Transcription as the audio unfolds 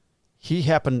he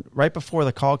happened right before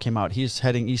the call came out. He's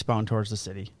heading eastbound towards the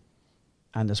city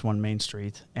on this one main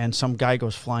street, and some guy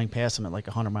goes flying past him at like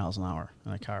 100 miles an hour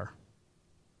in a car.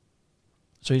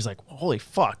 So he's like, holy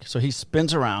fuck. So he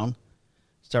spins around,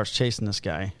 starts chasing this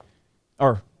guy,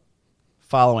 or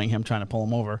following him, trying to pull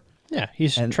him over. Yeah,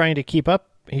 he's trying to keep up.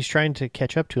 He's trying to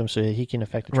catch up to him so that he can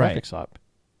effect a traffic stop.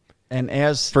 And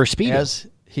as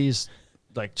he's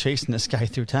like chasing this guy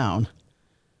through town,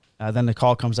 then the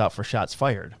call comes out for shots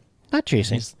fired. Not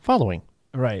chasing, following.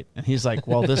 Right. And he's like,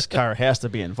 well, this car has to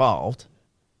be involved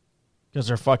because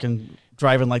they're fucking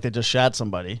driving like they just shot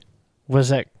somebody.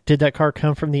 Did that car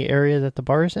come from the area that the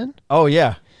bar is in? Oh,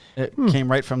 yeah. It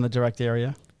came right from the direct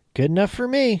area. Good enough for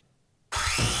me.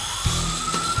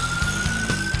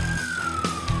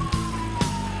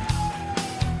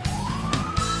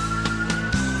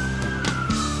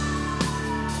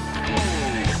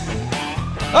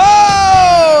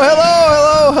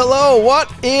 Oh, hello.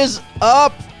 What is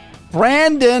up?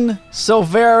 Brandon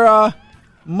Silvera,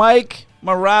 Mike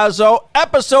Marazzo,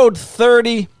 episode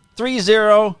 30.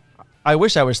 I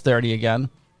wish I was 30 again.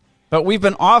 But we've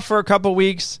been off for a couple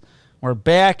weeks. We're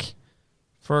back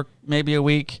for maybe a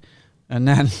week. And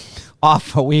then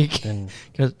off a week. Then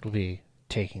we'll be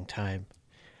taking time.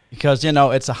 Because,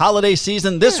 it's a holiday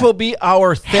season. This will be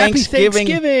our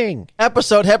Thanksgiving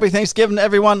episode. Happy Thanksgiving to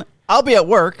everyone. I'll be at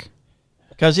work.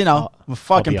 Because, I'm a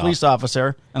fucking police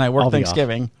officer. And I work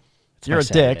Thanksgiving. You're a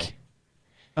dick.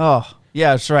 Oh,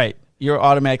 yeah, that's right. You're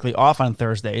automatically off on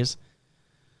Thursdays.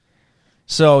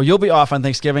 So you'll be off on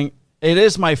Thanksgiving. It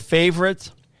is my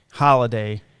favorite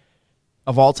holiday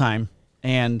of all time,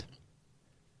 and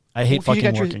I hate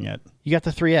fucking working it. You got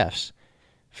the 3 Fs.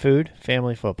 Food,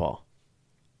 family, football.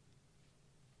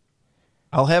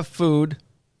 I'll have food.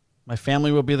 My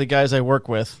family will be the guys I work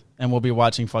with, and we'll be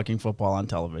watching fucking football on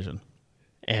television.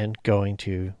 And going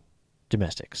to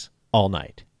domestics all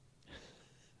night.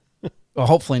 Well,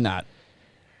 hopefully not.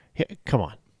 Come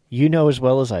on. You know as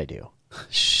well as I do.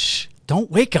 Shh.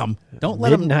 Don't wake them. Don't let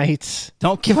them. Midnights.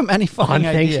 Don't give them any fucking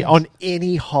ideas. On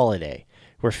any holiday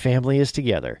where family is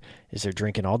together, is they're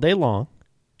drinking all day long,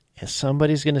 and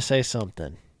somebody's going to say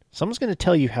something. Someone's going to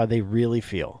tell you how they really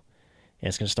feel, and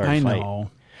it's going to start a fight.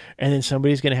 Know. And then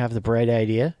somebody's going to have the bright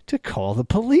idea to call the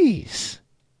police.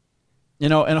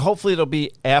 And hopefully it'll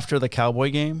be after the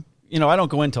Cowboy game. I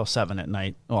don't go in until 7 at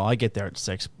night. Well, I get there at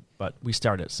 6, but we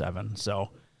start at 7. So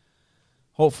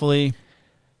hopefully,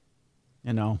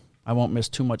 I won't miss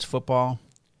too much football.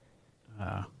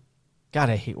 God,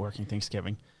 I hate working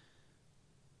Thanksgiving.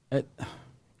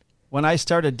 When I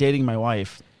started dating my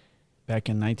wife back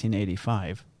in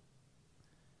 1985,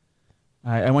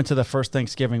 I went to the first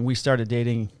Thanksgiving. We started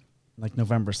dating like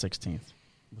November 16th.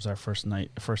 It was our first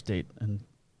date in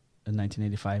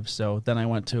 1985. So then I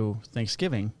went to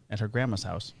Thanksgiving at her grandma's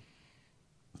house.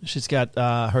 She's got,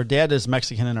 her dad is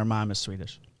Mexican and her mom is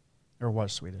Swedish, or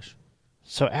was Swedish.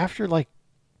 So after like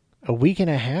a week and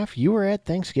a half, you were at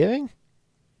Thanksgiving?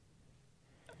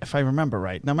 If I remember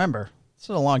right. Now remember, this is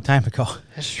a long time ago.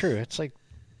 That's true. It's like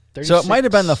 36. So it might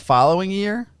have been the following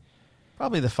year.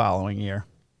 Probably the following year.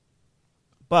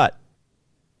 But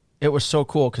it was so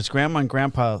cool because Grandma and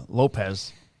Grandpa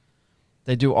Lopez,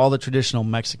 they do all the traditional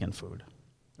Mexican food.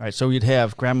 All right, so you'd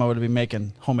have Grandma would be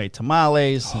making homemade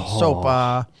tamales and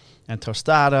sopa and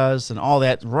tostadas and all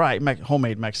that,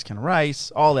 homemade Mexican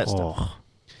rice, all that stuff.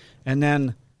 And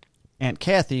then Aunt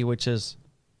Kathy, which is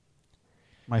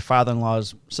my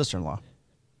father-in-law's sister-in-law.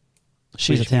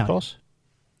 She's Italian. Meatballs?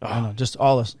 I know, just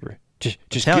all this. Just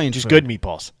Italian just food. good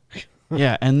meatballs.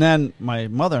 Yeah, and then my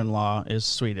mother-in-law is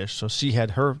Swedish, so she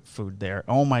had her food there.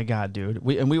 Oh, my God, dude.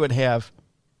 We would have,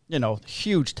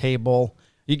 huge table.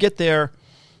 You get there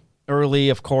early,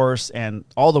 of course, and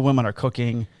all the women are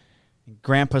cooking.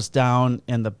 Grandpa's down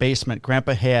in the basement.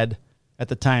 Grandpa had, at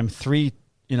the time,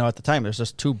 there's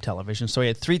just tube television, so he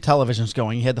had 3 televisions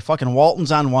going. He had the fucking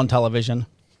Waltons on one television.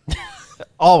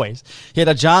 Always. He had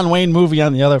a John Wayne movie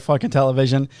on the other fucking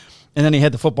television, and then he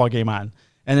had the football game on.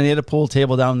 And then he had a pool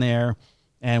table down there,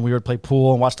 and we would play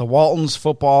pool and watch the Waltons,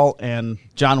 football, and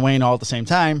John Wayne all at the same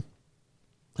time.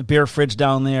 The beer fridge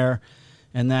down there,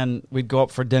 and then we'd go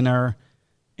up for dinner,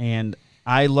 and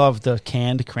I love the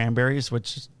canned cranberries,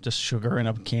 which is just sugar in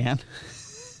a can.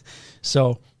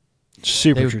 So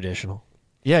super traditional.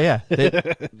 Yeah.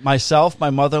 Myself, my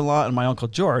mother-in-law, and my Uncle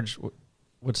George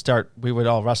we would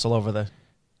all wrestle over the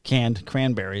canned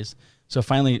cranberries. So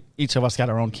finally, each of us got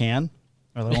our own can,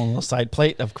 or their own little side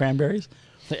plate of cranberries.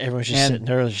 Everyone's just sitting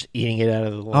there, just eating it out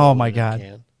of the oh my God.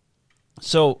 Can.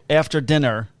 So after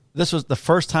dinner, this was the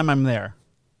first time I'm there,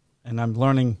 and I'm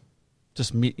learning,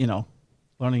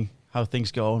 learning how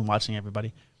things go and watching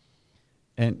everybody.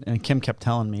 And Kim kept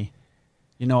telling me,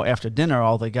 after dinner,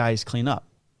 all the guys clean up.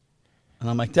 And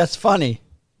I'm like, that's funny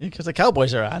because the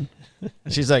Cowboys are on.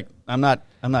 And she's like, I'm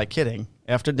not kidding.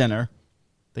 After dinner,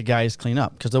 the guys clean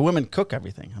up because the women cook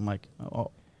everything. I'm like,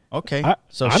 oh, okay.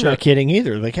 I'm not kidding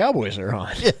either. The Cowboys are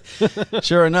on.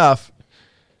 Sure enough,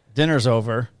 dinner's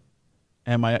over,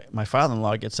 and my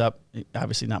father-in-law gets up.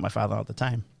 Obviously not my father-in-law at the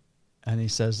time. And he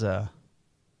says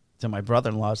to my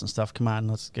brother-in-laws and stuff, come on,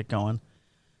 let's get going.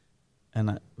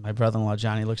 And my brother-in-law,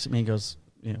 Johnny, looks at me and goes,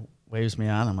 waves me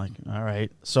on. I'm like, all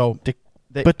right. So,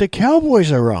 but the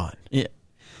Cowboys are on. Yeah.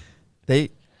 They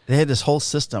had this whole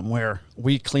system where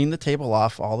we clean the table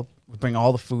off, we bring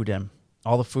all the food in.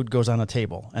 All the food goes on a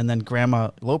table. And then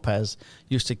Grandma Lopez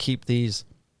used to keep these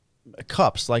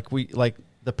cups, like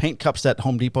the paint cups that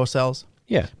Home Depot sells.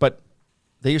 Yeah. But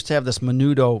they used to have this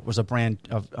Menudo, was a brand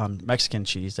of Mexican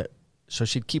cheese. So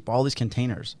she'd keep all these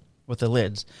containers with the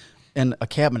lids in a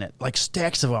cabinet, like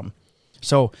stacks of them.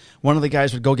 So one of the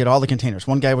guys would go get all the containers.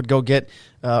 One guy would go get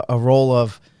a roll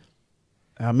of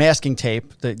masking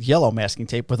tape, the yellow masking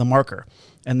tape with a marker.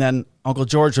 And then Uncle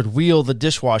George would wheel the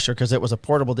dishwasher, because it was a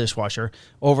portable dishwasher,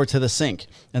 over to the sink.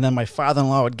 And then my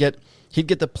father-in-law he'd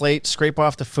get the plate, scrape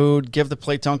off the food, give the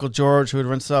plate to Uncle George, who would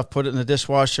rinse it off, put it in the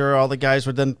dishwasher. All the guys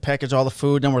would then package all the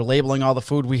food. Then we're labeling all the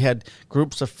food. We had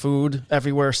groups of food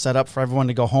everywhere set up for everyone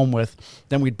to go home with.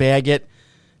 Then we'd bag it.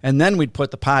 And then we'd put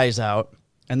the pies out.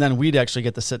 And then we'd actually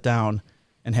get to sit down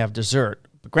and have dessert.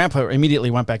 But Grandpa immediately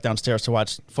went back downstairs to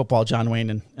watch football, John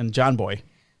Wayne and John Boy.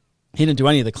 He didn't do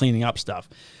any of the cleaning up stuff.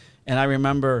 And I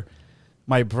remember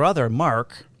my brother,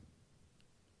 Mark,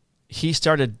 he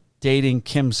started dating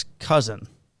Kim's cousin,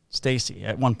 Stacy,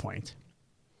 at one point.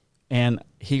 And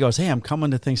he goes, hey, I'm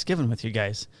coming to Thanksgiving with you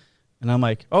guys. And I'm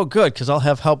like, oh, good, because I'll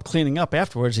have help cleaning up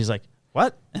afterwards. He's like,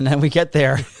 what? And then we get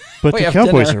there. But the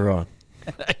Cowboys are on.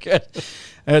 Good.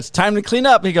 And it's time to clean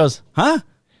up. He goes, huh?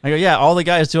 I go, yeah, all the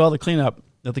guys do all the cleanup.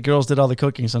 That the girls did all the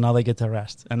cooking, so now they get to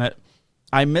rest. And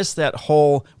I miss that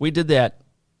we did that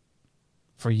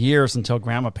for years until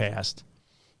Grandma passed.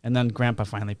 And then Grandpa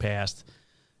finally passed.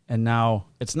 And now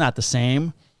it's not the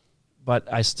same,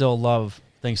 but I still love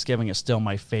Thanksgiving. It's still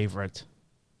my favorite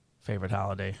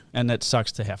holiday. And it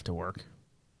sucks to have to work.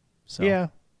 So. Yeah.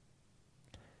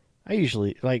 I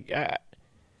usually,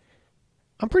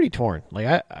 I'm pretty torn.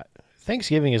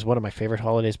 Thanksgiving is one of my favorite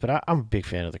holidays, but I'm a big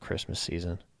fan of the Christmas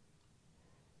season.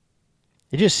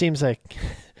 It just seems like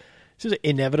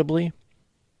inevitably,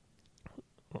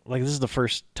 this is the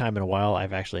first time in a while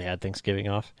I've actually had Thanksgiving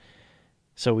off.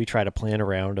 So we try to plan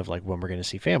around of when we're going to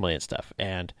see family and stuff.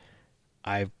 And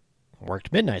I've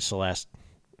worked midnights the last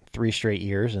 3 straight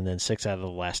years and then 6 out of the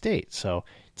last 8. So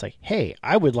it's like, hey,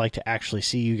 I would like to actually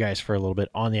see you guys for a little bit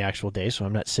on the actual day, so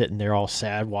I'm not sitting there all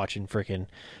sad watching freaking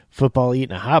football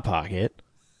eating a Hot Pocket.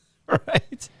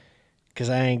 Right. Because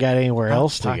I ain't got anywhere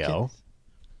else to go.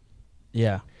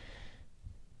 Yeah.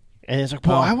 And it's like,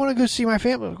 well, I want to go see my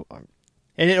family.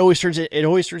 And it always turns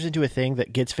into a thing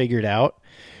that gets figured out.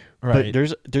 Right.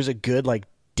 But there's a good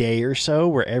day or so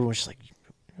where everyone's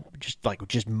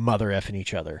just mother effing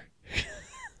each other.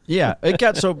 Yeah, it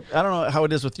got so, I don't know how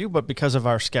it is with you, but because of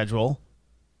our schedule,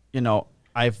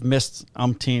 I've missed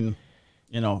umpteen,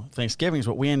 Thanksgivings.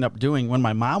 What we ended up doing when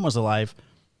my mom was alive,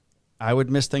 I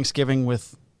would miss Thanksgiving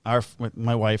with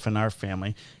my wife and our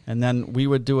family, and then we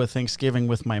would do a Thanksgiving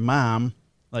with my mom,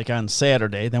 on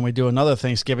Saturday. Then we do another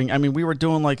Thanksgiving. I mean, we were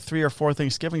doing 3 or 4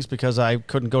 Thanksgivings because I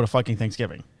couldn't go to fucking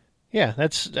Thanksgiving. Yeah,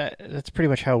 that's pretty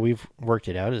much how we've worked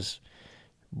it out. Is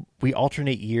we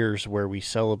alternate years where we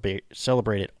celebrate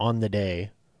it on the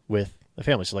day with the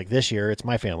family. So this year, it's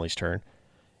my family's turn,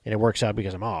 and it works out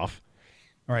because I'm off.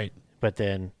 Right. But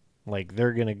then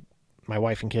my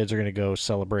wife and kids are gonna go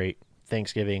celebrate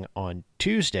Thanksgiving on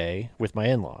Tuesday with my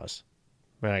in-laws,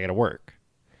 but I got to work.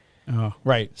 Oh,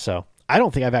 right. So I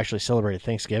don't think I've actually celebrated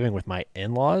Thanksgiving with my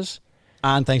in-laws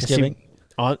on Thanksgiving.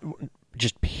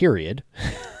 Just period.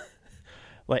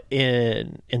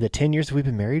 In the 10 years that we've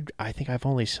been married, I think I've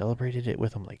only celebrated it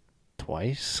with them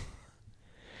twice.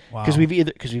 Wow. Because we've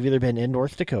either been in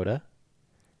North Dakota,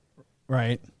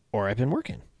 right, or I've been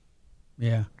working.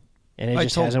 Yeah, and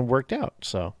it hasn't worked out.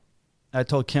 So I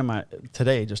told Kim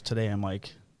today, I'm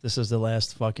like, this is the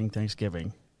last fucking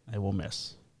Thanksgiving I will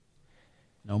miss.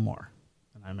 No more,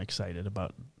 and I'm excited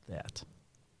about that.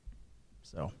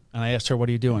 So, and I asked her, "What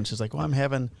are you doing?" She's like, "Well, I'm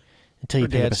having until you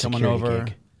pick up a coming over."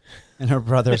 Gig. And her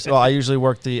brothers. Well, I usually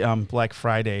work the Black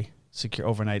Friday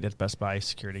overnight at Best Buy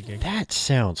security gig. That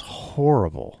sounds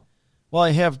horrible. Well,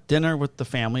 I have dinner with the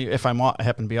family if I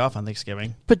happen to be off on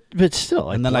Thanksgiving. But still,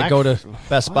 and then I go to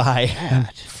Best Buy and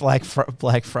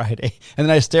Black Friday, and then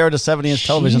I stare at a 70-inch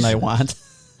television I want.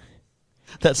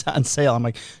 that's on sale. I'm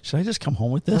like, should I just come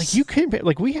home with this? Like you can pay,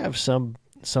 like we have some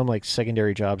like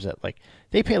secondary jobs that like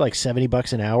they pay like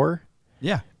 $70 an hour.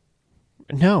 Yeah.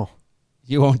 No.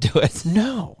 You won't do it.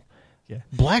 No. Yeah.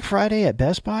 Black Friday at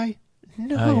Best Buy?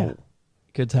 No. Oh, yeah.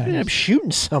 Good I mean, I'm times.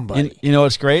 shooting somebody. You know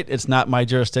what's great? It's not my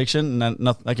jurisdiction, and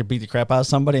nothing, I could beat the crap out of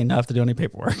somebody and not have to do any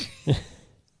paperwork.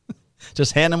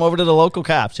 Just hand them over to the local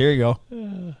cops. Here you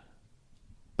go.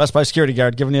 Best Buy security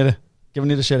guard giving you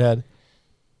the shithead.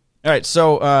 All right,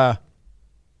 so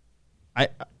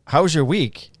how was your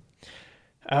week?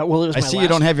 Well, it was I my see last, you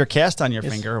don't have your cast on your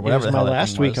finger or whatever It was the hell my that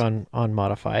last thing week was. on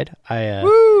Modified. I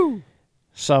Woo!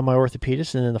 saw my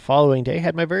orthopedist, and then the following day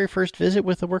had my very first visit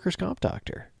with the workers' comp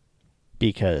doctor.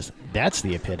 Because that's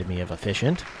the epitome of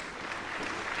efficient.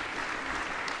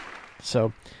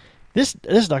 So this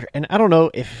doctor, and I don't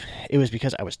know if it was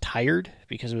because I was tired,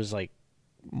 because it was like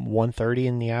 1:30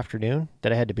 in the afternoon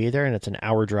that I had to be there, and it's an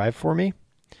hour drive for me.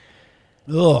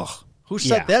 Ugh. Who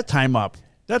set Yeah. that time up?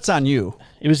 That's on you.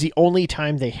 It was the only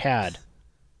time they had.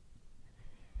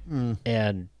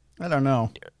 And I don't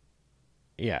know.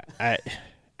 yeah,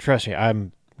 trust me,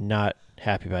 I'm not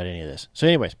happy about any of this. So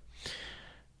anyways,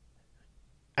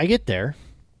 I get there,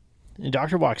 and the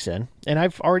doctor walks in, and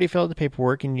I've already filled out the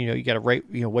paperwork, and you got to write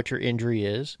what your injury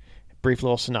is, brief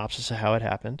little synopsis of how it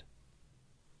happened.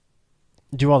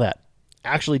 Do all that.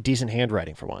 Actually decent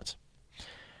handwriting for once.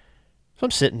 So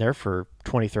I'm sitting there for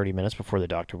 20, 30 minutes before the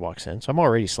doctor walks in, so I'm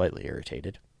already slightly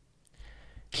irritated.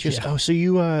 She goes, Yeah. oh, so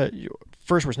you, your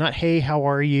first words, not, hey, how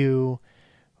are you?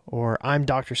 Or I'm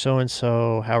Dr.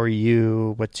 So-and-so, how are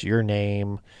you? What's your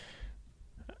name?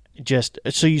 Just,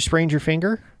 so you sprained your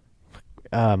finger?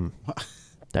 I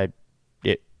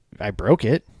broke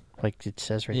it, like it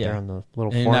says right Yeah. there on the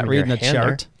little And form. you're not in reading your the hand there.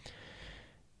 chart?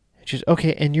 She's,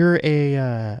 okay, and you're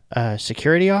a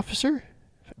security officer?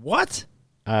 What?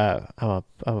 I'm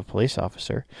a police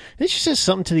officer. Then she says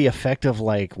something to the effect of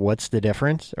like, "What's the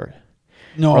difference?" or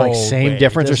No. like same way.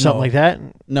 difference or There's something like that.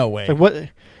 No way. Like what?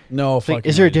 No Like, fucking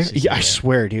is there a way did she difference? say I that.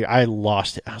 swear, dude, I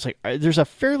lost it. I was like, "There's a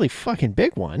fairly fucking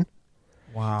big one."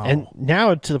 Wow. And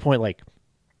now to the point, like,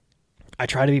 I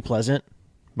try to be pleasant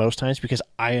most times because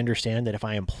I understand that if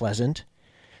I am pleasant,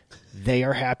 they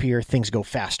are happier. Things go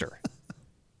faster.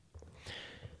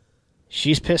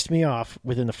 She's pissed me off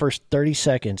within the first 30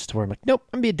 seconds to where I'm like, nope,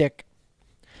 I'm gonna be a dick.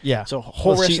 yeah. So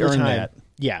whole Well, rest she of the earned time, that.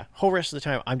 yeah, whole rest of the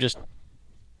time, I'm just.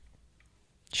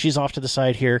 She's off to the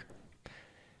side here.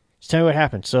 Just tell me what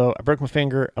happened. So I broke my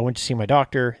finger. I went to see my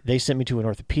doctor. They sent me to an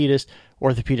orthopedist.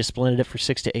 Orthopedist splinted it for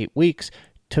 6 to 8 weeks.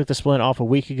 Took the splint off a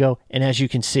week ago, and as you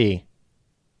can see,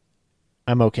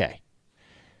 I'm okay.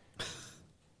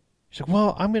 She's like,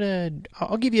 well,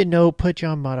 I'll give you a note, put you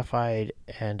on Modified,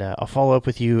 and I'll follow up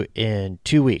with you in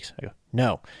 2 weeks. I go,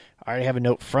 no. I already have a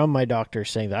note from my doctor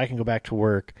saying that I can go back to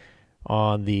work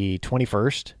on the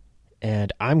 21st,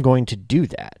 and I'm going to do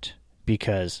that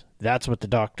because that's what the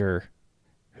doctor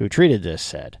who treated this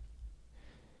said.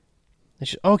 And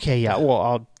she's, okay, yeah,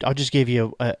 well, I'll just give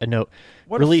you a note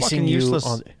What a releasing fucking you useless-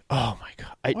 on. Oh my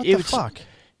god! What it the was, fuck?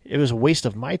 It was a waste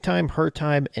of my time, her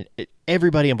time, and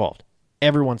everybody involved,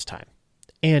 everyone's time.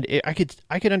 And I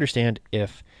could understand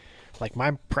if, like,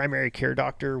 my primary care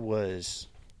doctor was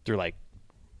through like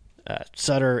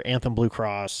Sutter, Anthem Blue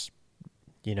Cross,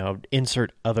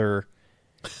 insert other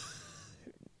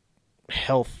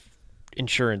health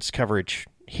insurance coverage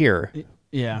here.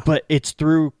 Yeah. But it's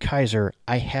through Kaiser.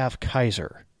 I have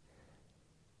Kaiser.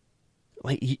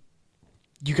 Like,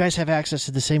 you guys have access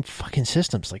to the same fucking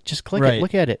systems. Like, just click Right. it,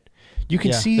 look at it. You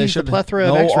can Yeah, see they the should plethora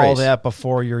know of X-rays. all that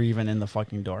before you're even in the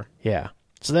fucking door. Yeah.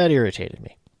 So that irritated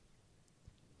me.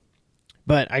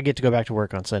 But I get to go back to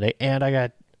work on Sunday, and I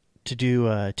got to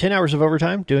do 10 hours of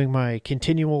overtime doing my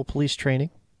continual police training.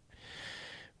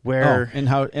 Where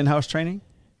in-house training?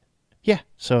 Yeah.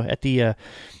 So at the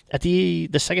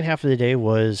second half of the day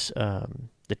was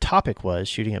the topic was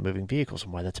shooting at moving vehicles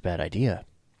and why that's a bad idea.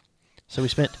 So we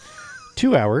spent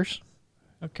 2 hours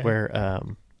Okay. where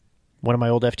one of my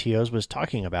old FTOs was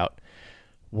talking about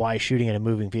why shooting at a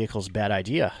moving vehicle is a bad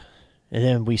idea, and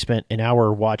then we spent an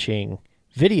hour watching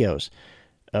videos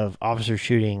of officers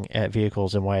shooting at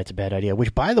vehicles and why it's a bad idea.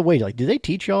 Which, by the way, like, do they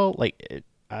teach y'all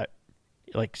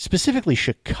like specifically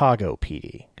Chicago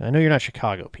PD? I know you're not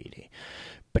Chicago PD,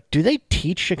 but do they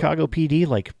teach Chicago PD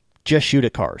like just shoot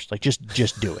at cars, like just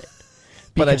do it?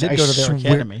 But I Because did go to their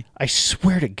academy. I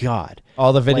swear to God,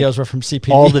 All the videos were from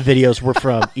CPD. all the videos were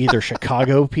from either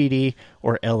Chicago PD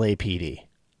or LAPD.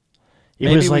 It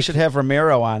Maybe was we like, should have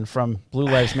Romero on from Blue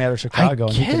Lives Matter Chicago,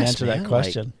 and he can guess, answer man, that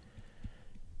question.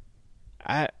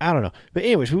 I don't know. But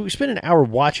anyways, we spent an hour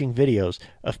watching videos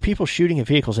of people shooting at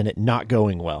vehicles and it not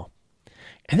going well.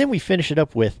 And then we finish it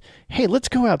up with, hey, let's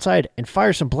go outside and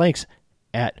fire some blanks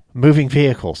at moving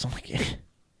vehicles. I'm like,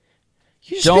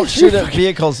 don't shoot at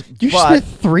vehicles. You spent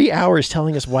 3 hours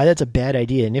telling us why that's a bad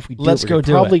idea, and if we do Let's it, go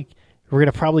do it. We're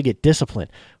going to probably get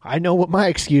disciplined. I know what my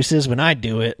excuse is when I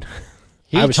do it.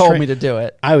 He told me to do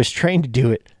it. I was trained to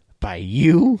do it by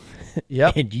you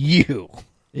Yep. and you.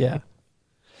 Yeah.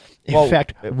 In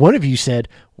fact, one of you said,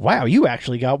 wow, you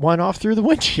actually got one off through the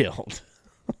windshield.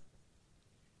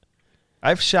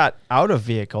 I've shot out of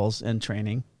vehicles in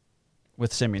training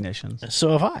with simunitions.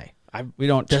 So have I. We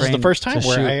don't This train is the first time to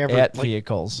where shoot I ever at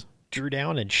vehicles. drew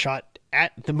down and shot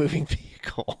at the moving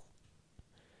vehicle.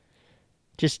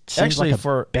 Just seems Actually, like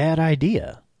a bad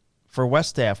idea. For West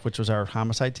Staff, which was our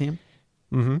homicide team,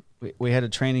 we had a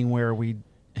training where we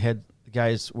had the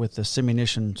guys with the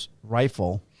simunitions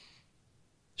rifle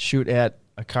shoot at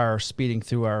a car speeding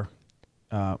through our.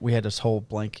 We had this whole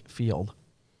blank field,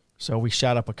 so we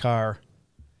shot up a car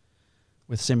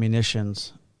with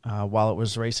simunitions while it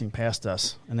was racing past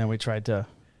us, and then we tried to.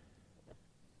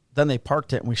 Then they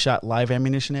parked it, and we shot live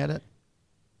ammunition at it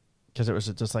because it was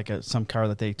just like some car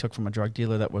that they took from a drug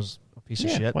dealer that was a piece of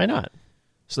shit. Why not?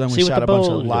 So then we shot a bunch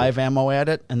of live ammo at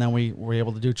it, and then we were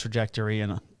able to do trajectory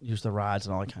and use the rods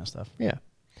and all that kind of stuff. Yeah.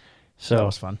 So that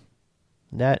was fun.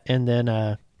 That, and then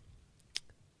I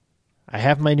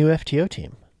have my new FTO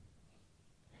team.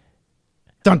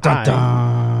 Dun dun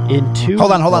dun.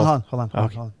 Hold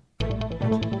on.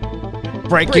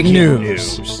 Breaking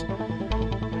news.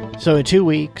 So in 2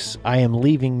 weeks, I am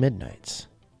leaving Midnights.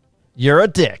 You're a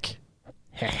dick.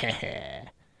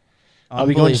 I'll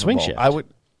be going to swing shift.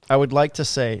 I would like to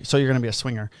say, so you're going to be a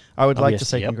swinger. I would like to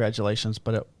say yep. Congratulations,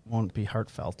 but it won't be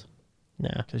heartfelt. No.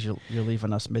 Because you're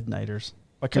leaving us midnighters.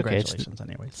 But congratulations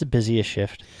anyways. It's the busiest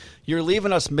shift. You're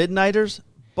leaving us midnighters,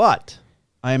 but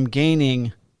I am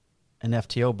gaining an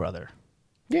FTO brother.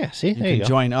 Yeah, see? You can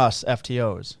join us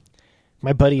FTOs.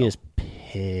 My buddy is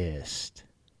pissed.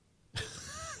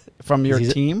 From your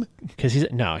team? Because he's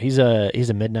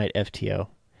a midnight FTO.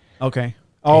 Okay.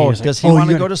 Oh, does he want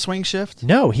to go to swing shift?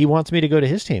 No, he wants me to go to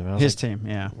his team. His team,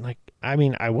 yeah. Like, I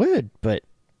mean, I would, but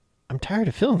I'm tired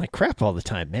of feeling like crap all the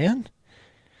time, man.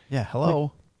 Yeah,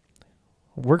 hello.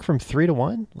 Like, work from 3 to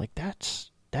 1? Like, that's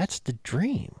the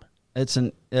dream. It's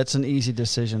an easy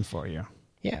decision for you.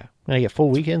 Yeah. When I get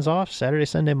full weekends off, Saturday,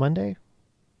 Sunday, Monday.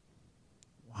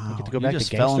 Wow. I get to go back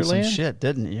just to fell in some Gangsterland. shit,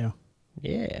 didn't you?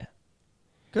 Yeah.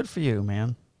 Good for you,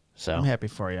 man. So I'm happy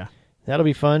for you. That'll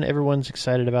be fun. Everyone's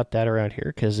excited about that around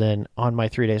here because then on my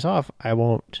 3 days off, I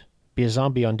won't be a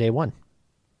zombie on day 1.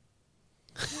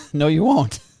 No, you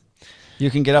won't. You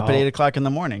can get up at 8 o'clock in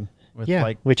the morning with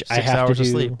which 6 I have hours to do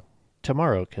of sleep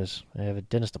tomorrow because I have a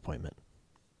dentist appointment.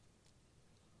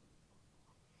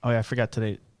 Oh, yeah, I forgot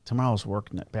today. Tomorrow's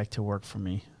back to work for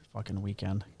me. Fucking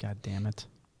weekend. God damn it.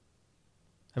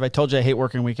 Have I told you I hate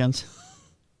working weekends?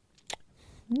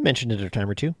 You mentioned it a time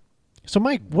or two. So,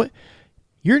 Mike, what?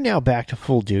 You're now back to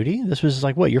full duty. This was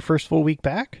like, what, your first full week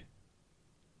back?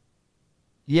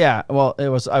 Yeah, well, I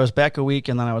was back a week,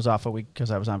 and then I was off a week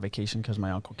because I was on vacation because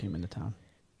my uncle came into town.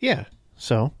 Yeah.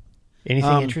 So,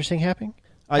 anything interesting happening?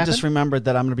 I just remembered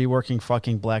that I'm going to be working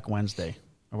fucking Black Wednesday,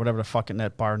 or whatever the fucking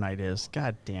that bar night is.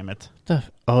 God damn it.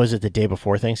 Is it the day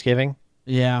before Thanksgiving?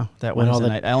 Yeah, that Wednesday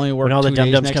night. I only work when all 2 the days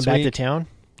dum-dums next come back week. to town?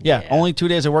 Yeah, only 2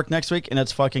 days of work next week, and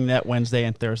it's fucking that Wednesday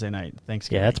and Thursday night,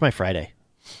 Thanksgiving. Yeah, that's my Friday.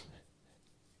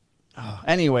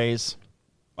 Anyways,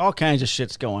 all kinds of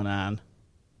shit's going on.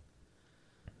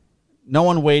 No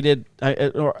one waited,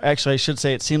 or actually I should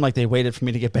say it seemed like they waited for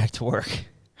me to get back to work.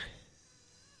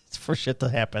 It's for shit to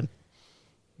happen.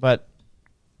 But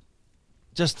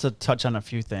just to touch on a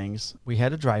few things, we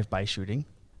had a drive-by shooting.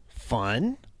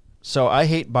 Fun? So I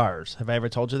hate bars. Have I ever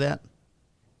told you that?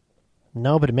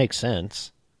 No, but it makes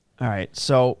sense. All right.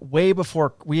 So way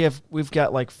before we've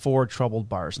got like 4 troubled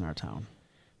bars in our town.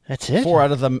 That's it? 4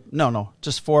 out of them. No,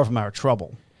 just 4 of them are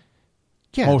trouble.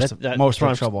 Yeah, most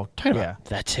are trouble. Yeah,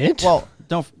 that's it. Well,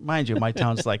 mind you, my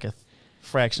town's like a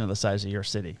fraction of the size of your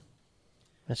city.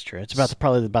 That's true. It's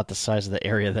probably about the size of the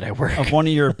area that I work. Of one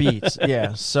of your beats,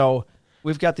 yeah. So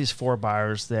we've got these 4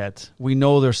 bars that we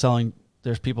know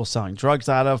there's people selling drugs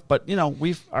out of, but you know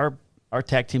our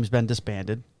TAC team's been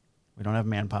disbanded. We don't have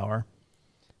manpower,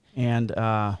 and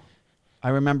I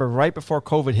remember right before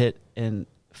COVID hit in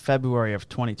February of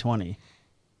 2020,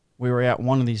 we were at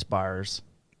one of these bars.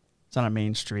 It's on a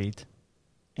main street,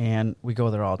 and we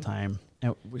go there all the time.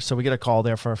 And so we get a call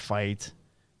there for a fight.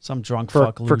 Some drunk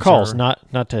fuck loser. For calls, not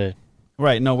to...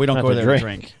 Right, no, we don't go there to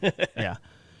drink. Yeah.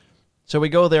 So we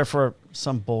go there for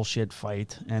some bullshit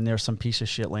fight, and there's some piece of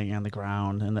shit laying on the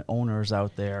ground, and the owner's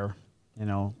out there. You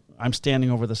know, I'm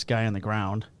standing over this guy on the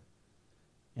ground,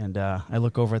 And I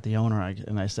look over at the owner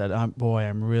and I said, boy,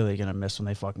 I'm really going to miss when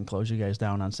they fucking close you guys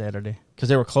down on Saturday. Because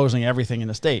they were closing everything in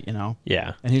the state, you know?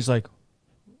 Yeah. And he's like,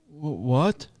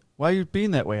 what? Why are you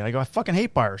being that way? And I go, I fucking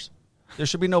hate bars. There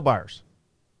should be no bars.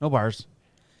 No bars.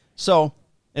 So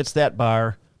it's that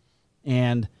bar.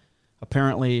 And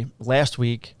apparently last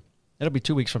week, it'll be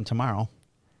 2 weeks from tomorrow,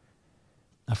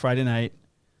 a Friday night,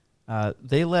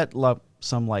 they let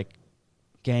some like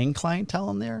gang clientele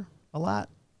in there a lot.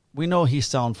 We know he's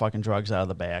selling fucking drugs out of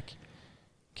the back.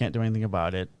 Can't do anything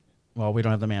about it. Well, we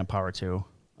don't have the manpower to.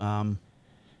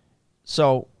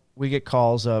 So we get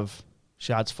calls of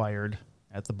shots fired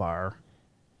at the bar,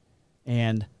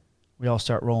 and we all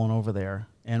start rolling over there.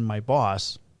 And my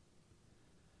boss,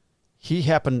 he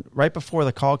happened right before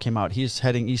the call came out. He's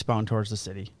heading eastbound towards the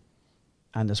city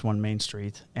on this one main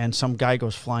street, and some guy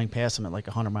goes flying past him at like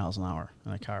 100 miles an hour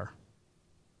in a car.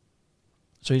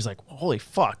 So he's like, holy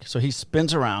fuck. So he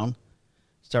spins around,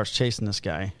 starts chasing this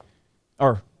guy,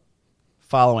 or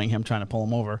following him, trying to pull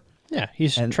him over. Yeah,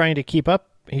 he's trying to keep up.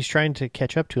 He's trying to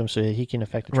catch up to him so that he can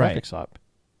effect a traffic stop.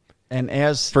 And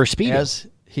as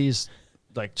he's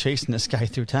like chasing this guy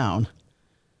through town,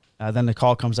 then the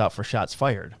call comes out for shots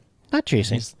fired. Not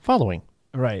chasing, following.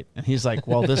 Right. And he's like,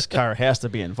 well, this car has to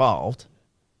be involved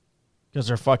because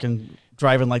they're fucking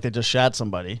driving like they just shot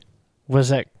somebody.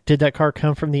 Did that car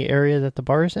come from the area that the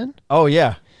bar is in? Oh,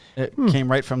 yeah. It came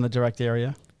right from the direct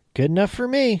area. Good enough for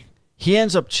me. He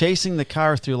ends up chasing the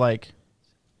car through like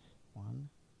 1,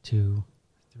 2,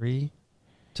 3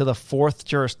 to the 4th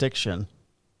jurisdiction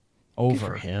over. Good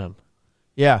for him.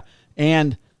 Yeah.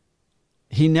 And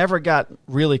he never got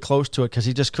really close to it because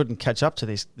he just couldn't catch up to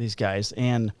these guys.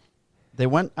 And they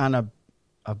went on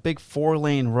a big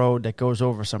 4-lane road that goes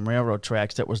over some railroad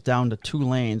tracks that was down to 2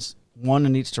 lanes, one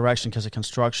in each direction because of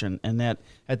construction. And that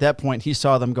at that point, he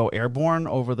saw them go airborne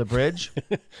over the bridge.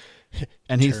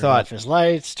 And he thought, off his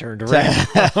lights, turned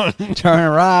around. turn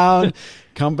around,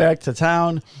 come back to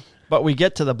town. But we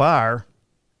get to the bar,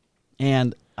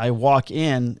 and I walk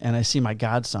in, and I see my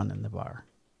godson in the bar.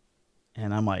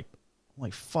 And I'm like,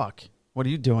 holy fuck, what are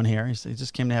you doing here? He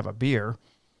just came to have a beer.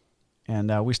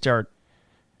 And we start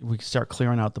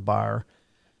clearing out the bar.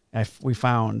 We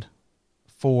found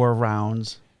 4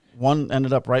 rounds. One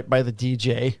ended up right by the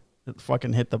DJ. It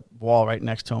fucking hit the wall right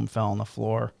next to him, fell on the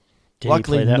floor.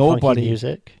 Luckily, he play that funky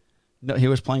music? No, he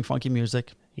was playing funky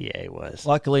music. Yeah, he was.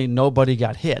 Luckily, nobody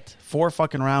got hit. 4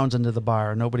 fucking rounds into the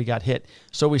bar, nobody got hit.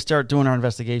 So we start doing our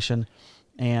investigation,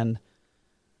 and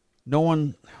no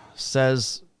one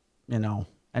says,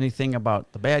 anything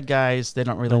about the bad guys. They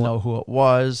don't really know who it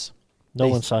was. No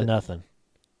one saw nothing.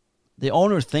 The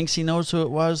owner thinks he knows who it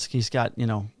was. He's got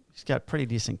pretty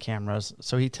decent cameras.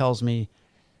 So he tells me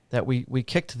that we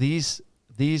kicked these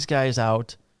guys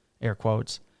out, air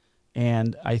quotes,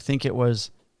 and I think it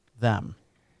was them.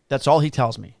 That's all he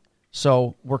tells me.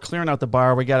 So we're clearing out the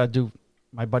bar. We got to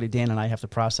my buddy Dan and I have to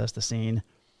process the scene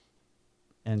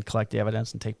and collect the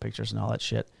evidence and take pictures and all that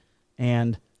shit.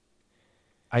 And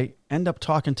I end up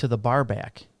talking to the bar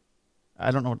back.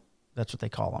 I don't know. That's what they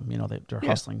call them. They're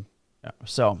hustling. Yeah.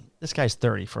 So this guy's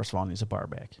 30, first of all, and he's a bar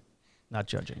back. Not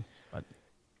judging, but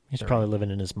he's 30. probably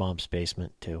living in his mom's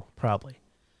basement too. Probably.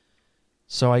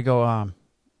 So I go,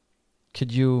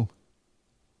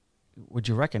 would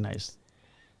you recognize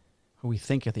who we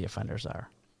think the offenders are?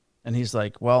 And he's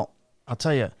like, well, I'll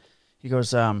tell you. He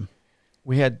goes, they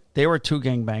were 2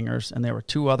 gangbangers, and there were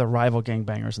 2 other rival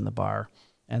gangbangers in the bar.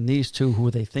 And these 2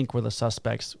 who they think were the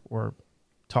suspects were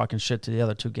talking shit to the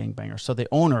other 2 gangbangers. So the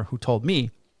owner who told me,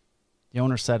 the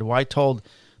owner said, well, I told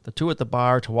the 2 at the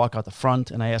bar to walk out the front,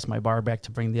 and I asked my bar back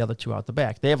to bring the other 2 out the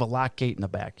back. They have a lock gate in the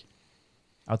back,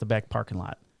 out the back parking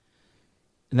lot.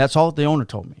 And that's all the owner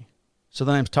told me. So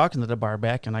then I'm talking to the bar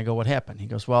back, and I go, what happened? He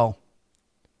goes, well,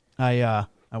 I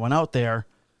went out there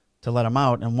to let them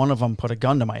out, and one of them put a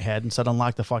gun to my head and said,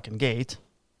 unlock the fucking gate.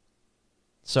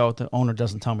 So the owner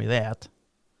doesn't tell me that.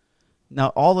 Now,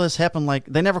 all this happened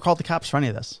they never called the cops for any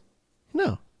of this.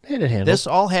 No, they had it handled. This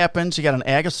all happens. You got an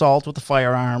ag assault with a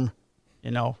firearm.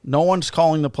 No one's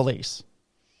calling the police.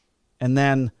 And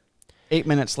then 8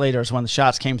 minutes later is when the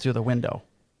shots came through the window.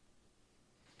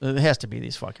 It has to be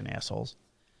these fucking assholes.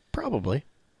 Probably.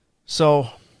 So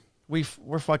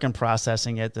we're fucking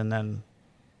processing it, and then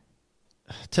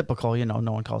typical,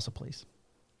 no one calls the police.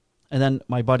 And then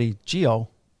my buddy Gio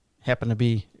happened to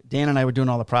be, Dan and I were doing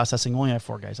all the processing. We only have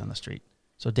 4 guys on the street.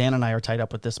 So Dan and I are tied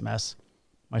up with this mess.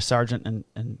 My sergeant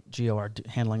and Gio are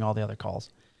handling all the other calls.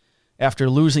 After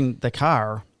losing the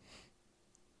car,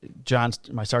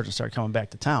 my sergeant started coming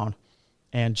back to town,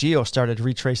 and Gio started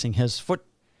retracing his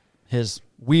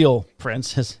wheel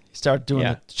prints. He started doing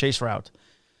the chase route.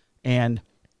 And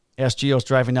As Gio's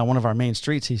driving down one of our main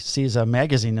streets, he sees a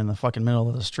magazine in the fucking middle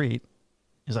of the street.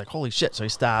 He's like, holy shit. So he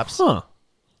stops. Huh.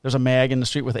 There's a mag in the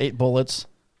street with 8 bullets.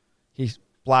 He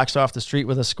blocks off the street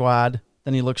with a squad.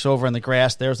 Then he looks over in the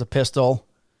grass. There's a pistol.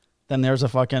 Then there's a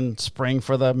fucking spring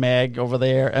for the mag over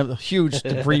there. A huge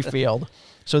debris field.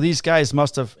 So these guys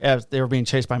must have, as they were being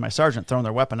chased by my sergeant, thrown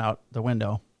their weapon out the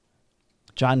window.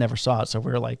 John never saw it, so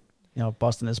we were like,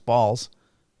 busting his balls.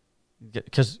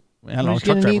 Because, I don't know, a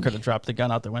truck driver could have dropped the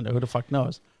gun out the window. Who the fuck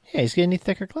knows? Yeah, he's going to need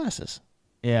thicker glasses.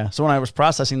 Yeah, so when I was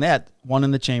processing that, one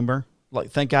in the chamber. Like,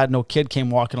 thank God no kid came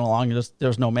walking along. There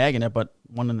was no mag in it, but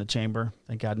one in the chamber.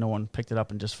 Thank God no one picked it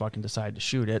up and just fucking decided to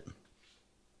shoot it.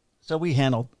 So we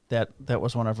handled that. That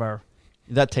was one of our...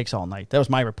 That takes all night. That was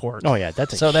my report. Oh, yeah.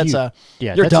 That's you're that's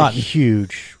done.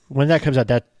 Huge... When that comes out,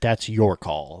 that's your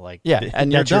call. Like, yeah,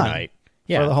 and that's you're done your night.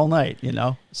 Yeah. for the whole night,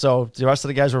 So the rest of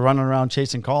the guys were running around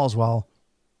chasing calls while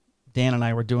Dan and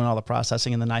I were doing all the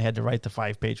processing, and then I had to write the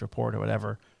 5-page report or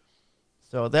whatever.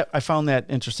 So that I found that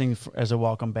interesting as a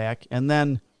welcome back. And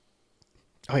then...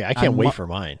 Oh, yeah, I can't wait for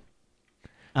mine.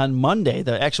 On Monday,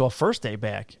 the actual first day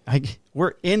back,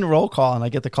 we're in roll call, and I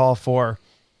get the call for...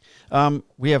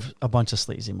 we have a bunch of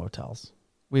sleazy motels.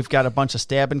 We've got a bunch of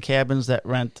stabbing cabins that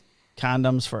rent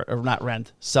condoms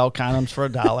sell condoms for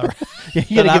 $1.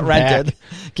 You're not rented.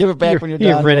 Give it back when you're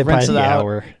done. Rent it by rinse it the out.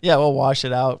 hour. Yeah, we'll wash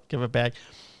it out, give it back.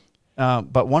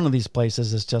 But one of these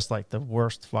places is just like the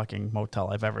worst fucking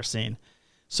motel I've ever seen.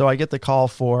 So I get the call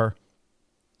for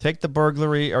take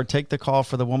the call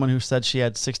for the woman who said she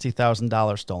had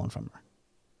 $60,000 stolen from her.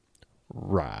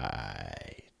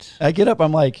 Right. I get up,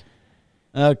 I'm like,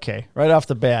 okay, right off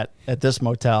the bat at this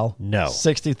motel, no,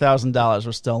 $60,000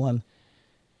 was stolen.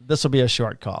 This will be a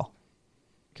short call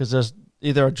because there's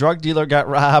either a drug dealer got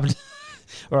robbed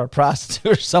or a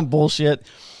prostitute or some bullshit.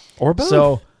 Or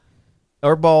both.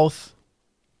 Or both.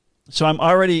 So I'm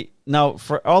already, now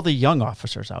for all the young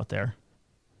officers out there,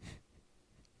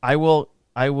 I will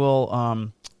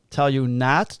tell you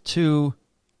not to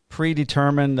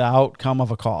predetermine the outcome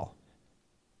of a call.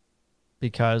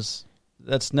 Because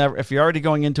that's never, if you're already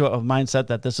going into a mindset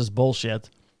that this is bullshit,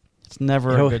 it's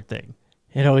never a good thing.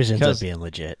 It always ends up being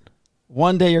legit.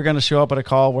 One day you're going to show up at a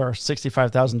call where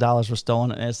 $65,000 was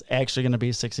stolen, and it's actually going to be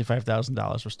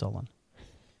 $65,000 were stolen.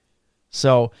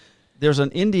 So there's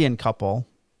an Indian couple.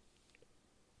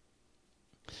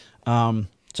 So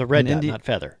red dot, not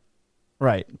feather.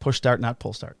 Right. Push start, not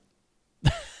pull start.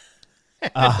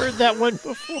 I've heard that one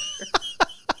before.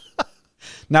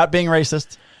 Not being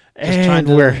racist. And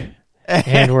we're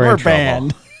in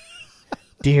banned.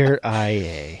 Dear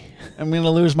IA. I'm going to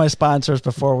lose my sponsors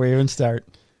before we even start.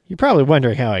 You're probably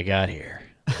wondering how I got here.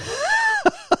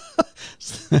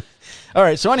 All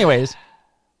right. So anyways,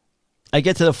 I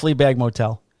get to the Fleabag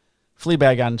Motel.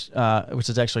 Fleabag on, which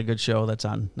is actually a good show that's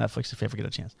on Netflix if you ever get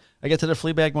a chance. I get to the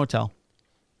Fleabag Motel,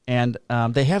 and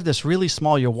they have this really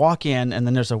small, you walk in, and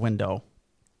then there's a window.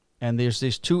 And there's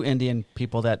these 2 Indian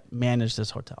people that manage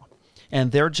this hotel.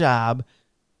 And their job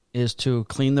is to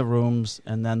clean the rooms,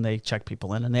 and then they check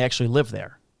people in, and they actually live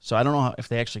there. So I don't know if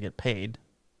they actually get paid,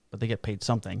 but they get paid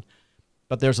something.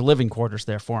 But there's a living quarters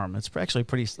there for them. It's actually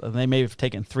pretty, they may have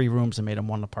taken 3 rooms and made them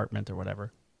 1 apartment or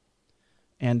whatever.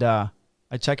 And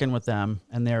I check in with them,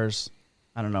 and there's,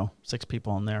 6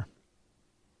 people in there.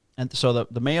 And so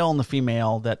the male and the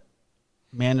female that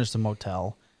manage the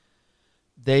motel,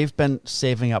 they've been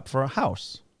saving up for a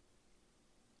house.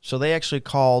 So they actually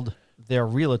called their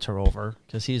realtor over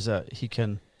because he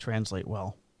can translate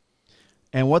well.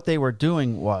 And what they were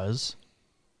doing was,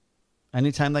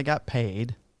 anytime they got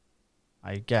paid,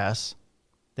 I guess,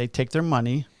 they take their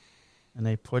money and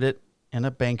they put it in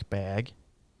a bank bag.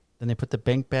 Then they put the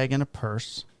bank bag in a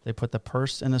purse. They put the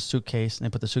purse in a suitcase, and they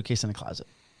put the suitcase in a closet.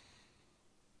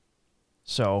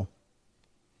 So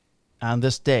on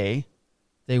this day,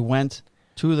 they went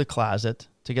to the closet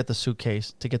to get the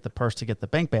suitcase, to get the purse, to get the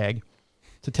bank bag,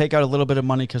 to take out a little bit of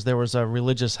money because there was a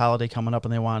religious holiday coming up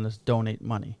and they wanted to donate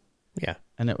money. Yeah.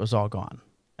 And it was all gone.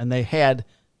 And they had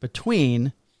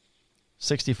between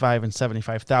 $65,000 and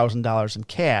 $75,000 in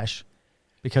cash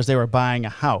because they were buying a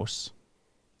house.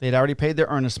 They'd already paid their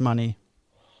earnest money.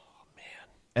 Oh, man.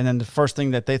 And then the first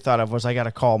thing that they thought of was, I got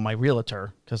to call my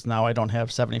realtor because now I don't have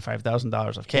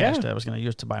 $75,000 of cash that I was going to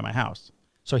use to buy my house.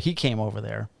 So he came over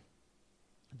there.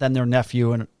 Then their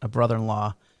nephew and a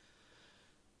brother-in-law.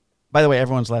 By the way,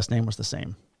 everyone's last name was the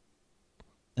same.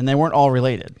 And they weren't all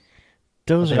related.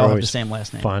 Those are all always the same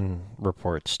last name. Fun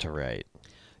reports to write.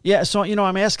 Yeah, so,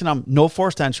 I'm asking them, no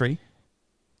forced entry.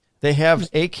 They have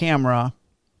a camera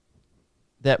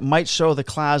that might show the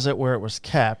closet where it was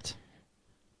kept,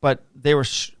 but they were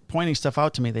pointing stuff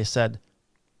out to me. They said,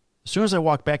 As soon as I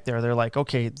walk back there, they're like,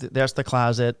 okay, that's the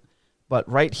closet. But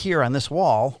right here on this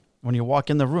wall, when you walk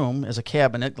in the room, is a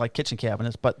cabinet, like kitchen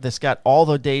cabinets, but it's got all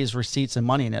the day's receipts and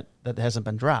money in it that hasn't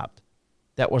been dropped.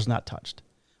 That was not touched.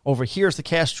 Over here's the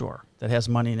cash drawer that has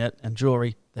money in it and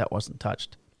jewelry that wasn't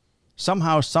touched.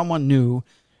 Somehow someone knew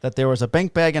that there was a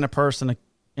bank bag and a purse and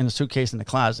in a suitcase in the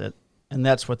closet, and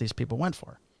that's what these people went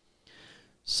for.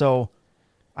 So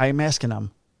I'm asking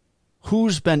them,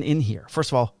 who's been in here?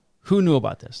 First of all, who knew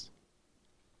about this?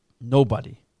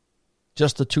 Nobody.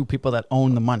 Just the two people that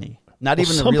own the money. Not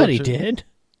even the somebody realtor. did.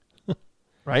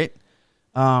 Right?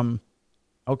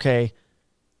 Okay.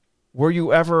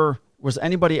 Was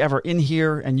anybody ever in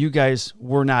here and you guys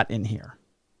were not in here?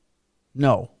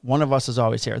 No. One of us is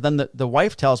always here. Then the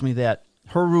wife tells me that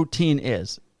her routine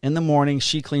is, in the morning,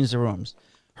 she cleans the rooms.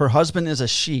 Her husband is a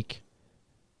sheik,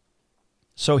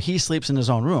 so he sleeps in his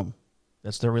own room.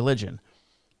 That's their religion.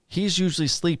 He's usually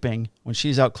sleeping when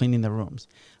she's out cleaning the rooms.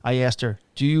 I asked her,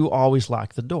 do you always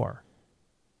lock the door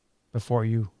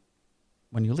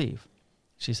when you leave?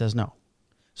 She says no.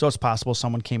 So it's possible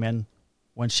someone came in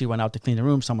when she went out to clean the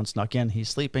room. Someone snuck in. He's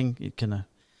sleeping.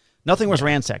 Nothing was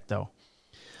ransacked, though.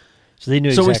 So they knew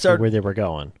exactly where they were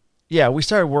going. Yeah, we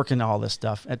started working all this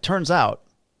stuff. It turns out,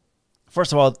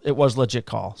 first of all, it was a legit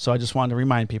call. So I just wanted to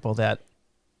remind people that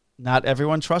not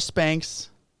everyone trusts banks.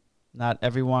 Not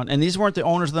everyone. And these weren't the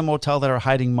owners of the motel that are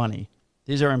hiding money.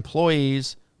 These are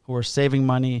employees who are saving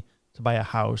money to buy a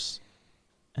house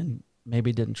and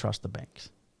maybe didn't trust the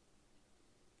banks.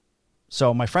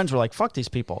 So my friends were like, fuck these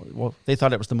people. Well, they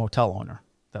thought it was the motel owner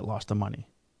that lost the money.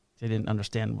 They didn't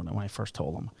understand when I first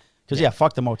told them. Because,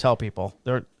 fuck the motel people.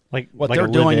 They're what they're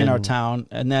doing in our town.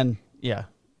 And then,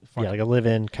 like a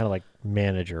live-in kind of like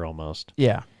manager almost.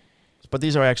 Yeah. But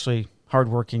these are actually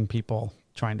hardworking people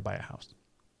trying to buy a house.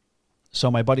 So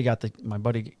my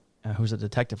buddy who's a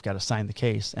detective got assigned the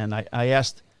case. And I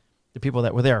asked the people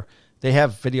that were there. They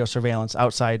have video surveillance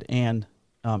outside and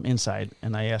inside.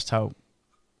 And I asked how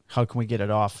can we get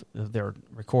it off their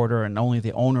recorder? And only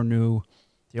the owner knew.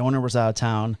 The owner was out of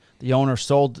town. The owner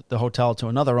sold the hotel to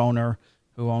another owner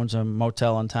who owns a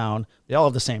motel in town. They all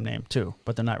have the same name too,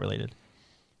 but they're not related.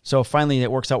 So finally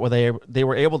it works out where they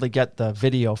were able to get the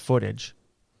video footage,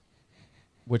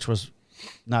 which was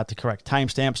not the correct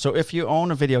timestamp. So if you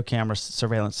own a video camera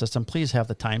surveillance system, please have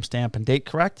the timestamp and date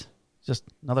correct. Just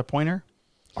another pointer.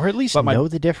 Or at least know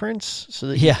the difference so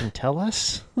that you can tell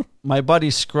us. My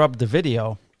buddy scrubbed the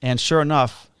video, and sure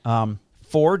enough, 4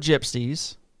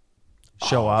 gypsies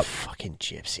show up. Fucking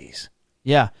gypsies.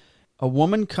 Yeah. A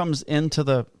woman comes into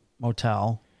the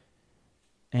motel,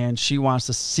 and she wants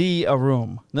to see a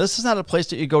room. Now, this is not a place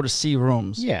that you go to see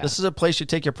rooms. Yeah. This is a place you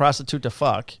take your prostitute to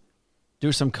fuck,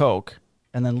 do some coke,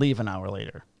 and then leave an hour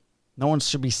later. No one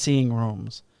should be seeing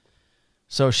rooms.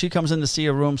 So she comes in to see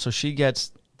a room, so she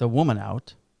gets the woman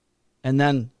out, and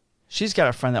then she's got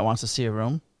a friend that wants to see a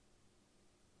room.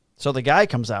 So the guy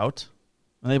comes out,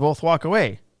 and they both walk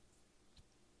away.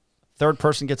 Third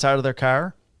person gets out of their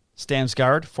car, stands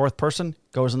guard. Fourth person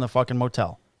goes in the fucking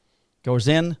motel. Goes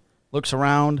in, looks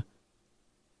around,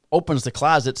 opens the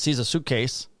closet, sees a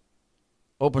suitcase,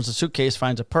 opens the suitcase,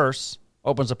 finds a purse,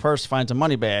 opens the purse, finds a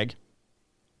money bag,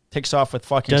 takes off with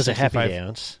fucking does a happy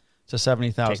dance to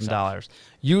 $70,000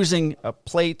 using a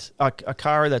plate, a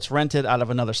car that's rented out of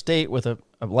another state with a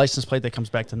license plate that comes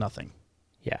back to nothing.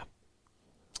 Yeah.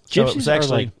 So Gypsies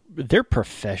actually they're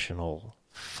professional.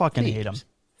 Fucking thieves. hate them.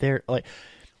 They're like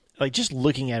just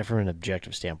looking at it from an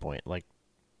objective standpoint, like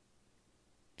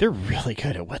they're really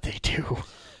good at what they do.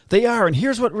 They are, and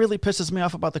here's what really pisses me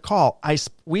off about the call.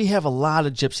 We have a lot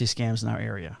of gypsy scams in our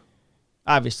area,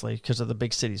 obviously because of the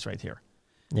big cities right here.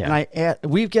 Yeah. And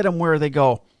we get them where they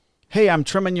go, hey, I'm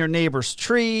trimming your neighbor's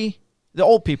tree. The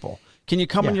old people, can you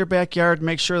come in your backyard,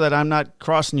 make sure that I'm not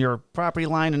crossing your property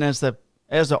line? And as the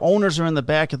owners are in the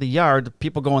back of the yard, the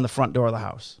people go in the front door of the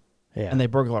house, and they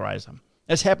burglarize them.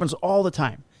 This happens all the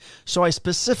time. So I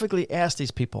specifically asked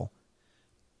these people,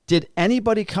 did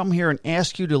anybody come here and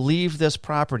ask you to leave this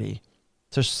property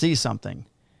to see something?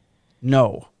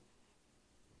 No.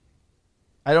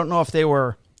 I don't know if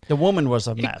the woman was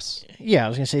a mess. Yeah, I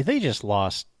was going to say, they just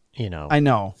lost, I know. I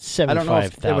don't know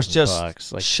if it was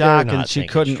just shock and she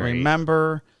couldn't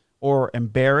remember, or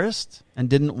embarrassed and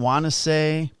didn't want to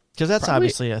say, because that's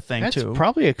obviously a thing too. That's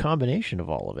probably a combination of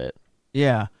all of it.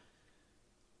 Yeah.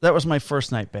 That was my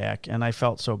first night back, and I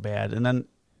felt so bad. And then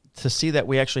to see that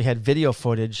we actually had video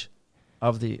footage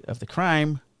of the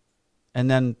crime, and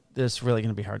then it's really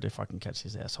going to be hard to fucking catch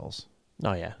these assholes.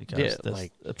 Oh, yeah. Because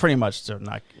pretty much they're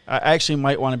not. I actually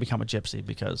might want to become a gypsy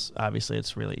because obviously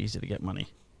it's really easy to get money.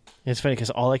 It's funny because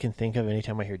all I can think of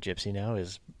anytime I hear gypsy now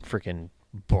is freaking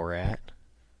Borat.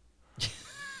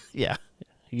 Yeah.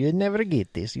 You never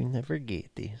get this. You never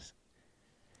get this.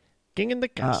 King in the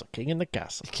castle. King in the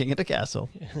castle. King of the castle.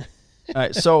 All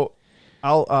right, so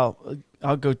I'll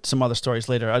go to some other stories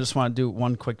later. I just want to do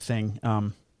one quick thing,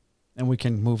 and we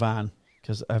can move on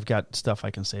because I've got stuff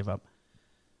I can save up.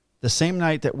 The same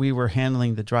night that we were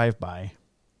handling the drive-by,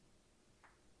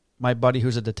 my buddy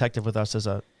who's a detective with us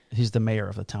he's the mayor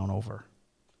of the town over,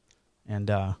 and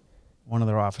one of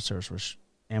their officers was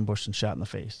ambushed and shot in the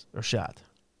face, or shot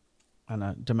on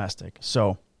a domestic.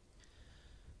 So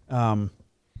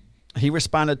he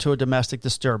responded to a domestic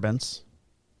disturbance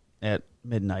at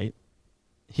midnight.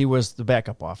 He was the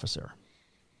backup officer.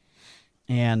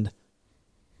 And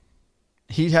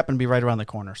he happened to be right around the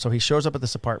corner. So he shows up at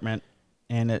this apartment,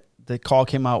 and the call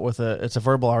came out with it's a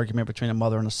verbal argument between a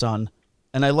mother and a son.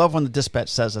 And I love when the dispatch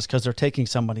says this because they're taking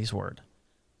somebody's word.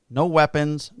 No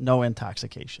weapons, no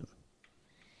intoxication.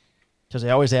 Because they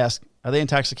always ask, are they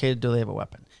intoxicated? Do they have a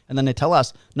weapon? And then they tell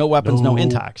us, no weapons, no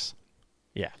intox.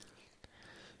 Yeah.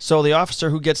 So the officer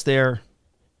who gets there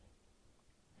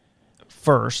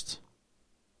first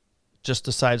just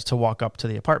decides to walk up to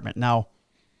the apartment. Now,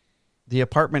 the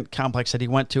apartment complex that he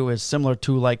went to is similar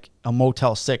to like a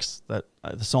Motel 6.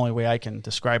 That's the only way I can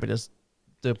describe it is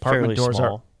the apartment Fairly doors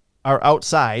small. are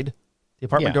outside. The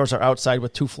apartment Yeah. doors are outside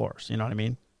with 2 floors. You know what I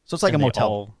mean? So it's like And a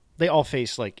motel. They all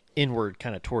face like inward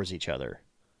kind of towards each other.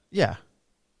 Yeah.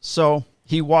 So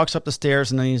he walks up the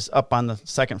stairs and then he's up on the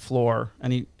second floor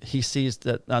and he sees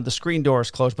that the screen door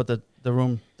is closed, but the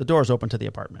door is open to the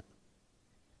apartment.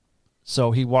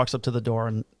 So he walks up to the door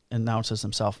and announces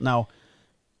himself. Now,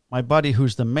 my buddy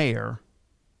who's the mayor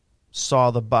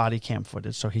saw the body cam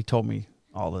footage, so he told me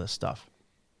all of this stuff.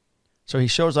 So he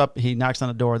shows up, he knocks on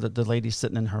the door, the lady's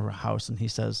sitting in her house, and he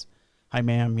says, "Hi,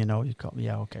 ma'am, you called me.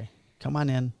 Yeah, okay. Come on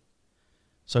in."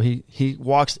 So he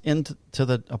walks into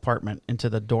the apartment, into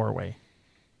the doorway,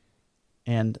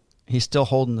 and he's still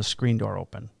holding the screen door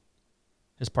open.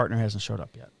 His partner hasn't showed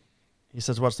up yet. He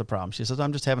says, "What's the problem?" She says,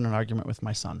 "I'm just having an argument with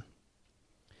my son."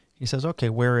 He says, "Okay,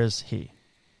 where is he?"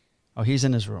 "Oh, he's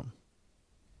in his room."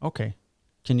 "Okay.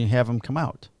 Can you have him come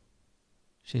out?"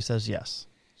 She says, "Yes."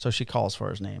 So she calls for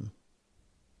his name.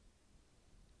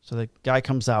 So the guy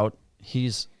comes out.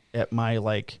 He's at my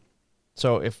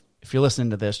so if you're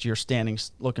listening to this, you're standing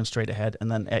looking straight ahead,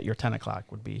 and then at your 10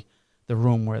 o'clock would be the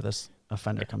room where this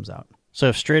offender comes out. So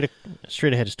if straight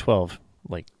ahead is 12,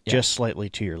 just slightly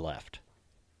to your left.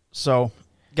 So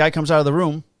guy comes out of the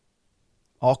room,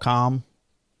 all calm,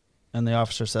 and the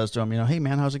officer says to him, "Hey,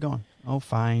 man, how's it going?" "Oh,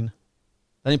 fine."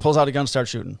 Then he pulls out a gun and starts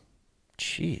shooting.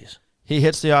 Jeez. He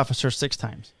hits the officer 6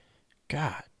 times.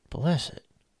 God bless it.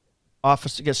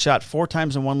 Officer gets shot 4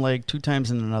 times in one leg, 2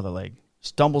 times in another leg.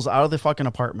 Stumbles out of the fucking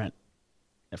apartment.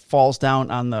 It falls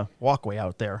down on the walkway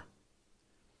out there.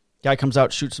 Guy comes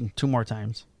out, shoots him 2 more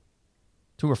times.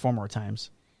 2 or 4 more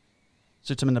times.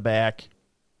 Shoots him in the back.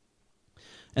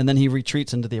 And then he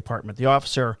retreats into the apartment. The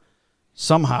officer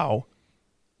somehow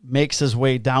makes his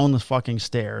way down the fucking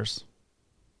stairs.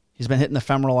 He's been hitting the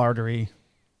femoral artery.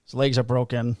 His legs are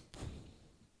broken.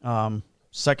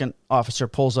 Second officer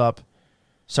pulls up.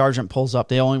 Sergeant pulls up.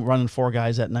 They only run in 4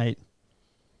 guys at night.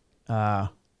 My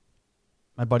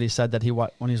buddy said that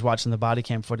when he was watching the body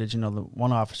cam footage, the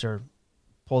one officer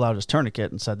pulled out his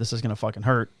tourniquet and said, "This is gonna fucking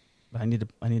hurt. I need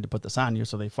to put this on you."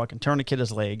 So they fucking tourniquet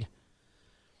his leg,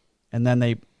 and then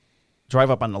they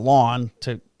drive up on the lawn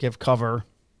to give cover.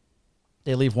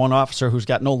 They leave one officer who's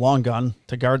got no long gun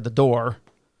to guard the door,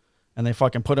 and they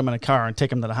fucking put him in a car and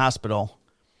take him to the hospital.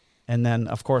 And then,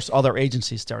 of course, other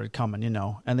agencies started coming,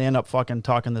 and they end up fucking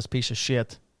talking this piece of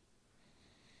shit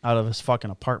out of his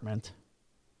fucking apartment.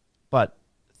 But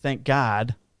thank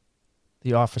God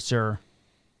the officer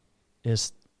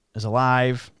is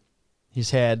alive.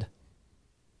 He's had,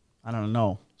 I don't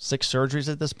know, 6 surgeries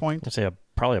at this point. I'd say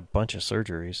probably a bunch of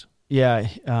surgeries. Yeah,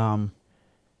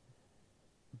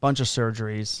 bunch of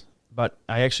surgeries. But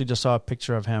I actually just saw a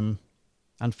picture of him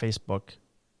on Facebook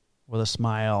with a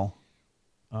smile.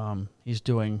 He's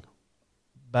doing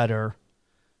better.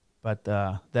 But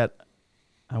that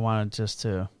I wanted just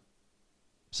to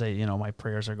say, my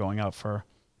prayers are going out for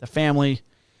the family.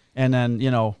 And then,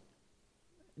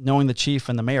 knowing the chief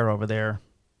and the mayor over there,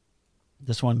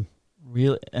 this one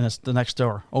really, and it's the next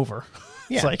door over.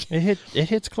 Yeah, it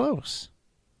hits close.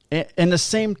 In the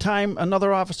same time,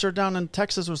 another officer down in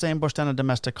Texas was ambushed on a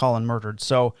domestic call and murdered.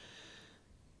 So,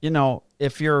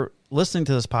 if you're listening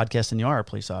to this podcast and you are a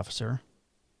police officer,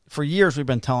 for years we've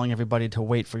been telling everybody to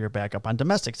wait for your backup on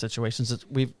domestic situations.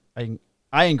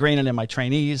 I ingrain it in my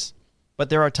trainees, but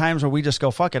there are times where we just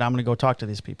go, fuck it, I'm going to go talk to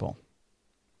these people.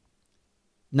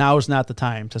 now is not the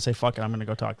time to say, fuck it, I'm going to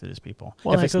go talk to these people.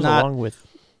 Well, if that it's goes not, along with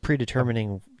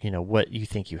predetermining, what you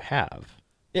think you have.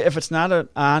 if it's not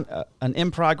an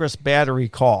in-progress battery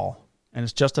call and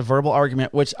it's just a verbal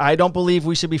argument, which I don't believe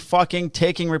we should be fucking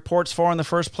taking reports for in the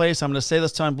first place. I'm going to say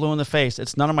this till I'm blue in the face.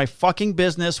 It's none of my fucking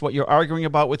business what you're arguing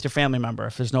about with your family member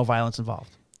if there's no violence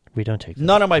involved. We don't take that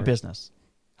None of my report. business.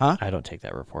 Huh? I don't take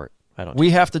that report. I don't.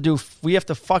 We have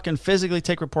to fucking physically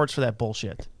take reports for that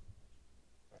bullshit.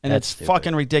 And That's it's stupid.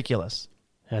 fucking ridiculous.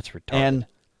 That's retarded. And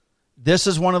this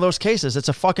is one of those cases. It's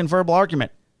a fucking verbal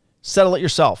argument. Settle it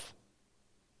yourself.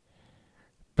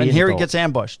 Be And an here he adult. gets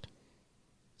ambushed.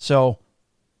 So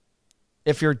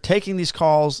if you're taking these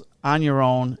calls on your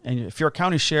own, and if you're a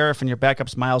county sheriff and your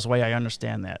backup's miles away, I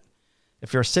understand that.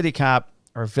 If you're a city cop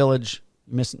or a village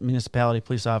municipality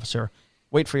police officer,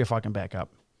 wait for your fucking backup.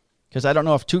 Because I don't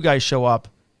know if two guys show up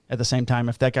at the same time,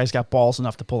 if that guy's got balls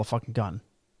enough to pull a fucking gun.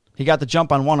 He got the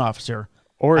jump on one officer.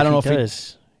 Or I if don't know he if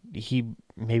does, he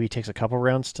maybe takes a couple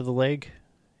rounds to the leg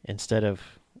instead of,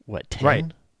 10? Right.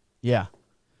 Yeah.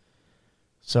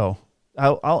 So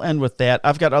I'll end with that.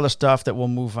 I've got other stuff that we'll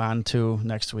move on to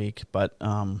next week, but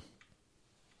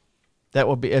that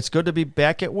will be. It's good to be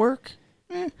back at work.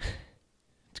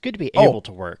 It's good to be Oh. able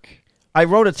to work. I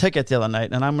wrote a ticket the other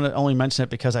night, and I'm going to only mention it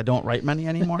because I don't write many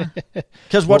anymore.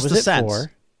 Because What what's was the it sense?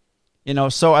 for?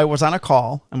 So I was on a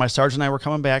call, and my sergeant and I were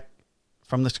coming back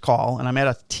from this call, and I'm at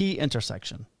a T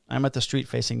intersection. I'm at the street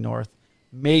facing north,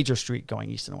 major street going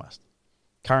east and west.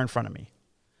 Car in front of me,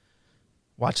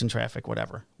 watching traffic,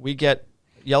 whatever. We get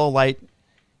yellow light,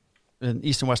 and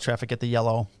east and west traffic get the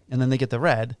yellow, and then they get the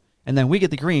red, and then we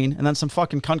get the green, and then some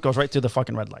fucking cunt goes right through the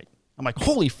fucking red light. I'm like,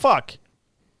 holy fuck.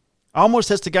 I almost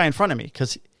hits the guy in front of me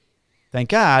because, thank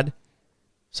God,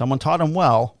 someone taught him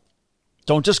well.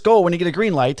 Don't just go when you get a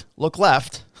green light. Look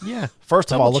left. Yeah.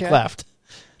 First of all, look Double check. left.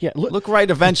 Yeah. Look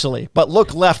right eventually, but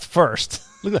look left first.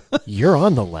 You're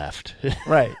on the left.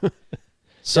 Right.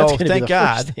 So That's gonna be thank the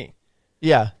God. first thing.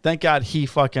 Yeah, thank God he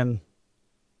fucking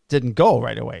didn't go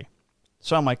right away.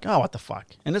 So I'm like, oh, what the fuck?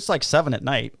 And it's like 7 at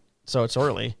night, so it's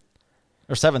early,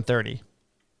 or 7:30.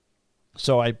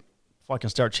 So I fucking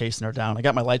start chasing her down. I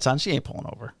got my lights on. She ain't pulling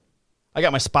over. I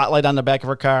got my spotlight on the back of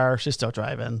her car. She's still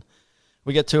driving.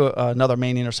 We get to another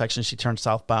main intersection. She turns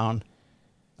southbound.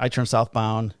 I turn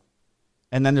southbound.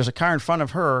 And then there's a car in front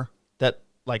of her that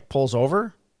like pulls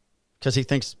over because he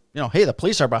thinks, hey, the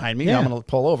police are behind me. Yeah. I'm going to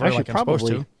pull over like I'm supposed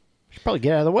to. Should probably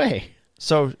get out of the way.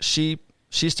 So she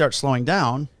starts slowing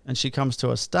down and she comes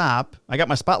to a stop. I got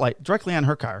my spotlight directly on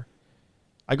her car.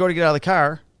 I go to get out of the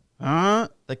car.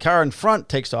 The car in front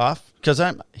takes off because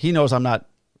he knows I'm not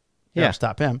going to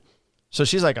stop him. So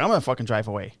she's like, I'm going to fucking drive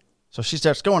away. So she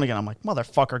starts going again. I'm like,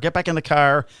 motherfucker, get back in the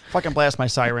car. Fucking blast my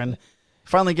siren.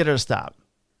 Finally get her to stop.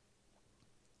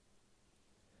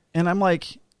 And I'm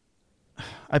like,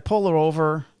 I pull her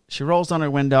over. She rolls down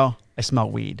her window. I smell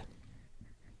weed.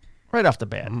 Right off the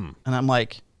bat. And I'm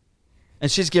like,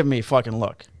 and she's giving me a fucking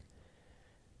look.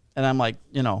 And I'm like,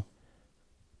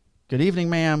 good evening,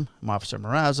 ma'am. I'm Officer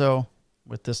Marazzo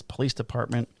with this police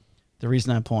department. The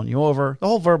reason I'm pulling you over, the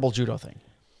whole verbal judo thing.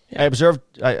 Yeah. I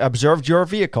observed your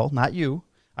vehicle, not you.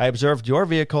 I observed your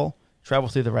vehicle travel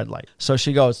through the red light. So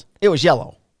she goes, it was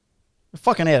yellow.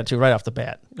 Fucking attitude right off the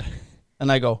bat.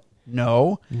 And I go,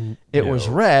 no, it was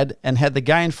red. And had the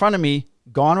guy in front of me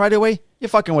gone right away, you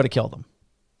fucking would have killed him.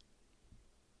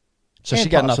 So and she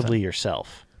got possibly nothing.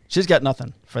 yourself. She's got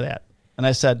nothing for that. And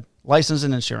I said, license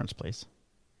and insurance, please.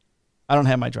 I don't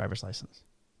have my driver's license.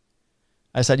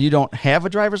 I said, you don't have a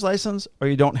driver's license or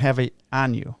you don't have it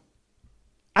on you?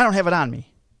 I don't have it on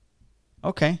me.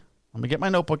 Okay, let me get my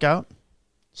notebook out.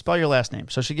 Spell your last name.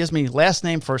 So she gives me last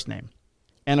name, first name,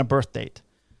 and a birth date.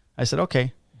 I said,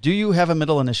 okay, do you have a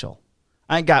middle initial?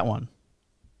 I ain't got one.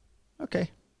 Okay,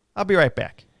 I'll be right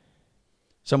back.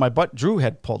 So my butt Drew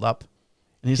had pulled up.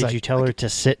 And he's Did like, you tell her to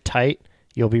sit tight?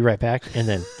 You'll be right back. And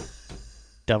then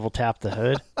double tap the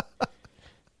hood?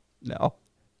 No.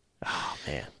 Oh,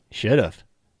 man. Should have.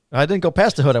 I didn't go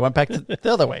past the hood. I went back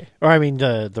the other way. Or, I mean,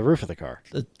 the roof of the car.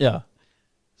 Yeah.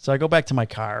 So I go back to my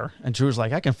car, and Drew's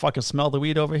like, I can fucking smell the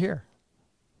weed over here.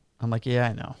 I'm like, yeah,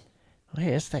 I know. Oh, yeah,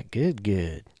 it's that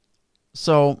good.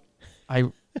 So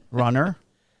I run her.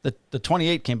 The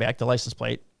 28 came back, the license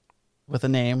plate, with a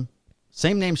name.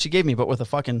 Same name she gave me, but with a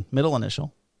fucking middle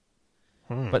initial.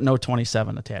 But no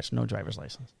 27 attached, no driver's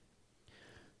license.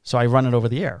 So I run it over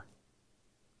the air.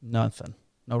 Nothing.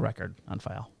 No record on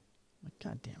file. I'm like,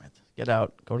 God damn it. Get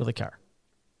out. Go to the car.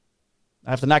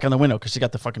 I have to knock on the window because she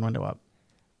got the fucking window up.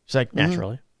 She's like,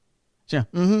 Naturally. Yeah.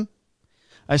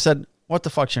 I said, what the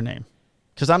fuck's your name?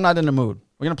 Because I'm not in the mood.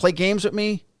 We're going to play games with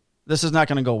me? This is not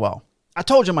going to go well. I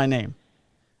told you my name.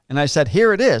 And I said,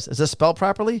 here it is. Is this spelled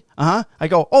properly? Uh-huh. I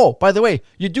go, oh, by the way,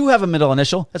 you do have a middle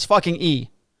initial. It's fucking E.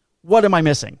 What am I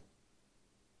missing?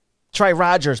 Try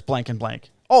Rogers blank and blank.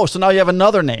 Oh, so now you have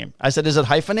another name. I said, is it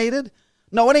hyphenated?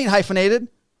 No, it ain't hyphenated.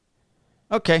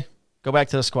 Okay, go back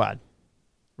to the squad.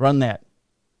 Run that.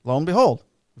 Lo and behold,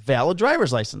 valid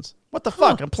driver's license. What the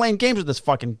fuck? I'm playing games with this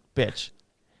fucking bitch.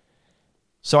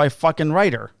 So I fucking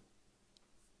write her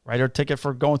a ticket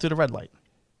for going through the red light.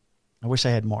 I wish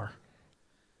I had more.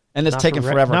 And it's taken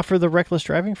forever. Not for the reckless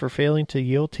driving, for failing to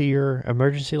yield to your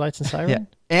emergency lights and siren? Yeah.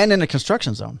 And in a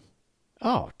construction zone.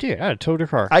 Oh, dude, I'd have towed her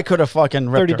car. I could have fucking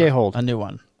ripped 30-day hold. A new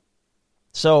one.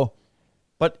 So,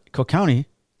 but Cook County,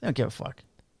 they don't give a fuck.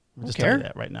 I'm just telling you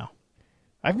that right now.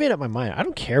 I've made up my mind. I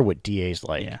don't care what DA's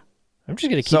like. Yeah. I'm just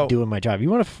going to keep doing my job. You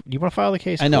want to file the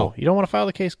case? I know. Cool. You don't want to file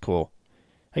the case? Cool.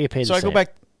 I get paid the same.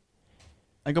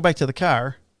 I go back to the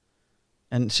car,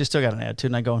 and she's still got an attitude,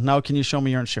 and I go, now can you show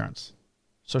me your insurance?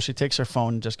 So she takes her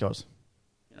phone and just goes,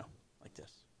 like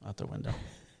this, out the window.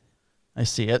 I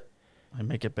see it. I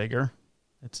make it bigger.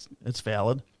 It's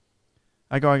valid.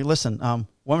 I go, listen,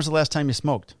 when was the last time you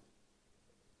smoked?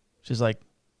 She's like,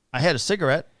 I had a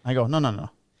cigarette. I go, no.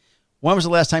 When was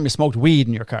the last time you smoked weed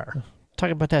in your car?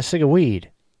 Talking about that cig of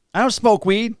weed. I don't smoke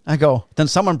weed. I go, then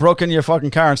someone broke into your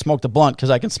fucking car and smoked a blunt because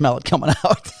I can smell it coming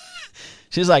out.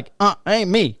 She's like, it ain't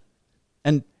me.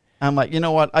 And I'm like, you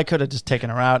know what? I could have just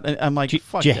taken her out. And I'm like,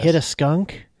 fuck Did you this. hit a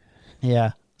skunk?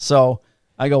 Yeah. So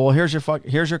I go, well, here's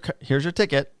your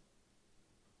ticket.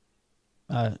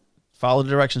 Follow the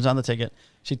directions on the ticket.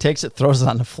 She takes it, throws it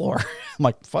on the floor. I'm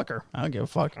like, fuck her. I don't give a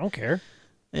fuck. I don't care.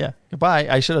 Yeah. Goodbye.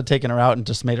 I should have taken her out and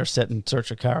just made her sit and search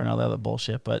her car and all that other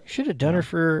bullshit. But should have done her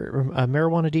for a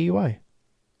marijuana DUI.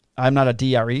 I'm not a DRE.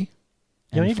 You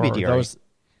don't need to be DRE.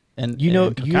 And you know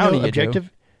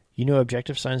objective. You know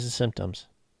objective signs and symptoms.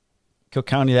 Cook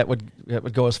County, that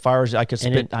would go as far as I could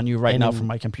spit on you right now from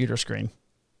my computer screen.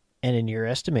 And in your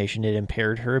estimation, it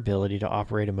impaired her ability to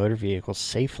operate a motor vehicle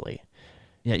safely.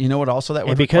 Yeah, you know what? Also, that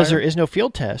would and because require? there is no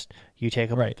field test, you take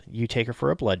her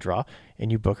for a blood draw,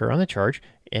 and you book her on the charge.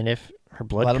 And if her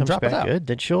blood comes back good,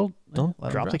 then she'll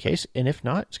drop the case. And if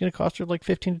not, it's going to cost her like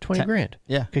 15 to 20 grand.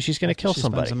 Yeah, because she's going to kill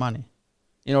somebody. Some money.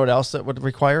 You know what else that would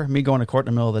require? Me going to court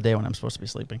in the middle of the day when I'm supposed to be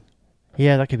sleeping.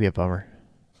 Yeah, that could be a bummer.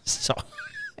 So,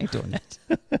 I ain't doing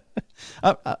that.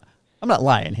 I'm not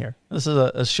lying here. This is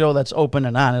a show that's open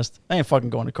and honest. I ain't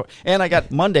fucking going to court. And I got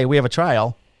Monday. We have a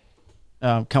trial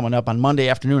coming up on Monday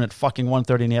afternoon at fucking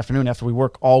 1:30 in the afternoon after we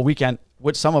work all weekend,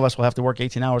 which some of us will have to work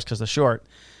 18 hours because they're short.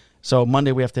 So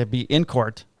Monday we have to be in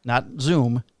court, not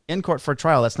Zoom, in court for a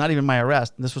trial. That's not even my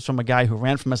arrest. And this was from a guy who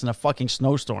ran from us in a fucking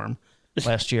snowstorm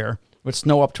last year with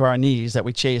snow up to our knees that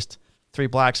we chased 3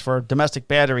 blocks for domestic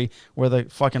battery where the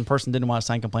fucking person didn't want to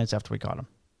sign complaints after we caught him.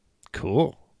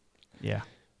 Cool. Yeah.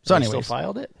 So anyways. Still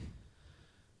filed it?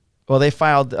 Well, they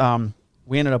filed,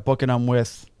 we ended up booking them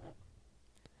with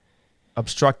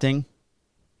obstructing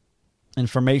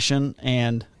information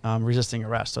and resisting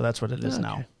arrest. So that's what it is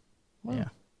now. Well, yeah.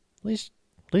 At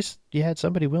least you had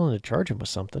somebody willing to charge him with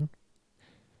something.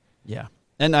 Yeah.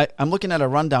 And I'm looking at a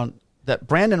rundown that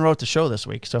Brandon wrote the show this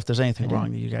week. So if there's anything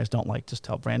wrong that you guys don't like, just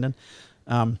tell Brandon.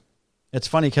 It's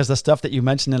funny because the stuff that you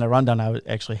mentioned in the rundown I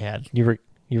actually had. You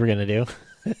were going to do?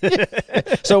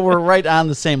 So we're right on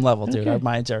the same level, dude. Okay. Our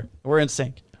minds we're in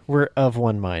sync. We're of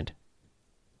one mind.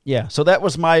 Yeah. So that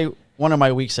was one of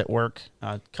my weeks at work.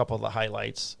 A couple of the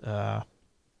highlights. Well,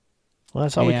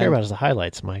 that's all we care about is the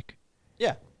highlights, Mike.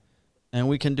 Yeah. And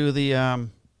we can do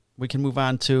we can move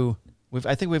on to,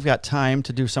 I think we've got time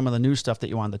to do some of the new stuff that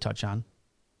you wanted to touch on.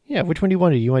 Yeah. Which one do you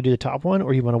want to do? You want to do the top one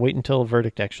or you want to wait until a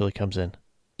verdict actually comes in?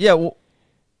 Yeah. Well,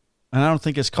 and I don't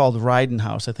think it's called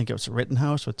Ridenhouse. I think it was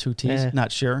Rittenhouse with 2 T's. Not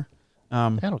sure.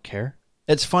 I don't care.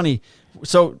 It's funny.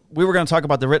 So we were going to talk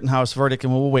about the Rittenhouse verdict,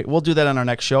 and we'll wait. We'll do that on our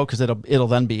next show because it'll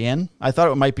then be in. I thought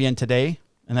it might be in today,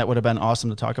 and that would have been awesome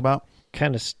to talk about.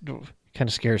 Kind of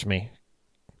scares me.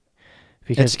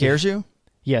 It scares you?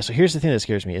 Yeah. So here's the thing that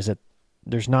scares me is that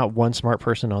there's not one smart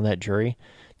person on that jury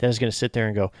that is going to sit there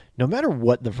and go, no matter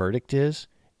what the verdict is,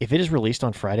 if it is released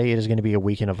on Friday, it is going to be a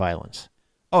weekend of violence.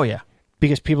 Oh yeah.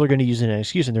 Because people are going to use it as an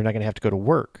excuse and they're not going to have to go to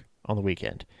work on the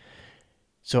weekend.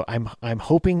 So I'm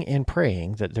hoping and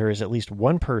praying that there is at least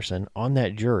one person on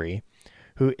that jury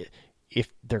who,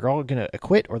 if they're all going to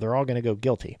acquit or they're all going to go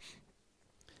guilty,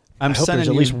 I hope there's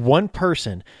at least one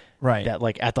person that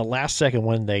like at the last second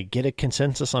when they get a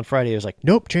consensus on Friday is like,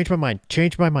 nope, change my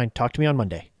mind, talk to me on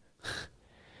Monday.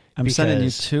 I'm sending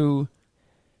you 2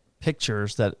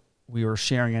 pictures that we were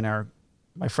sharing in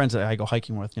my friends that I go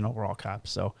hiking with, we're all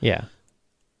cops. So yeah.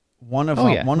 One of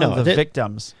the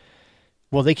victims.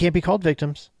 Well, they can't be called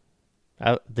victims.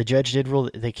 The judge did rule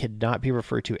that they could not be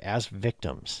referred to as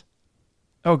victims.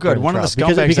 Oh, good. during One of the trial.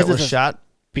 scumbags that was it's a- shot.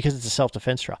 Because it's a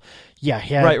self-defense trial. Yeah,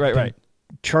 he had Right. been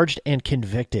charged and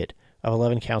convicted of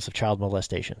 11 counts of child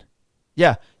molestation.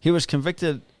 Yeah, he was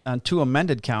convicted on 2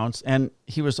 amended counts, and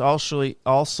he was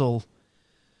also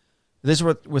these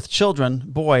were with children,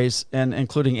 boys, and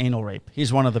including anal rape.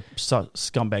 He's one of the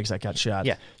scumbags that got shot.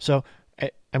 Yeah. So,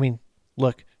 I mean,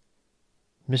 look,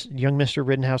 young Mr.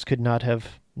 Rittenhouse could not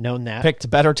have known that. Picked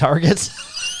better targets.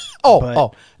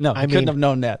 But, No, he couldn't have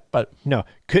known that. But No,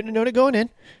 couldn't have known it going in.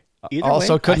 Either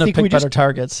also way, couldn't I have think we picked better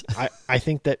targets. I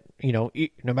think that, no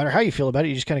matter how you feel about it,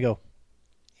 you just kind of go,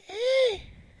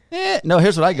 No,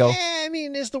 here's what I go. I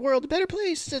mean, is the world a better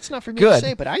place? It's not for me to Good.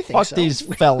 say, but I think Fuck so. these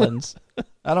felons.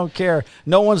 I don't care.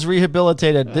 No one's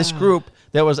rehabilitated. This group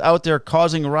that was out there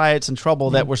causing riots and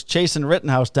trouble, that was chasing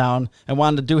Rittenhouse down and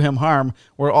wanted to do him harm,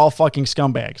 were all fucking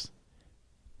scumbags.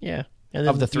 Yeah. And then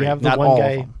Of the 3, you have the not one all of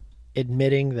guy them.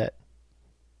 admitting that,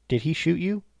 did he shoot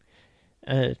you?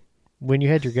 When you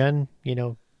had your gun,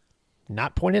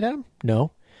 not pointed at him?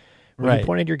 No. When Right. you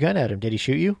pointed your gun at him, did he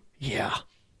shoot you? Yeah.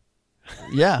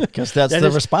 Yeah, because that's That the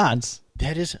is- response.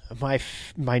 That is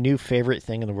my new favorite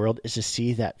thing in the world, is to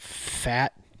see that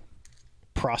fat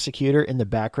prosecutor in the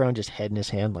background just head in his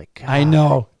hand like, I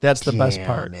know. That's the best damn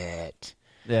part. it.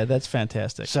 Yeah, that's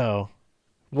fantastic. So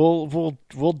we'll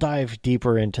dive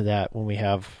deeper into that when we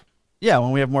have Yeah,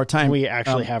 when we have more time. we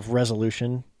actually have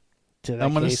resolution to that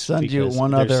I'm gonna case, send you because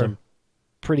one there's other- some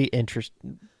pretty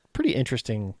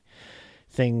interesting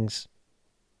things,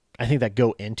 I think, that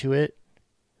go into it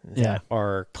that Yeah.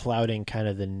 are clouding kind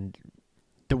of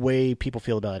the way people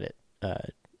feel about it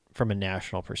from a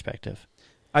national perspective.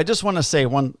 I just want to say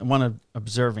one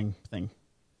observing thing.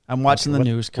 I'm watching the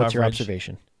news coverage. What's your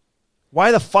observation?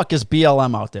 Why the fuck is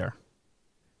BLM out there?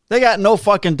 They got no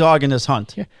fucking dog in this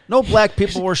hunt. Yeah. No black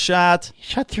people were shot. You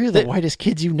shot 3 of the whitest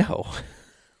kids you know.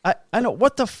 I know.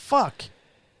 What the fuck?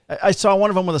 I saw one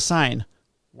of them with a sign.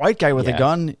 White guy with a Yeah.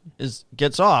 gun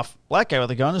gets off. Black guy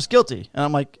with a gun is guilty. And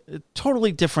I'm like,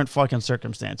 totally different fucking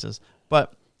circumstances.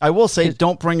 But I will say,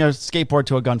 don't bring a skateboard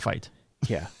to a gunfight.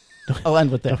 Yeah. I'll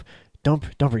end with that. Don't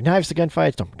bring knives to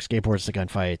gunfights. Don't bring skateboards to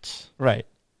gunfights. Right.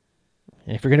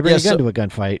 And if you're going to bring Yeah, a gun so- to a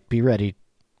gunfight, be ready,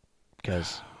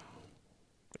 because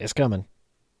it's coming.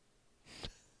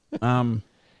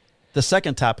 The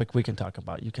second topic we can talk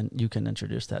about, you can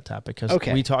introduce that topic, because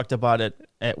Okay. we talked about it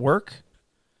at work,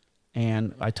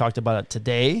 and I talked about it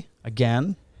today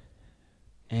again,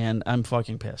 and I'm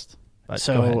fucking pissed. But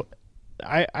go ahead. So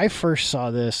I first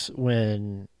saw this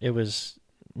when it was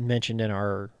mentioned in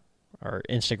our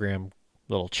Instagram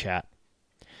little chat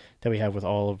that we have with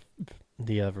all of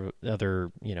the other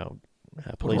police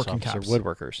Woodworking officer cops.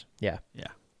 woodworkers. Yeah. Yeah.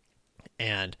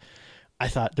 And I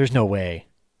thought, there's no way.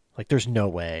 Like, there's no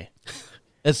way.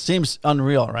 It seems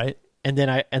unreal, right? And then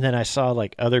I saw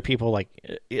like other people like,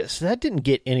 so that didn't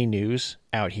get any news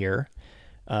out here.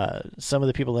 Some of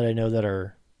the people that I know that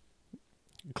are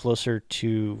closer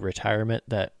to retirement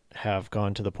that have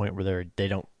gone to the point where they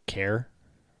don't care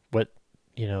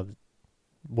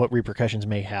what repercussions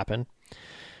may happen,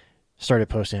 started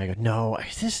posting. I go, no,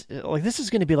 this is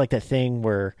going to be like that thing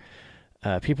where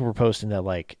people were posting that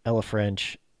like Ella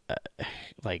French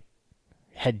like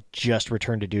had just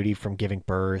returned to duty from giving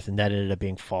birth, and that ended up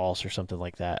being false or something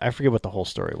like that. I forget what the whole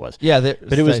story was. Yeah,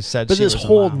 But it was said but she this was a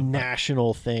whole mom, but-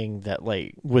 national thing that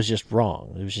like was just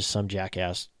wrong. It was just some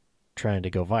jackass trying to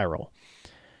go viral.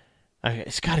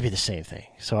 It's got to be the same thing.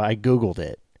 So I Googled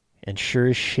it, and sure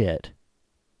as shit,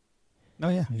 Oh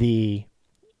yeah.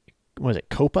 what is it,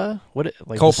 COPA?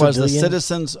 COPA is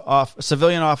the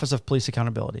Civilian Office of Police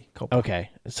Accountability. COPA. Okay,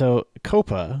 so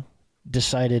COPA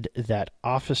decided that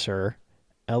Officer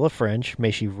Ella French, may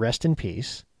she rest in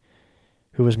peace,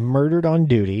 who was murdered on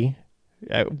duty.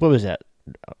 What was that?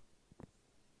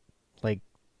 Like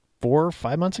 4 or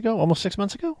 5 months ago? Almost 6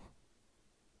 months ago?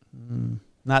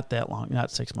 Not that long.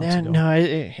 Not 6 months ago. No.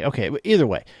 Okay. But either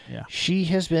way, Yeah. she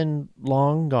has been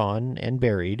long gone and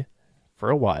buried for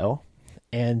a while,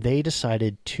 and they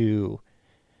decided to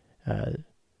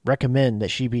recommend that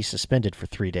she be suspended for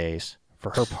 3 days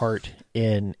for her part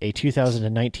in a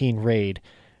 2019 raid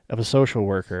of a social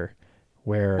worker,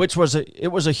 where Which was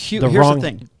it was a huge. the Here's wrong the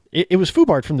thing. It was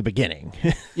FUBAR'd from the beginning.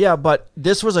 Yeah, but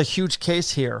this was a huge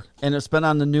case here, and it's been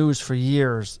on the news for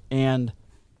years. And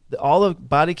all the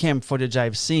body cam footage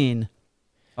I've seen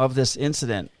of this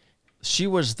incident, she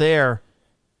was there.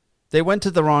 They went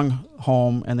to the wrong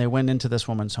home, and they went into this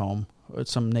woman's home,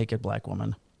 some naked black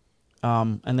woman.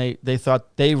 And they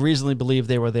thought, they reasonably believed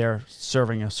they were there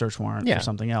serving a search warrant Yeah. for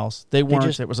something else. They weren't.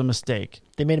 just- It was a mistake.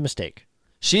 They made a mistake.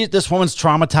 This woman's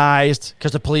traumatized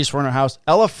because the police were in her house.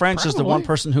 Ella French is the one Probably.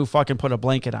 person who fucking put a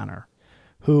blanket on her.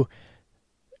 Who?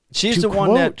 She's to the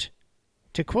one that.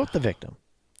 To quote the victim,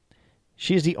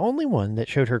 she is the only one that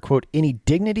showed her, quote, any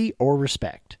dignity or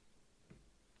respect.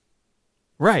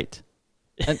 Right.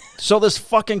 And so this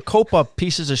fucking Copa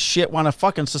pieces of shit want to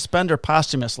fucking suspend her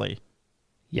posthumously.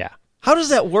 Yeah. How does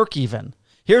that work even?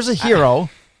 Here's a hero.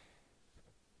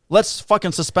 Let's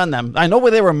fucking suspend them. I know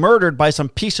they were murdered by some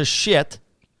piece of shit,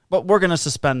 but we're going to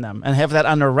suspend them and have that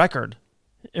on their record.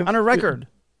 On a record.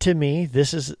 To me,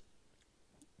 this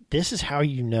is how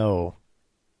you know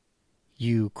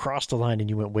you crossed the line and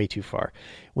you went way too far.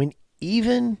 When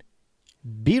even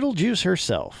Beetlejuice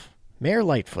herself, Mayor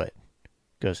Lightfoot,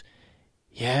 goes,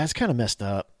 yeah, it's kind of messed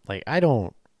up. Like, I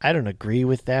don't agree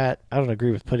with that. I don't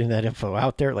agree with putting that info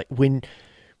out there. Like, when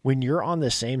you're on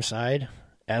the same side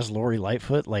as Lori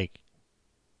Lightfoot, like,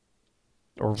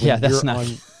 or when that's you're not on,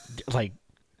 like,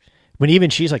 when even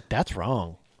she's like, that's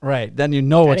wrong. Right. Then you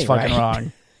know it's ain't fucking right.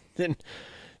 wrong.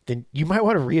 Then you might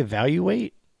want to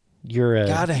reevaluate your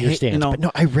God, I your hate- stance. you know- But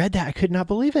no, I read that. I could not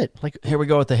believe it. Like, Here we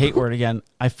go with the hate word again.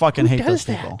 I fucking who hate those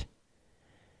does people. that?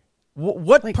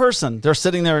 What person? They're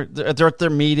sitting there. They're at their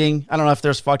meeting. I don't know if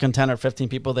there's fucking 10 or 15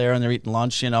 people there, and they're eating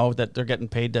lunch. That they're getting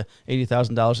paid to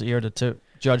 $80,000 a year to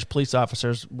judge police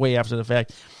officers way after the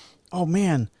fact. Oh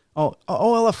man. Oh,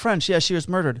 Ella French. Yeah, she was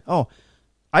murdered. Oh,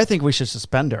 I think we should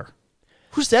suspend her.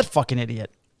 Who's that fucking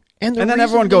idiot? And And then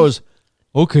everyone goes,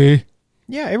 okay.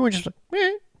 yeah, everyone just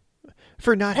like,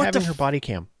 for not What the having her body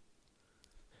cam.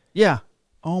 Yeah.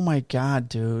 Oh my god,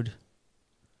 dude.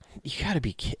 You got to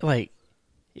be like,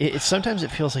 sometimes it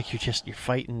feels like you're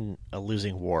fighting a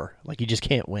losing war. Like you just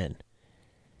can't win.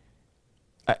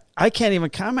 I can't even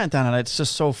comment on it. It's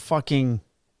just so fucking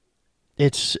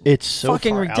It's so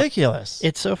fucking far ridiculous.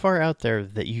 It's so far out there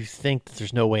that you think that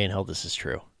there's no way in hell this is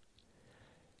true.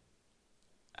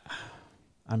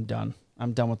 I'm done.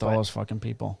 I'm done with all those fucking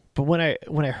people. But when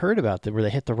I heard about where they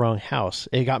hit the wrong house,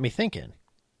 it got me thinking.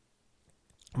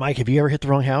 Mike, have you ever hit the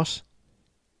wrong house?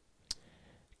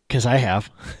 Because I have.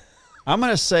 I'm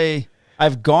going to say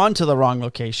I've gone to the wrong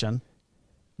location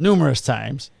numerous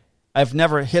times. I've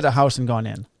never hit a house and gone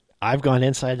in. I've gone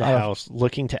inside the house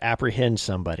looking to apprehend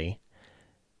somebody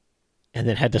and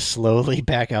then had to slowly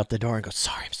back out the door and go,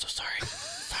 sorry, I'm so sorry.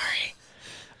 Sorry.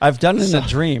 I've done it in a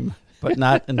dream, but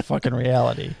not in fucking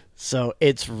reality. So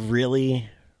it's really,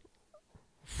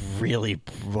 really,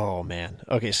 oh man.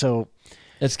 Okay, so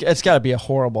It's got to be a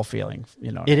horrible feeling,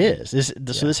 it is.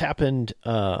 So this happened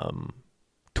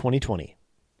 2020,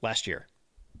 last year.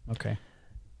 Okay.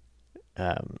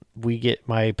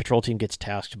 My patrol team gets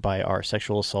tasked by our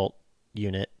sexual assault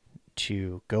unit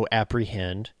to go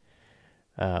apprehend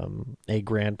a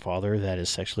grandfather that has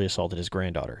sexually assaulted his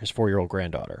granddaughter, his 4-year-old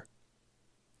granddaughter.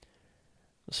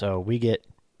 So we get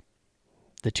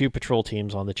the two patrol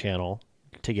teams on the channel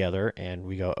together, and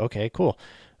we go, okay, cool.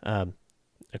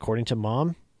 According to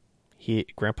Mom,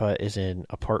 Grandpa is in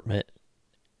apartment,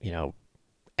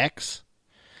 X.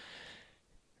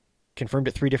 Confirmed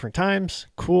it 3 different times.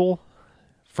 Cool.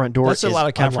 Front door. That's a lot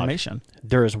of unlocked. confirmation.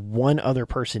 There is one other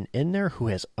person in there who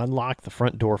has unlocked the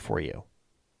front door for you.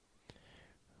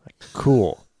 Like,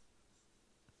 cool.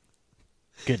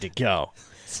 Good to go.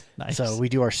 Nice. So we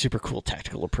do our super cool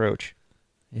tactical approach.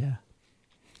 Yeah.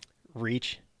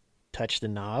 Reach, touch the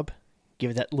knob,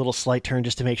 give it that little slight turn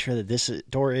just to make sure that this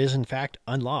door is in fact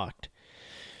unlocked.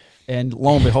 And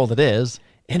lo and behold, it is.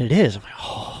 And it is. I'm like,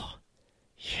 oh,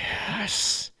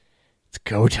 yes. It's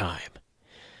go time.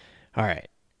 All right.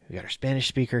 We got our Spanish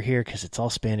speaker here because it's all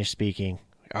Spanish speaking.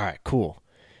 All right, cool.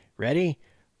 Ready?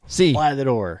 See. Fly the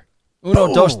door. Uno,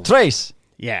 Boom. dos, tres.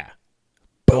 Yeah.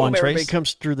 Go Boom, on, everybody Trace.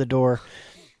 comes through the door.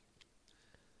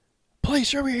 Please,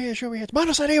 show me your hands, show me your hands.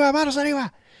 Manos arriba, manos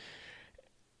arriba.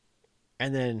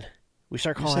 And then we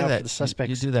start You calling say out that. for the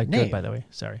suspect's You do that name. good, by the way.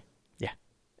 Sorry. Yeah.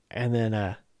 And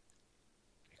then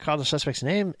call the suspect's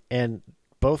name, and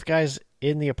both guys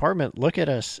in the apartment look at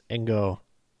us and go,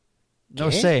 No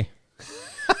 "Okay?" say.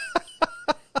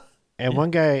 And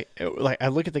one guy, I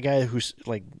look at the guy who's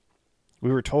like,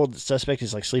 we were told the suspect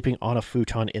is like sleeping on a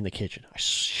futon in the kitchen. I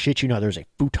shit you not, there's a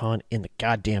futon in the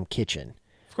goddamn kitchen.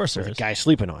 Of course there There's is. a guy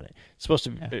sleeping on it. It's supposed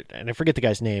to, and I forget the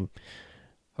guy's name,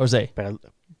 Jose. but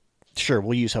sure,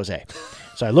 we'll use Jose.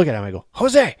 So I look at him, I go,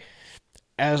 Jose,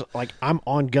 as like I'm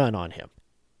on gun on him.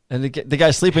 And the guy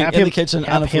sleeping Have in him- the kitchen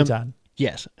have on a him- futon.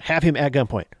 Yes, have him at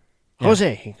gunpoint. Yeah.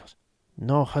 Jose. He goes,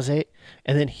 no, Jose.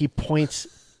 And then he points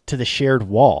to the shared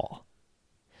wall.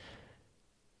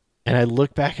 And I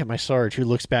look back at my Sarge, who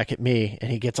looks back at me,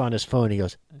 and he gets on his phone. He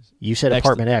goes, you said Next-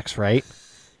 apartment X, right?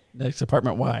 Next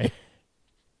apartment Y.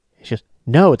 He goes,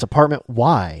 no, it's apartment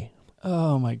Y.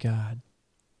 Oh my God.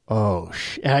 Oh,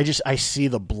 and I see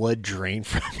the blood drain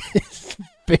from his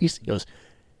face. He goes,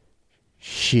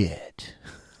 shit.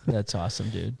 That's awesome,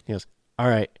 dude. He goes, all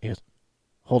right. He goes,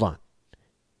 hold on.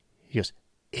 He goes,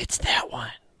 it's that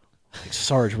one. Like,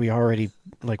 Sarge, we already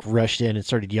like rushed in and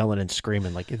started yelling and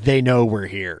screaming. Like, they know we're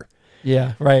here.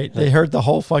 Yeah, right. They heard the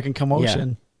whole fucking commotion.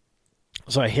 Yeah.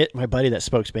 So I hit my buddy that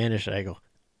spoke Spanish and I go,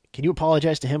 can you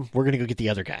apologize to him? We're going to go get the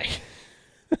other guy.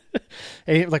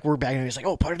 And we're back and he's like,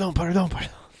 oh, pardon.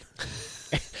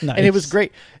 Nice. And it was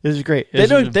great. It was great. They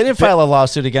didn't file a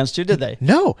lawsuit against you, did they?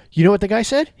 No. You know what the guy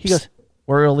said? He goes,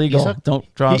 we're illegal.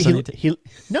 Don't draw us anything.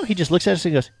 He just looks at us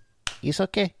and goes, it's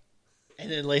okay.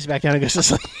 And then lays back down and goes to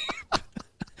sleep.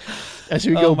 As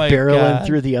we go barreling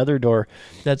through the other door.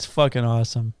 That's fucking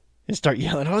awesome. And start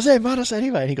yelling, Jose, manos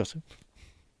arriba. And he goes,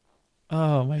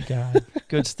 oh my God.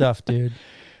 Good stuff, dude.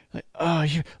 What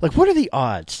are the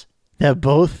odds that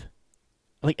both,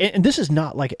 and this is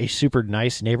not like a super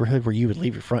nice neighborhood where you would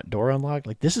leave your front door unlocked.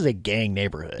 Like, this is a gang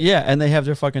neighborhood. Yeah, and they have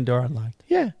their fucking door unlocked.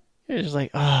 Yeah. It's just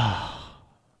like,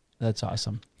 That's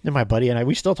awesome. And my buddy and I,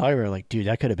 we still talk about it, like, dude,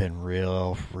 that could have been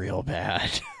real, real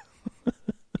bad.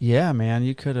 Yeah, man,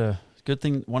 you could have. Good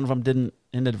thing one of them didn't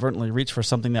inadvertently reach for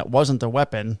something that wasn't a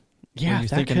weapon. Yeah, you're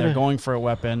thinking they're going for a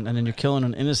weapon, and then you're killing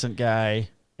an innocent guy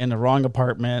in the wrong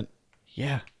apartment.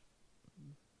 Yeah.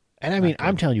 And I mean,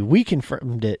 I'm telling you, we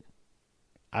confirmed it.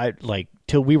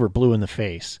 Till we were blue in the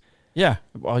face. Yeah,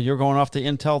 well, you're going off the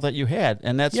intel that you had,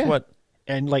 and that's what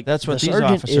these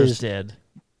officers did.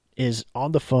 Is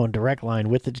on the phone, direct line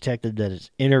with the detective that is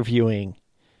interviewing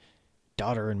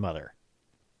daughter and mother.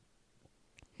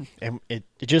 And it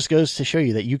just goes to show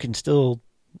you that you can still,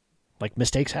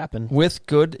 mistakes happen. With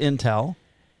good intel,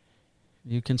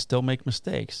 you can still make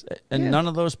mistakes. And none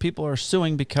of those people are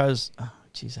suing because,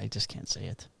 I just can't say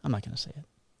it. I'm not going to say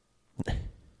it.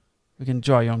 You can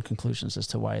draw your own conclusions as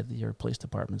to why your police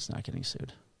department's not getting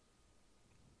sued.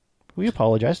 We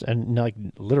apologized,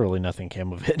 and literally nothing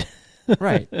came of it.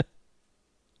 Right.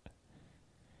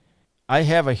 I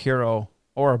have a hero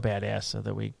or a badass of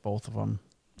the week, both of them.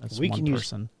 That's one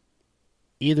person.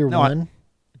 Either one.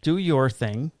 Do your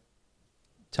thing.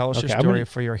 Tell us your story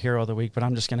for your hero of the week, but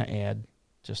I'm just going to add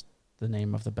just the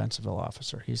name of the Bensenville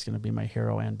officer. He's going to be my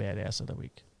hero and badass of the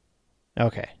week.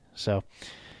 Okay, so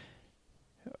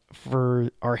for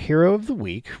our hero of the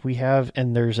week, we have,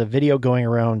 and there's a video going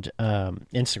around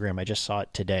Instagram. I just saw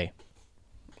it today.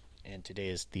 And today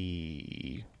is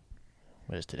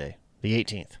what is today? The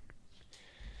 18th.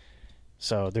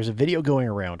 So there's a video going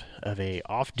around of a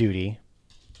off-duty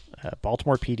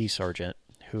Baltimore PD sergeant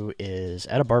who is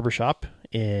at a barbershop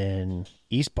in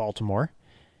East Baltimore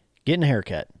getting a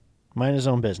haircut, minding his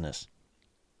own business.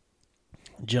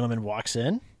 Gentleman walks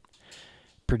in,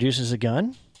 produces a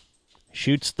gun,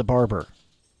 shoots the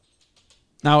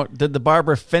Now, did the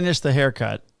barber finish the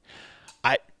haircut?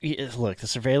 Look, the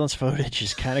surveillance footage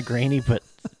is kind of grainy, but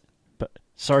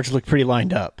Sarge looked pretty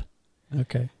lined up.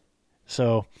 Okay.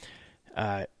 So,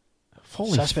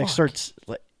 suspect starts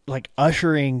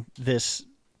ushering this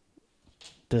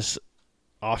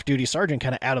off-duty sergeant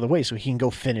kind of out of the way so he can go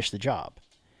finish the job.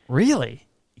 Really?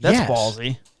 That's Yes.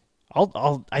 ballsy.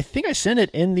 I think I sent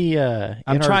it in the.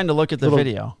 I'm trying to look at the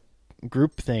video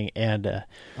group thing, and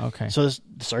okay. So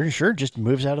the sergeant sure just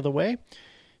moves out of the way,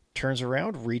 turns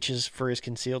around, reaches for his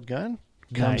concealed gun,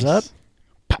 comes up,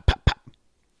 pop, pop, pop.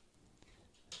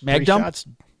 Mag dump? Shots.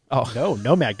 Oh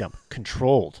no mag dump.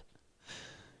 Controlled.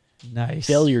 Nice.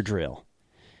 Failure drill.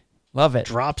 Love it.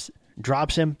 Drops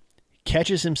him,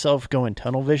 catches himself going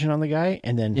tunnel vision on the guy,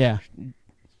 and then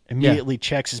immediately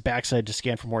checks his backside to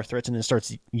scan for more threats, and then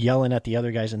starts yelling at the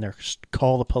other guys in there,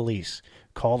 call the police.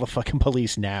 Call the fucking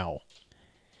police now.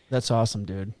 That's awesome,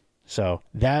 dude. So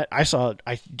that I saw,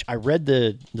 I read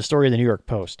the story of the New York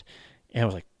Post, and I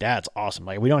was like, that's awesome.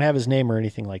 Like, we don't have his name or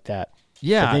anything like that.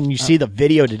 Yeah. But then you see the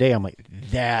video today, I'm like,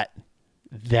 that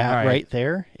right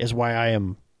there is why I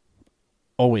am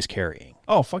always carrying.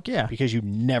 Oh, fuck yeah. Because you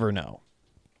never know.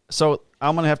 So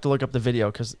I'm going to have to look up the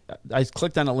video because I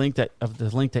clicked on the link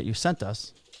that you sent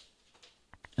us,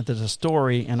 and there's a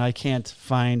story, and I can't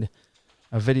find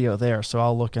a video there, so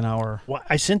I'll look in our. Well,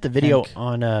 I sent the video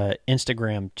on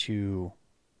Instagram to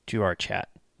our chat.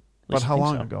 But how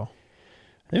long ago?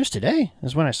 It was today.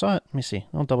 Is when I saw it. Let me see.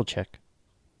 I'll double check.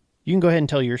 You can go ahead and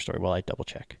tell your story while I double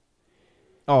check.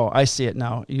 Oh, I see it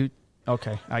now.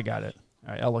 Okay? I got it.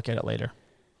 All right, I'll look at it later.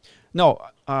 No,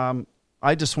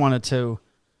 I just wanted to.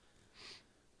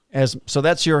 So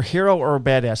that's your hero or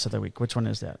badass of the week. Which one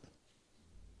is that?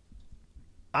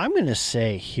 I'm going to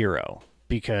say hero.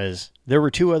 Because there were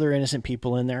two other innocent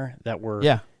people in there that were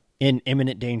in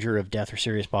imminent danger of death or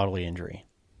serious bodily injury.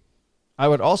 I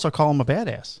would also call him a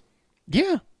badass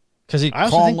Yeah. because I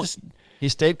also think this, he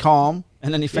stayed calm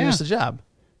and then he finished Yeah. the job.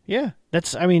 yeah,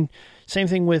 that's, I mean, same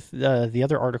thing with the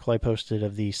other article I posted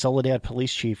of the Soledad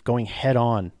police chief going head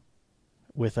on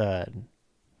with a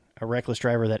reckless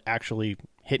driver that actually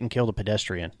hit and killed a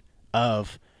pedestrian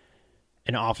of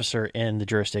an officer in the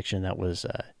jurisdiction that was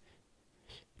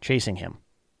chasing him.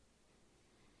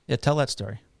 Yeah, tell that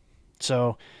story.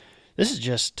 So this is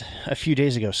just a few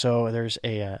days ago. So there's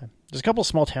a couple of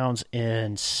small towns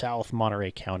in South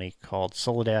Monterey County called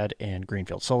Soledad and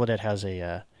Greenfield. Soledad has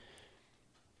a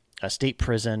state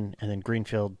prison, and then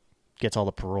Greenfield gets all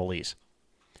the parolees.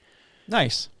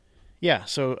 Nice. Yeah,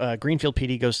 so Greenfield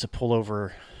PD goes to pull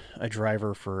over a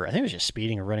driver for, I think it was just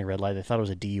speeding or running red light. They thought it was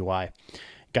a DUI.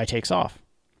 Guy takes off.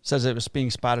 Says it was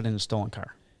being spotted in a stolen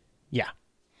car. Yeah.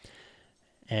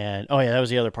 And, oh, yeah, that was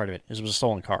the other part of it. It was a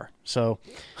stolen car. So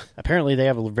apparently they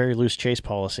have a very loose chase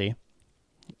policy,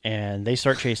 and they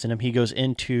start chasing him. He goes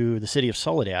into the city of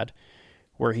Soledad,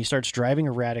 where he starts driving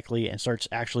erratically and starts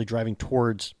actually driving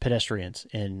towards pedestrians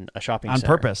in a shopping On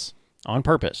center. purpose. On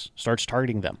purpose. Starts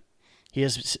targeting them. He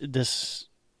has this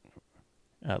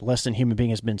less than human being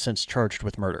has been since charged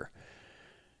with murder.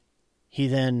 He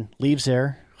then leaves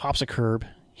there, hops a curb,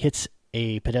 hits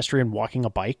a pedestrian walking a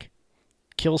bike,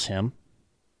 kills him,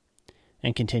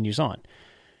 and continues on.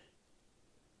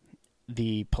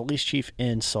 The police chief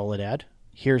in Soledad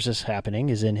hears this happening,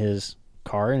 is in his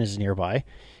car and is nearby,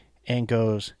 and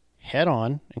goes head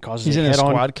on and causes He's a in a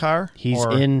head-on. squad car? He's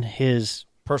or in his,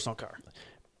 personal car.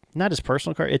 not his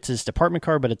personal car, it's his department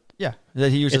car, but Yeah.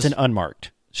 That he uses. it's an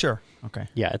unmarked. Sure. Okay.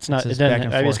 Yeah, it's not. his It doesn't. back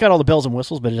and I mean, it's forth. got all the bells and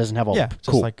whistles, but it doesn't have all Yeah, the just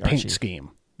cool like our paint chief.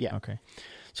 scheme. Yeah. Okay.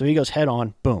 So he goes head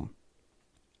on, boom,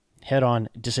 head on,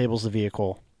 disables the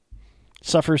vehicle,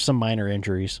 suffers some minor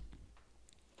injuries.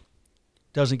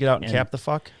 Doesn't get out and And- cap the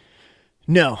fuck?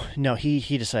 No, he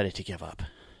decided to give up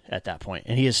at that point,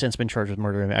 and he has since been charged with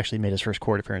murder and actually made his first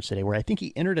court appearance today, where I think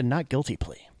he entered a not guilty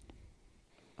plea.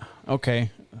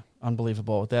 Okay.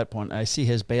 Unbelievable at that point. I see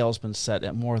his bail's been set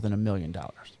at more than $1 million.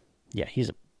 Yeah, he's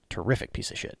a terrific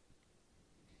piece of shit.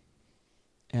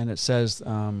 And it says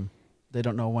they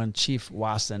don't know when Chief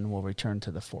Wasson will return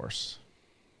to the force.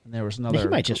 And there was another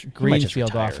might just Greenfield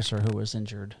retire. officer who was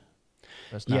injured.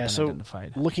 That's not Yeah, been so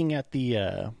identified. looking at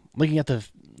the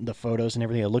photos and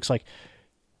everything, it looks like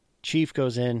Chief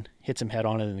goes in, hits him head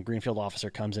on, and then the Greenfield officer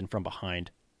comes in from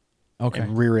behind Okay.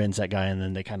 and rear ends that guy, and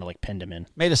then they kind of like pinned him in.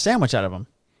 Made a sandwich out of him.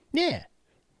 Yeah,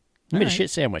 he All made a right. shit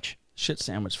sandwich. Shit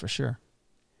sandwich for sure.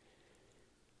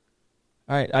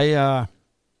 All right,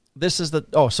 this is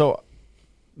so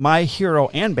my hero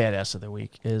and badass of the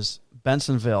week is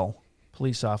Bensonville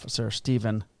police officer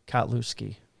Stephen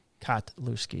Kotlewski,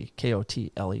 Kotlewski.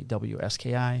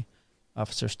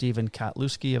 Officer Stephen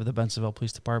Kotlewski of the Bensonville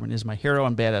Police Department is my hero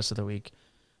and badass of the week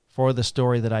for the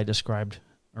story that I described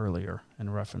earlier in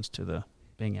reference to the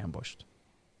being ambushed.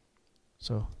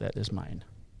 So that is mine.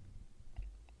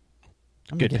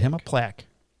 I'm going Good to get him a pick. plaque.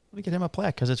 I'm going to get him a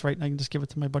plaque because it's right. I can just give it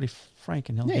to my buddy Frank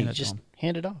and he'll Yeah, hand you it to just him.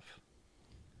 hand it off.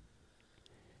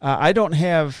 I don't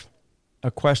have a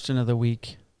question of the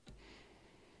week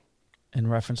in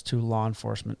reference to law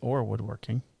enforcement or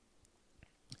woodworking.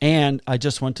 And I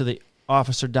just went to the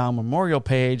Officer Down Memorial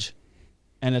page,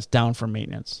 and it's down for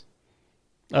maintenance.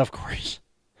 Of course.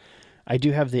 I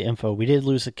do have the info. We did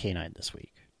lose a canine this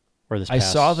week. Or this I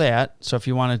past... saw that, so if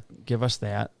you want to give us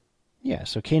that. Yeah,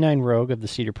 so Canine Rogue of the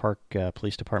Cedar Park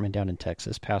Police Department down in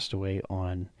Texas passed away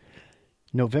on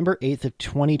November 8th of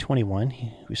 2021,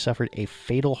 who suffered a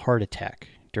fatal heart attack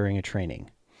during a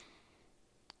training.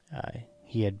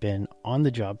 He had been on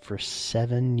the job for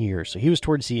 7 years, so he was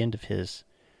towards the end of his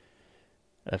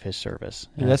service.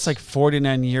 And that's like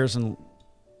 49 years in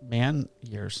man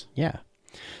years. Yeah.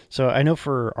 So I know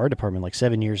for our department, like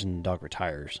 7 years and the dog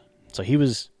retires. So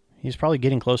he's probably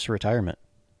getting close to retirement,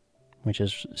 which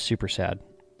is super sad.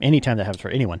 Anytime that happens for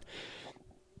anyone,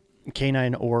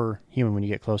 canine or human, when you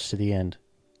get close to the end.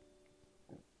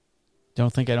 I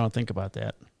don't think about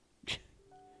that.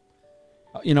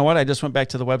 You know what? I just went back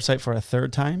to the website for a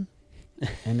third time,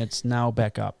 and it's now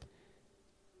back up.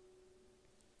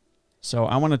 So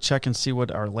I want to check and see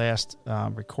what our last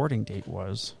recording date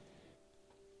was.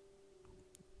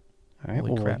 All right,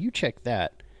 Holy well, crap. while you check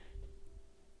that,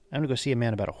 I'm going to go see a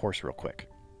man about a horse real quick.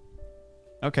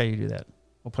 Okay, you do that.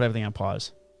 We'll put everything on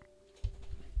pause.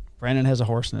 Brandon has a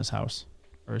horse in his house,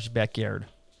 or his backyard.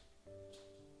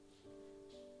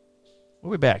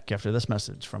 We'll be back after this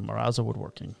message from Maraza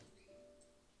Woodworking.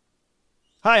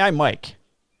 Hi, I'm Mike.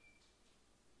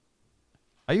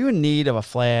 Are you in need of a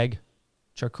flag,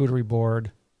 charcuterie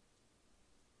board,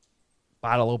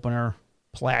 bottle opener,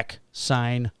 plaque,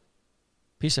 sign,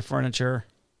 piece of furniture,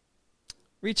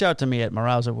 reach out to me at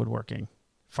Marazza Woodworking.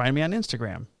 Find me on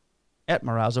Instagram at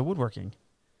Marazza Woodworking.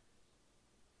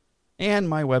 And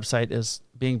my website is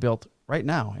being built right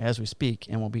now as we speak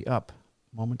and will be up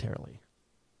momentarily.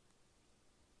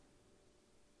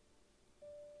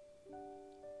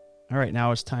 All right,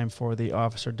 now it's time for the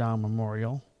Officer Down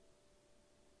Memorial.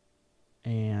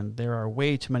 And there are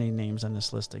way too many names on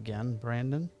this list again,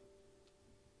 Brandon.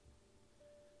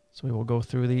 So we will go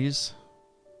through these,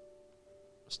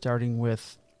 starting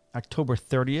with October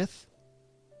 30th.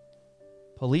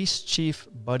 Police Chief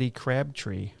Buddy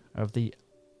Crabtree of the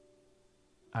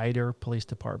Ider Police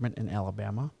Department in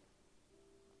Alabama.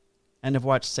 End of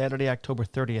watch Saturday, October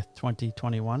 30th,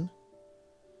 2021,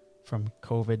 from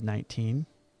COVID-19.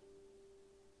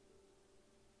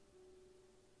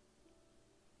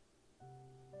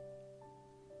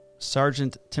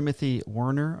 Sergeant Timothy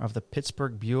Werner of the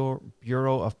Pittsburgh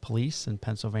Bureau of Police in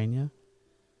Pennsylvania.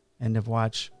 End of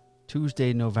watch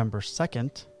Tuesday, November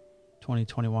 2nd,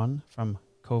 2021, from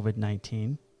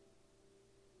COVID-19.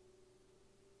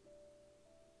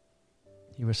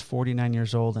 He was 49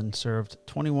 years old and served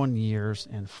 21 years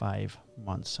and 5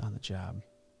 months on the job.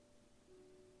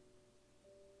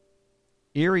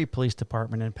 Erie Police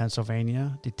Department in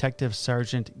Pennsylvania, Detective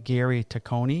Sergeant Gary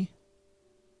Taccone.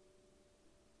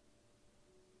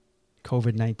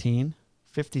 COVID-19,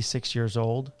 56 years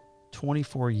old,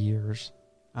 24 years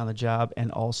on the job,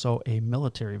 and also a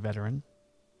military veteran.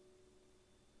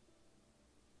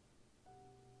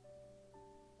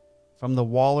 From the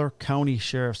Waller County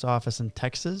Sheriff's Office in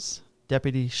Texas,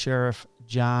 Deputy Sheriff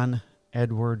John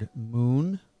Edward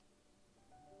Moon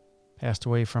passed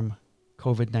away from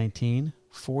COVID-19,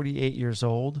 48 years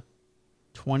old,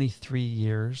 23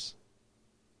 years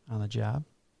on the job.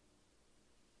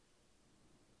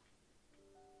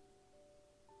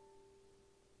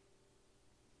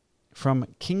 From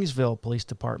Kingsville Police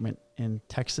Department in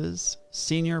Texas,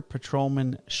 Senior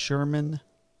Patrolman Sherman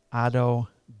Otto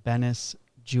Bennis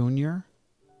Jr.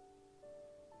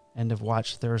 End of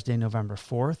watch Thursday, November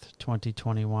 4th,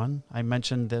 2021. I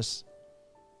mentioned this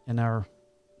in our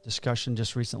discussion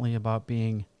just recently about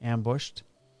being ambushed.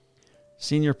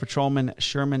 Senior Patrolman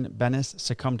Sherman Bennis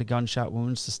succumbed to gunshot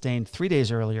wounds sustained 3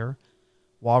 days earlier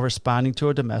while responding to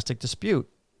a domestic dispute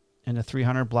in the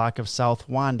 300 block of South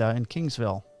Wanda in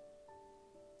Kingsville.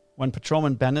 When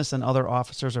Patrolman Bennis and other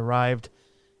officers arrived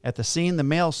at the scene, the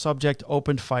male subject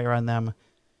opened fire on them,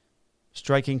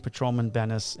 striking Patrolman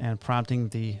Bennis and prompting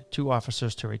the two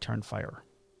officers to return fire.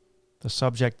 The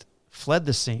subject fled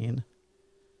the scene,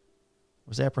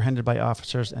 was apprehended by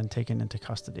officers, and taken into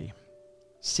custody.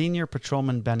 Senior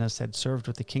Patrolman Bennis had served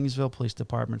with the Kingsville Police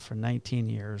Department for 19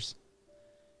 years.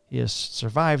 He is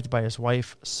survived by his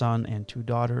wife, son, and 2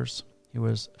 daughters. He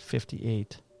was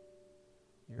 58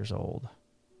 years old.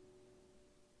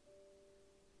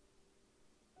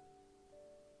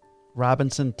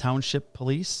 Robinson Township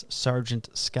Police, Sergeant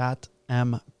Scott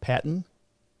M. Patton.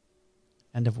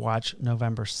 End of watch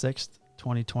November 6th,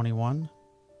 2021.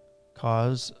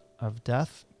 Cause of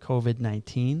death,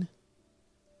 COVID-19.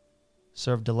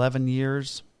 Served 11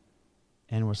 years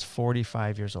and was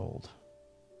 45 years old.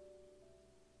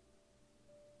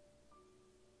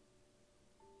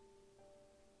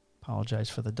 Apologize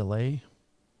for the delay.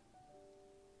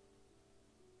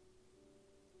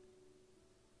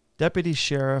 Deputy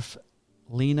Sheriff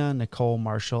Lena Nicole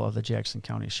Marshall of the Jackson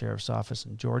County Sheriff's Office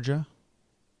in Georgia.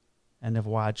 End of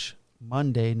watch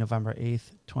Monday, November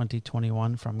 8th,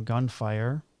 2021, from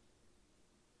gunfire.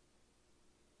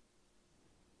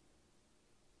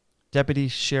 Deputy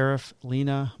Sheriff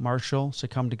Lena Marshall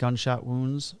succumbed to gunshot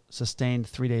wounds sustained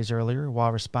 3 days earlier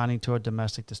while responding to a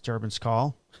domestic disturbance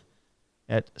call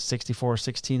at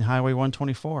 6416 Highway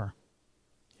 124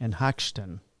 in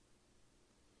Hoxton.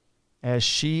 As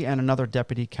she and another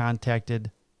deputy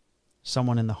contacted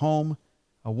someone in the home,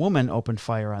 a woman opened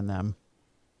fire on them,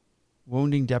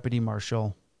 wounding Deputy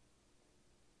Marshall.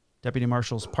 Deputy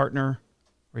Marshall's partner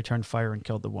returned fire and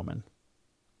killed the woman.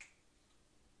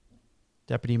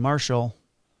 Deputy Marshall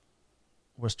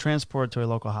was transported to a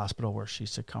local hospital where she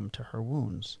succumbed to her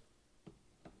wounds.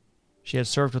 She had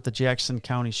served with the Jackson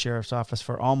County Sheriff's Office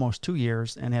for almost 2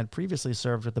 years and had previously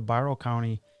served with the Barrow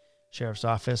County Sheriff's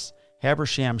Office,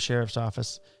 Habersham Sheriff's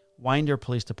Office, Winder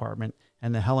Police Department,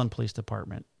 and the Helen Police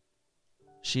Department.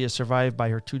 She is survived by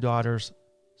her 2 daughters,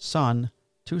 son,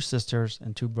 2 sisters,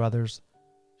 and 2 brothers.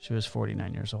 She was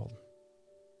 49 years old.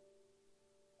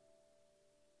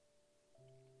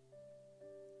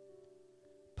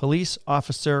 Police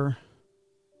Officer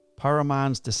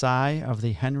Paramans Desai of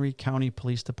the Henry County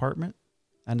Police Department.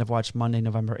 End of watch Monday,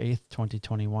 November 8th,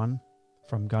 2021,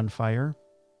 from gunfire.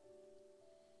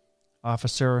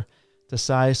 Officer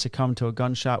Desai succumbed to a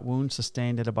gunshot wound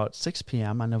sustained at about 6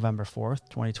 p.m. on November 4th,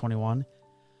 2021,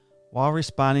 while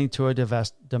responding to a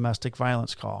domestic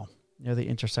violence call near the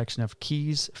intersection of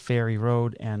Keys Ferry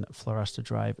Road and Floresta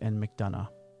Drive in McDonough.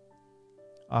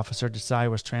 Officer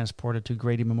Desai was transported to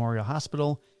Grady Memorial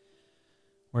Hospital,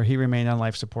 where he remained on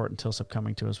life support until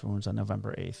succumbing to his wounds on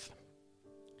November 8th.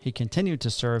 He continued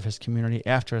to serve his community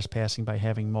after his passing by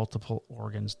having multiple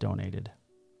organs donated.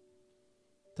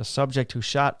 The subject who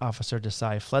shot Officer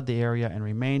Desai fled the area and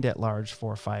remained at large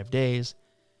for 5 days.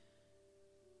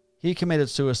 He committed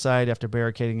suicide after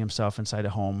barricading himself inside a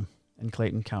home in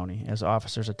Clayton County as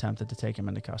officers attempted to take him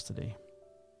into custody.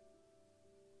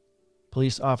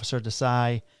 Police Officer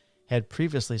Desai had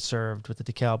previously served with the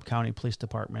DeKalb County Police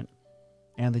Department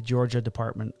and the Georgia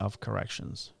Department of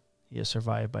Corrections. He is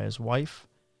survived by his wife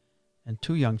and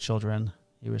 2 young children.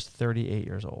 He was 38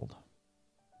 years old.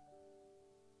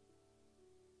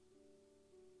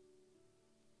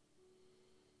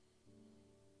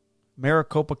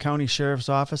 Maricopa County Sheriff's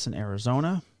Office in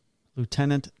Arizona,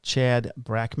 Lieutenant Chad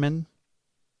Brackman,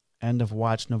 end of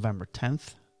watch November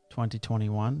 10th,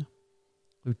 2021.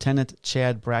 Lieutenant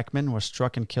Chad Brackman was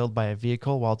struck and killed by a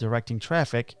vehicle while directing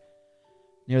traffic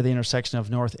near the intersection of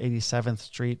North 87th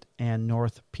Street and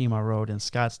North Pima Road in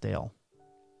Scottsdale.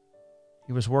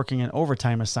 He was working an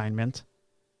overtime assignment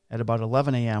at about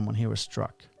 11 a.m. when he was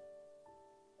struck.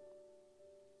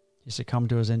 He succumbed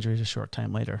to his injuries a short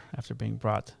time later after being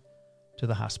brought to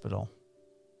the hospital.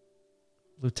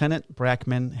 Lieutenant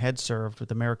Brackman had served with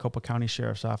the Maricopa County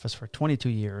Sheriff's Office for 22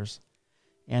 years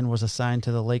and was assigned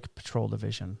to the Lake Patrol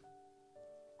Division.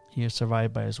 He is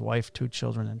survived by his wife, 2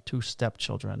 children, and 2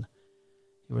 stepchildren.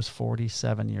 He was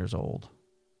 47 years old.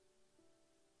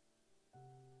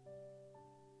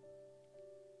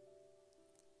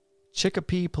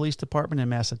 Chicopee Police Department in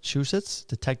Massachusetts,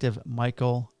 Detective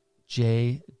Michael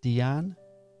J. Dion,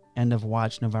 end of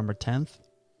watch November 10th,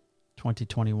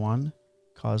 2021,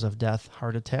 cause of death,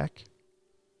 heart attack.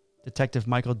 Detective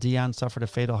Michael Dion suffered a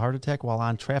fatal heart attack while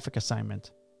on traffic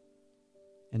assignment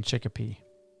in Chicopee.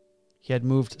 He had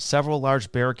moved several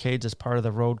large barricades as part of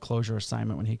the road closure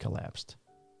assignment when he collapsed.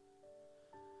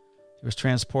 He was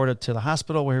transported to the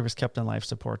hospital where he was kept on life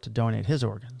support to donate his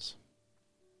organs.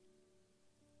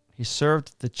 He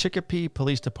served the Chicopee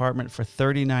Police Department for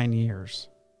 39 years.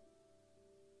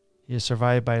 He is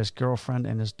survived by his girlfriend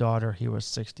and his daughter. He was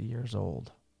 60 years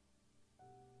old.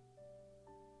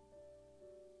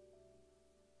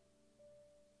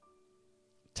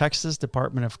 Texas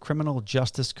Department of Criminal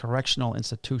Justice Correctional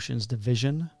Institutions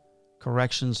Division,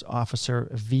 Corrections Officer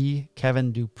V.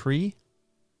 Kevin Dupree.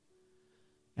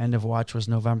 End of watch was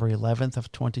November 11th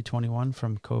of 2021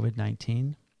 from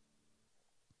COVID-19.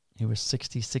 He was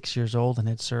 66 years old and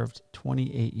had served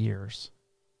 28 years.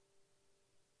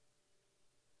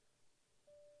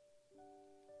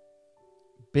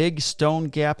 Big Stone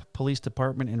Gap Police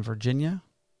Department in Virginia,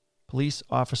 Police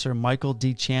Officer Michael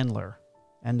D. Chandler.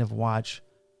 End of watch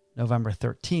November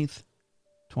 13th,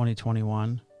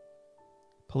 2021.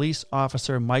 Police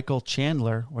Officer Michael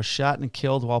Chandler was shot and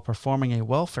killed while performing a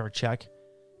welfare check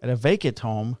at a vacant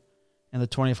home in the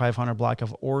 2500 block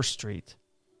of Orr Street.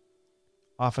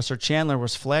 Officer Chandler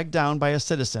was flagged down by a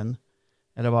citizen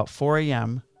at about 4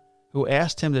 a.m. who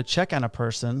asked him to check on a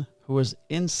person who was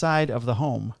inside of the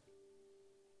home.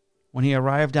 When he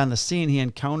arrived on the scene, he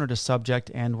encountered a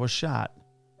subject and was shot.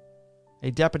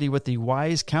 A deputy with the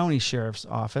Wise County Sheriff's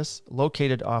Office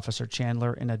located Officer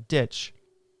Chandler in a ditch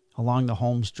along the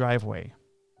home's driveway.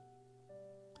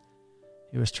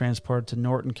 He was transported to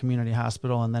Norton Community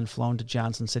Hospital and then flown to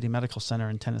Johnson City Medical Center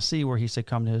in Tennessee, where he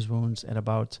succumbed to his wounds at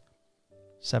about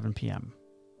 7 p.m.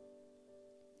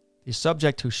 The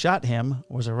subject who shot him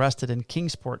was arrested in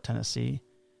Kingsport, Tennessee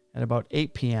at about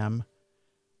 8 p.m.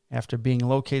 after being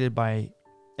located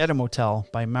at a motel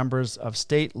by members of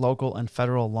state, local, and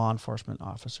federal law enforcement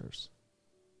officers.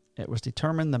 It was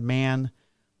determined the man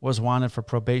was wanted for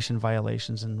probation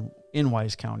violations in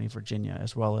Wise County, Virginia,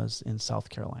 as well as in South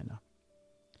Carolina.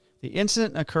 The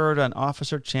incident occurred on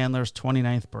Officer Chandler's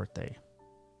 29th birthday.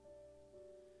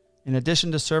 In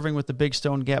addition to serving with the Big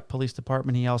Stone Gap Police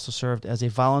Department, he also served as a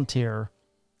volunteer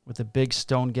with the Big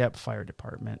Stone Gap Fire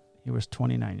Department. He was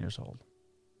 29 years old.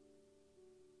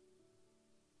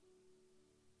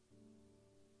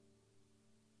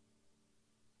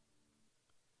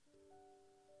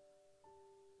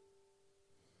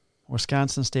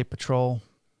 Wisconsin State Patrol,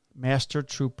 Master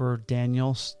Trooper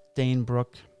Daniel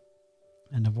Stainbrook,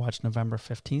 end of watch November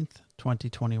 15th,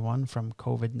 2021, from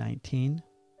COVID-19.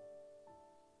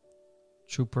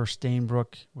 Trooper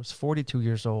Stainbrook was 42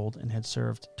 years old and had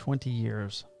served 20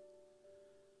 years.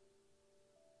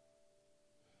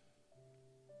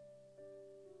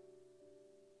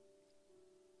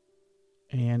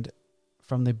 And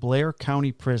from the Blair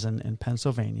County Prison in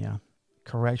Pennsylvania,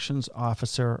 Corrections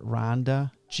Officer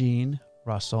Rhonda Jean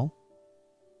Russell,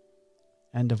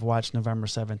 end of watch November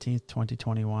 17th,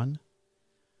 2021.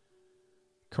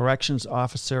 Corrections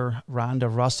Officer Rhonda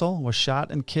Russell was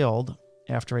shot and killed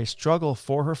after a struggle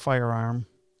for her firearm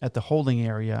at the holding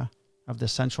area of the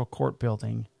Central Court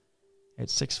Building at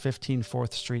 615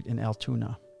 4th Street in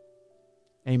Altoona.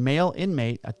 A male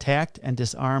inmate attacked and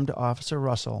disarmed Officer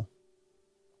Russell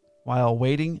while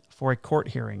waiting for a court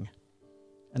hearing.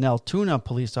 An Altoona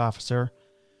police officer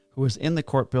who was in the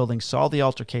court building saw the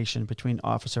altercation between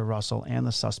Officer Russell and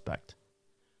the suspect.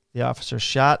 The officer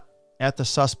shot at the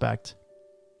suspect,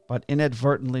 but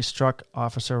inadvertently struck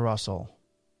Officer Russell.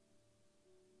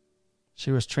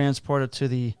 She was transported to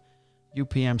the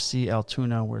UPMC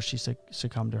Altoona, where she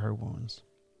succumbed to her wounds.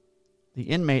 The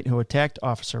inmate who attacked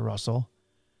Officer Russell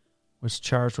was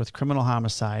charged with criminal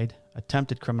homicide,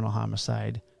 attempted criminal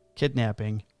homicide,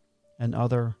 kidnapping, and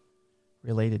other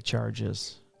related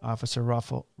charges. Officer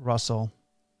Russell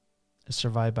is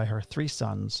survived by her 3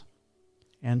 sons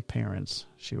and parents.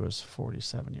 She was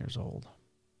 47 years old.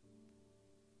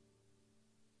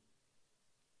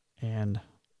 And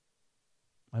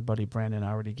my buddy Brandon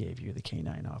already gave you the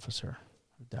canine officer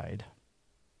who died.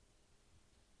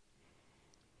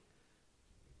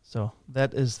 So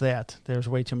that is that. There's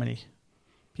way too many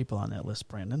people on that list,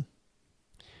 Brandon.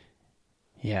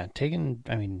 Yeah,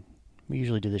 we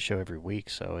usually do this show every week,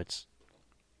 so it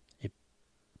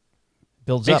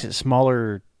Builds makes up. it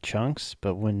smaller chunks,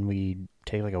 but when we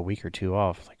take like a week or two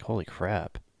off, like, holy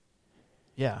crap.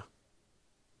 Yeah.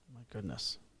 My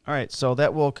goodness. All right, so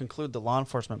that will conclude the law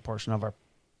enforcement portion of our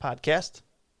podcast.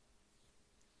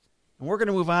 And we're going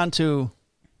to move on to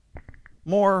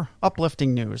more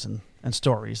uplifting news and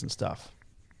stories and stuff.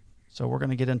 So we're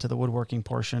going to get into the woodworking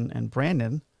portion. And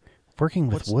Brandon... Working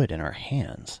with wood in our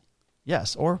hands.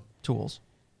 Yes, or tools.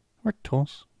 Or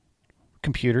tools.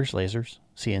 Computers, lasers,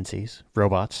 CNCs,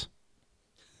 robots.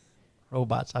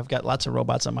 Robots. I've got lots of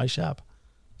robots in my shop.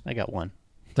 I got one.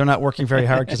 They're not working very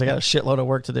hard because I got a shitload of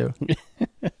work to do.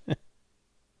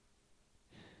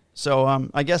 So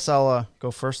I guess I'll go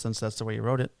first since that's the way you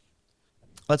wrote it.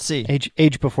 Let's see.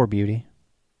 Age before beauty.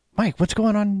 Mike, what's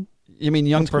going on? You mean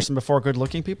young person before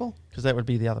good-looking people? Because that would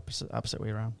be the opposite way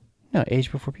around. No,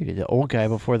 age before beauty. The old guy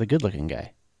before the good-looking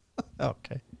guy.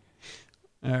 Okay.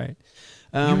 All right.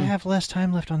 You have less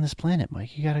time left on this planet,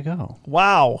 Mike. You got to go.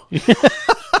 Wow.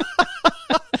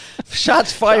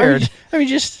 Shots fired.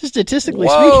 Just statistically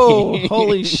Whoa, speaking.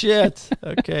 Holy shit.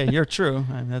 Okay, you're true.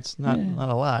 That's not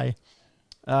a lie.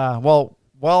 Well,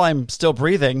 while I'm still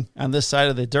breathing on this side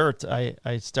of the dirt,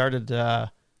 I started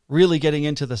really getting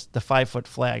into the 5-foot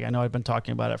flag. I know I've been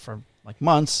talking about it for like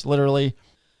months, literally.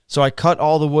 So I cut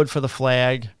all the wood for the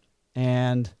flag,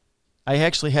 and I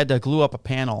actually had to glue up a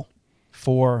panel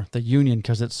for the union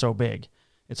because it's so big.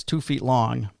 It's 2 feet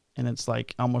long, and it's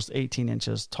like almost 18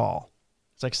 inches tall.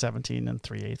 It's like 17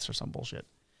 3/8 or some bullshit.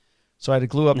 So I had to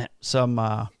glue up some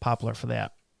poplar for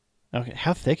that. Okay,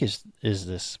 how thick is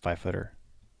this 5-footer?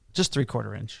 Just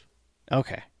 3/4 inch.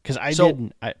 Okay, because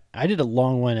I did a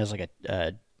long one as like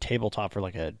a tabletop for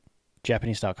like a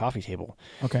Japanese style coffee table.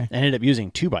 Okay. I ended up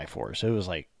using 2x4, so it was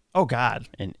like, oh god,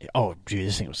 and dude,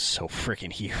 this thing was so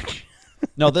freaking huge.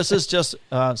 No, this is just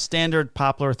standard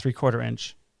poplar 3/4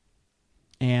 inch.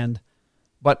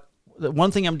 But the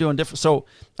one thing I'm doing different. So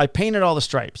I painted all the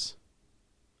stripes.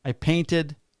 I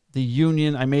painted the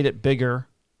union. I made it bigger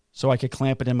so I could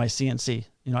clamp it in my CNC.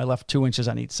 I left 2 inches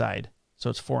on each side, so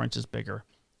it's 4 inches bigger.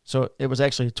 So it was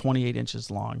actually 28 inches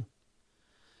long.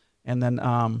 And then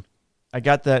I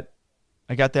got that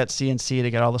CNC.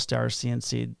 They got all the stars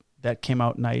CNC. That came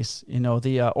out nice. The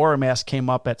Oramask came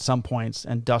up at some points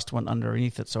and dust went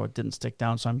underneath it, so it didn't stick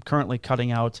down. So I'm currently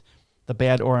cutting out the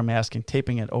bad Oramask and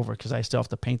taping it over because I still have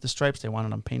to paint the stripes. They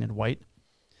wanted them painted white.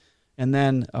 And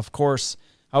then, of course,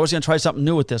 I was going to try something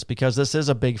new with this because this is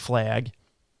a big flag.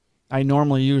 I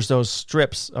normally use those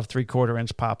strips of 3/4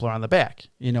 inch poplar on the back,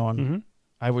 and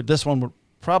this one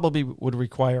would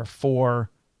require 4,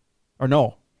 or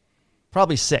no,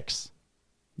 probably 6.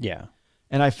 Yeah.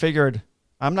 And I figured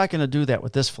I'm not going to do that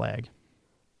with this flag.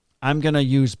 I'm going to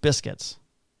use biscuits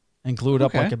and glue it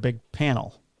up like a big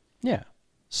panel. Yeah.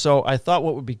 So I thought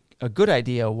what would be a good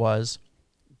idea was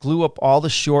glue up all the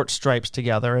short stripes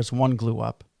together as one glue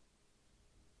up.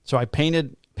 So I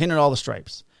painted all the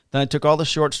stripes. Then I took all the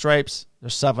short stripes.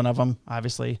 There's 7 of them,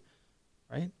 obviously.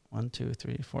 Right? 1, 2,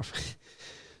 3, 4, 5.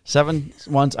 7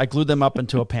 ones. I glued them up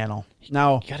into a panel.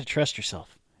 Now, You got to trust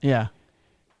yourself. yeah.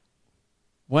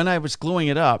 When I was gluing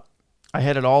it up, I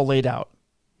had it all laid out.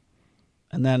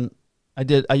 And then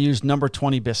I used number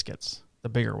 20 biscuits, the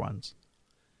bigger ones.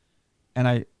 And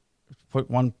I put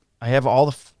one, I have all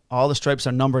the stripes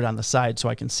are numbered on the side so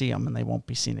I can see them and they won't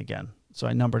be seen again. So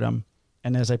I numbered them.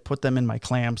 And as I put them in my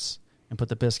clamps and put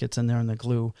the biscuits in there and the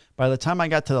glue, by the time I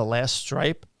got to the last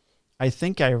stripe, I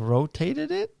think I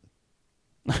rotated it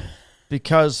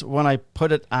because when I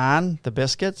put it on the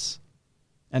biscuits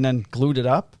and then glued it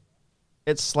up,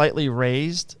 it's slightly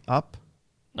raised up.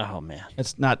 Oh, man.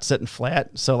 It's not sitting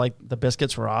flat. So like the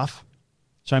biscuits were off.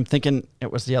 So I'm thinking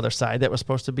it was the other side that was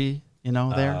supposed to be,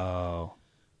 there. Oh.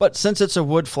 But since it's a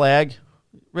wood flag,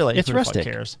 really, It's who the fuck rustic.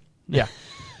 cares? Yeah.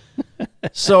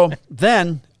 So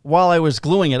then while I was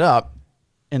gluing it up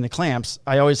in the clamps,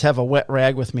 I always have a wet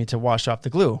rag with me to wash off the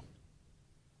glue.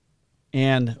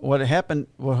 And what had happened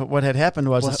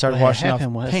was it started washing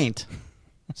off paint.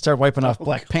 It started wiping off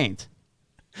black paint.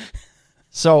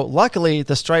 So luckily,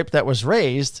 the stripe that was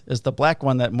raised is the black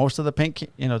one that most of the paint,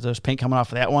 there's paint coming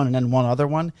off of that one and then one other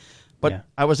one. But Yeah.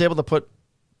 I was able to put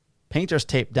painter's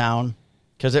tape down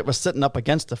because it was sitting up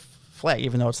against the flag,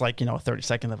 even though it's like, a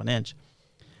 32nd of an inch.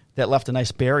 That left a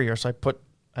nice barrier. So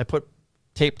I put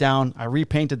tape down. I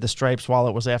repainted the stripes while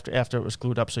it was after it was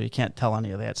glued up, so you can't tell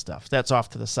any of that stuff. That's off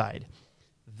to the side.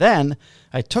 Then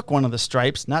I took one of the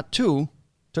stripes, not two,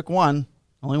 took one,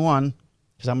 only one,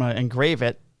 because I'm going to engrave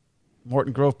it.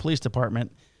 Morton Grove Police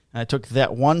Department. And I took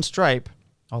that one stripe,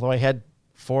 although I had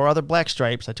 4 other black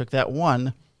stripes. I took that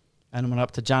one and went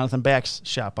up to Jonathan Back's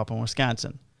shop up in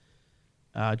Wisconsin.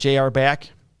 JR Back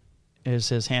is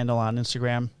his handle on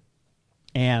Instagram.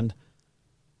 And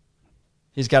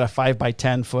he's got a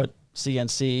 5x10 foot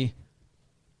CNC.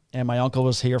 And my uncle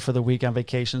was here for the week on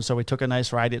vacation, so we took a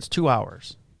nice ride. It's 2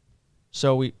 hours.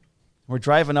 So we're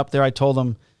driving up there. I told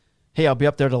him, hey, I'll be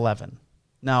up there at 11.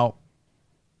 Now,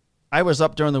 I was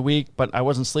up during the week, but I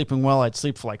wasn't sleeping well. I'd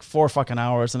sleep for like 4 fucking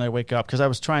hours, and I'd wake up because I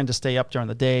was trying to stay up during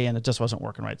the day, and it just wasn't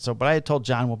working right. But I had told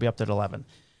John we'll be up there at 11,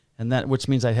 and which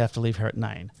means I'd have to leave here at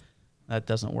 9. That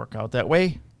doesn't work out that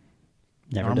way.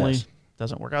 Normally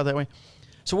doesn't work out that way.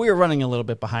 So we were running a little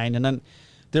bit behind, and then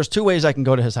there's 2 ways I can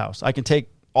go to his house. I can take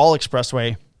all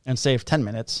expressway and save 10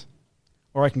 minutes,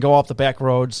 or I can go off the back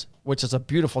roads, which is a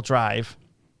beautiful drive,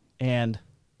 and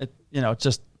it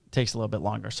just takes a little bit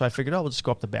longer. So I figured, we'll just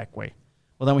go up the back way.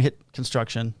 Well, then we hit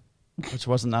construction, which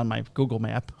wasn't on my Google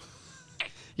map.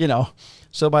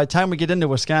 So by the time we get into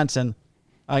Wisconsin,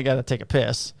 I got to take a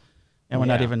piss, and we're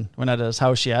not at his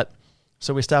house yet.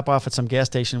 So we stop off at some gas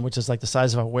station, which is like the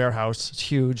size of a warehouse. It's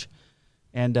huge.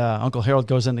 And Uncle Harold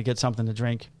goes in to get something to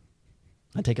drink.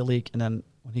 I take a leak, and then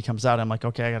when he comes out, I'm like,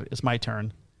 okay, it's my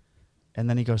turn. And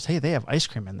then he goes, hey, they have ice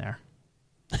cream in there.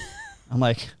 I'm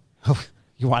like, oh,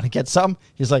 you want to get some?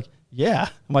 He's like, yeah.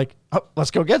 I'm like, oh,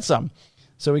 let's go get some.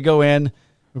 So we go in.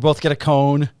 We both get a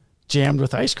cone jammed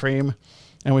with ice cream,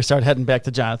 and we start heading back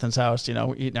to Jonathan's house,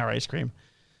 eating our ice cream.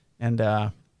 And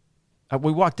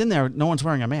we walked in there. No one's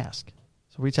wearing a mask.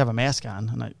 So we each have a mask on,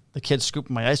 and the kid's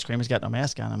scooping my ice cream. He's got no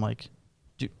mask on. I'm like,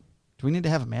 do we need to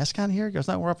have a mask on here? He goes,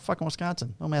 no, we're up fucking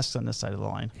Wisconsin. No masks on this side of the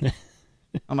line.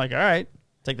 I'm like, all right,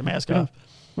 take the mask off.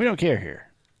 We don't care here.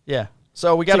 Yeah.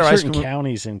 So we got It's our like ice certain cream.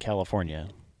 counties in California.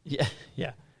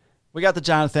 Yeah. We got the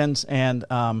Jonathans, and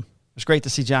it was great to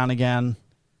see John again,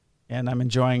 and I'm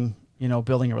enjoying,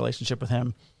 building a relationship with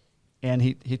him. And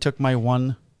he took my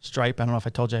one stripe. I don't know if I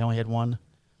told you I only had one.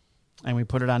 And we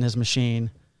put it on his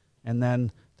machine, and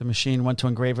then the machine went to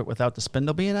engrave it without the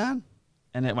spindle being on,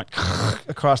 and it went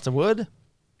across the wood.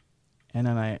 And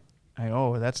then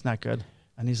oh, that's not good.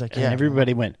 And he's like, yeah. And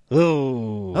everybody went,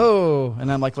 oh. Oh.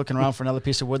 And I'm like looking around for another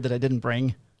piece of wood that I didn't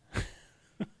bring.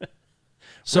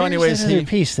 So Where's anyways, that other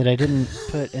piece that I didn't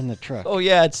put in the truck. oh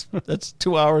yeah, that's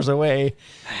 2 hours away.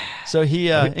 So he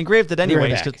engraved it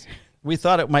anyways because we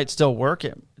thought it might still work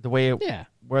the way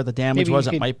where the damage Maybe was.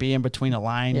 you It might be in between a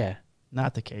line. Yeah.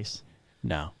 Not the case.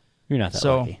 No, you're not that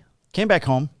So lucky. came back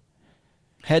home,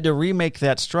 had to remake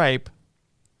that stripe,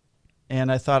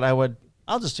 and I thought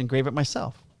I'll just engrave it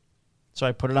myself. So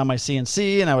I put it on my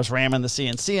CNC, and I was ramming the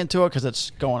CNC into it because it's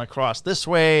going across this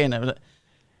way, and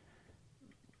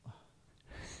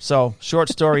so short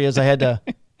story is I had to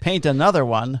paint another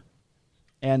one,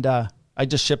 and I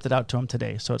just shipped it out to him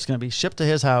today. So it's going to be shipped to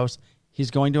his house.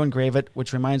 He's going to engrave it,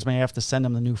 which reminds me I have to send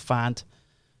him the new font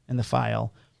in the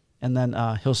file, and then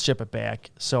he'll ship it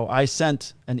back. So I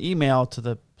sent an email to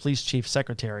the police chief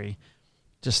secretary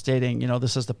just stating,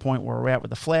 this is the point where we're at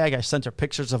with the flag. I sent her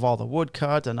pictures of all the wood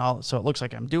cut and all, so it looks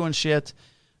like I'm doing shit.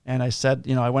 And I said,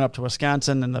 I went up to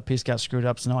Wisconsin and the piece got screwed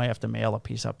up, so now I have to mail a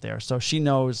piece up there. So she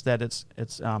knows that it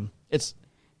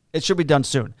should be done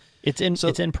soon. It's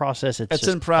in process. It's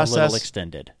just in process. A little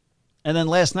extended. And then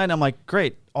last night I'm like,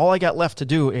 great. All I got left to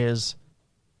do is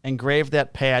engrave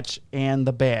that patch and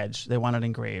the badge. They want it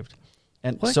engraved.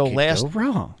 And What so could go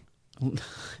wrong?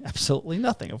 absolutely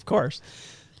nothing, of course.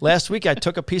 Last week I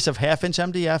took a piece of 1/2-inch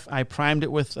MDF. I primed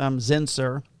it with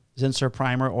Zinsser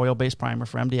primer, oil-based primer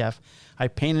for MDF. I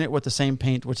painted it with the same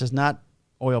paint, which is not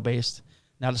oil-based,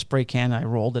 not a spray can. I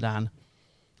rolled it on.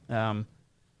 And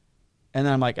then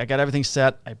I'm like, I got everything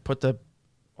set. I put the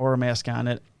Aura mask on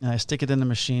it, and I stick it in the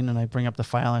machine, and I bring up the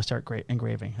file, and I start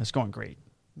engraving. It's going great.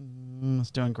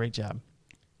 It's doing a great job.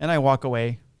 And I walk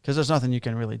away, because there's nothing you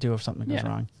can really do if something goes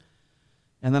wrong.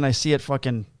 And then I see it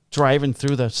fucking driving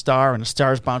through the star, and the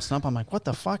star's bouncing up. I'm like, what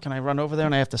the fuck? And I run over there,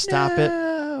 and I have to stop it.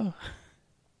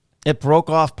 It broke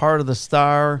off part of the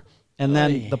star. And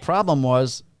then the problem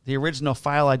was the original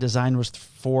file I designed was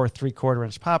for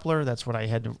 3/4-inch poplar. That's what I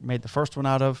had made the first one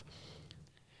out of.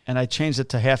 And I changed it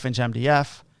to 1/2-inch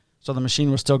MDF. So the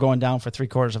machine was still going down for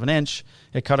 3/4 of an inch.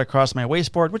 It cut across my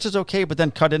wasteboard, which is okay, but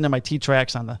then cut into my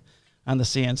T-tracks on the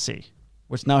CNC,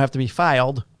 which now have to be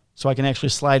filed so I can actually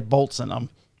slide bolts in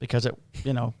them because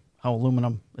how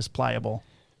aluminum is pliable.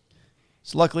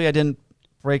 So luckily I didn't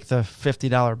break the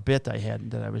 $50 bit I had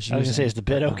that I was using. I was going to say, is the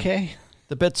bit okay?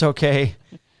 The bit's okay.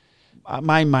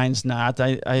 Mine's not.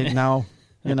 I now,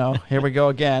 here we go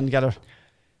again. Got to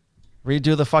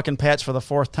redo the fucking patch for the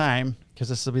 4th time because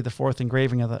this will be the 4th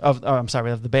engraving of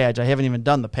the badge. I haven't even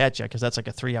done the patch yet because that's like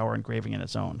a 3-hour engraving in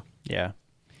its own. Yeah.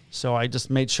 So I just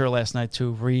made sure last night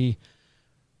to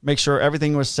make sure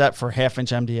everything was set for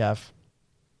 1/2-inch MDF,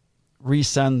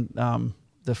 resend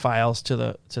the files to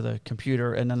the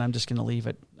computer, and then I'm just going to leave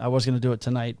it. I was going to do it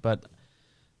tonight, but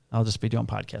I'll just be doing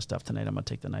podcast stuff tonight. I'm going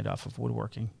to take the night off of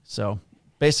woodworking. So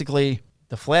basically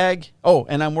the flag. Oh,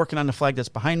 and I'm working on the flag that's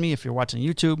behind me. If you're watching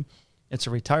YouTube, it's a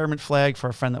retirement flag for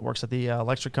a friend that works at the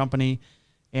electric company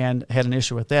and had an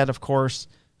issue with that, of course.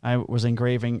 I was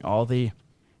engraving all the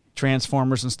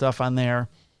transformers and stuff on there,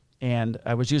 and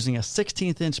I was using a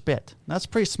 16th-inch bit. That's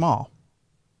pretty small.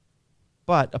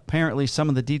 But apparently some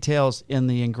of the details in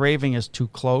the engraving is too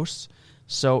close,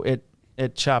 so it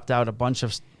chopped out a bunch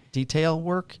of detail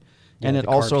work, and it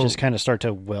also just kind of start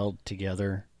to weld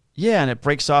together. Yeah, and it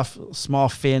breaks off small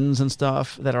fins and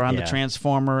stuff that are on the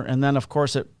transformer, and then of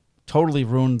course it totally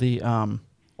ruined the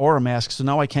Aura mask. So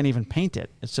now I can't even paint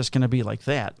it. It's just going to be like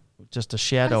that, just a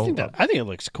shadow. I think it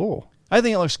looks cool. I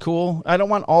think it looks cool. I don't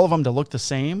want all of them to look the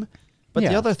same, but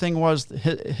the other thing was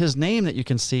his name that you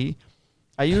can see.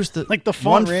 I used the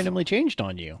font randomly changed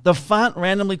on you. The font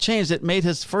randomly changed. It made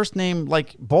his first name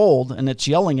like bold, and it's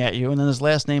yelling at you, and then his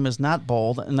last name is not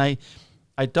bold. And I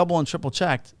double and triple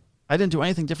checked. I didn't do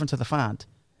anything different to the font,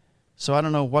 so I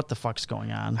don't know what the fuck's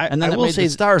going on. And then it made the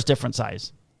stars different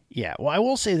size. Yeah, well, I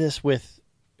will say this with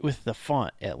the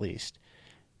font at least.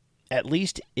 At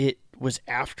least it was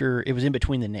in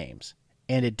between the names,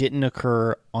 and it didn't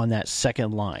occur on that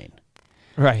second line.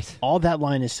 Right. All that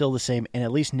line is still the same, and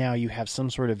at least now you have some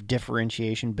sort of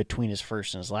differentiation between his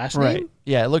first and his last name. Right.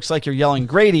 Yeah, it looks like you're yelling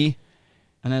Grady,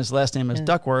 and his last name is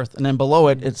Duckworth, and then below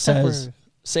it says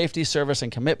safety, service,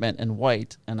 and commitment in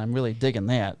white, and I'm really digging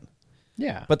that.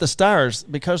 Yeah. But the stars,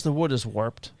 because the wood is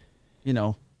warped,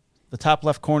 the top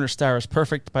left corner star is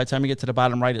perfect. By the time you get to the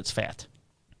bottom right, it's fat.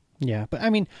 Yeah, but I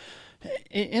mean,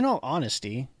 in all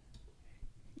honesty,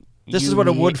 this is what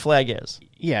a wood flag is.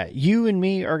 Yeah, you and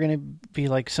me are going to be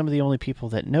like some of the only people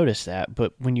that notice that.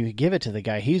 But when you give it to the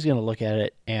guy, he's going to look at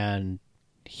it and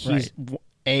he's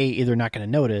A, either not going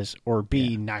to notice, or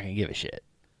B, not going to give a shit.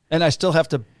 And I still have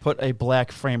to put a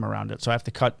black frame around it. So I have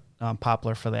to cut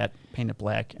poplar for that, paint it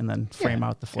black, and then frame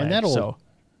out the flag. And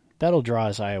that'll draw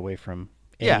his eye away from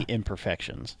any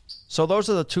imperfections. So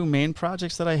those are the two main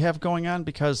projects that I have going on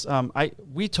because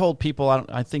we told people,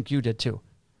 I think you did too,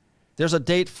 there's a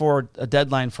date for a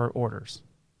deadline for orders.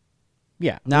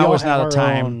 Yeah. Now is not a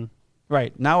time.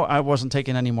 Right. Now I wasn't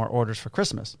taking any more orders for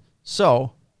Christmas.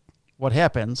 So what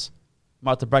happens, I'm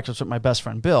out to breakfast with my best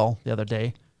friend Bill the other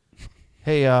day.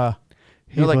 Hey, that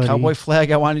buddy. cowboy flag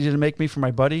I wanted you to make me for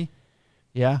my buddy?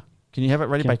 Yeah. Can you have it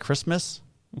ready by Christmas?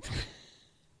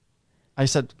 I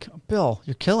said, Bill,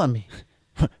 you're killing me.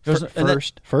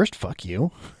 First, fuck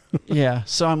you. Yeah.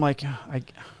 So I'm like,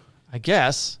 I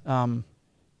guess.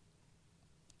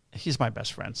 He's my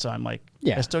best friend, so I'm like,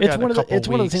 yeah. I still got a couple It's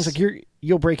one of the weeks. things like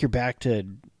you'll break your back to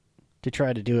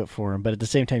try to do it for him, but at the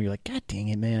same time you're like, God dang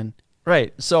it, man.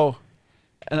 Right. So,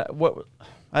 and what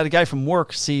I had a guy from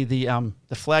work see the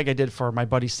flag I did for my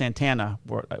buddy Santana,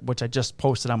 which I just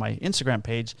posted on my Instagram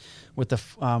page with the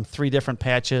 3 different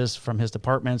patches from his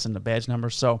departments and the badge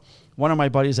numbers. So one of my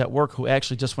buddies at work who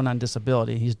actually just went on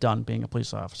disability, he's done being a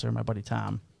police officer, my buddy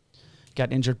Tom,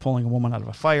 got injured pulling a woman out of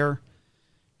a fire.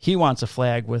 He wants a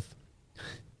flag with,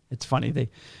 it's funny,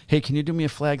 hey, can you do me a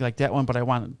flag like that one, but I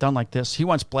want it done like this. He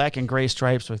wants black and gray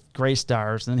stripes with gray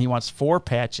stars, and then he wants 4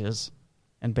 patches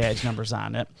and badge numbers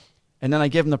on it. And then I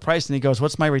give him the price, and he goes,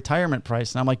 what's my retirement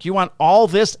price? And I'm like, you want all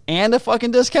this and a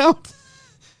fucking discount?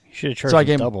 You should have charged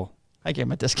him double. I gave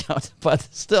him a discount, but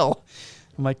still,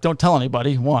 I'm like, don't tell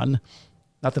anybody, one.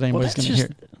 Not that anybody's going to hear.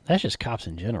 That's just cops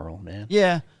in general, man.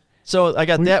 Yeah. So I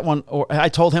got that one. Or I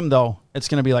told him, though, it's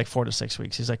going to be like 4 to 6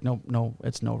 weeks. He's like, no,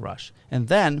 it's no rush. And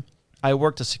then I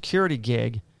worked a security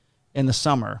gig in the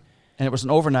summer, and it was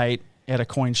an overnight at a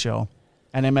coin show.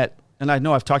 And I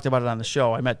know I've talked about it on the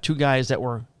show, I met 2 guys that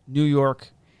were New York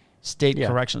State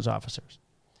corrections officers.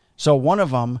 So one of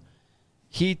them,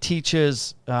 he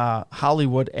teaches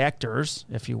Hollywood actors,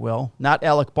 if you will, not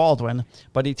Alec Baldwin,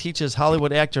 but he teaches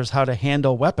Hollywood actors how to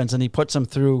handle weapons, and he puts them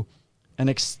through an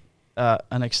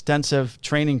extensive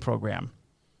training program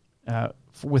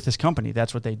with his company.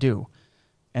 That's what they do,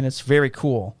 and it's very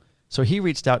cool. So he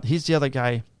reached out. He's the other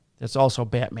guy that's also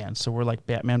Batman. So we're like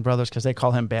Batman brothers because they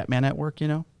call him Batman at work, you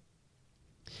know.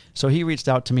 So he reached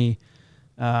out to me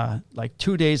like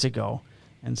 2 days ago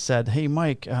and said, hey,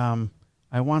 Mike,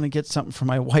 I want to get something for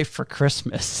my wife for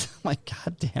Christmas. I'm like,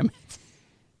 God damn it.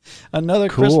 Another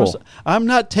cool. Christmas. I'm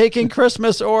not taking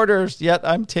Christmas orders, yet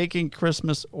I'm taking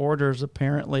Christmas orders,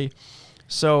 apparently.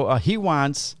 So he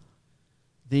wants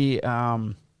the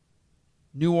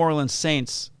New Orleans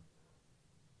Saints.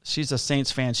 She's a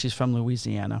Saints fan. She's from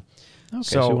Louisiana. Okay,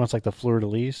 so he wants like the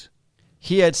fleur-de-lis?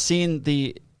 He had seen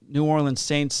the New Orleans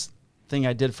Saints thing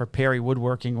I did for Perry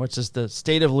Woodworking, which is the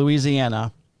state of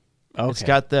Louisiana. Okay. It's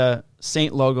got the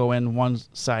Saint logo in one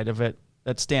side of it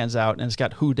that stands out, and it's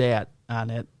got Who Dat on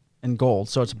it in gold.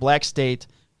 So it's black state,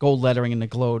 gold lettering, and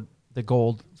the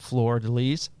gold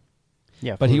fleur-de-lis.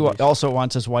 Yeah, but he also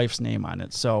wants his wife's name on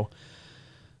it. So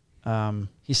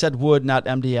he said wood, not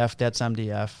MDF. That's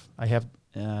MDF. I have.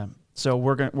 So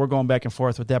we're going back and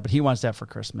forth with that, but he wants that for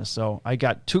Christmas. So I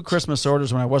got 2 Christmas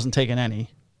orders when I wasn't taking any,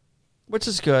 which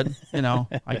is good,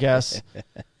 I guess.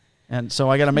 And so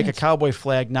I got to make a cowboy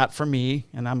flag, not for me,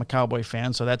 and I'm a cowboy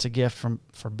fan, so that's a gift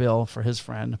for Bill, for his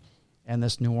friend, and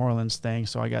this New Orleans thing.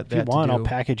 So I got that. If you want, I'll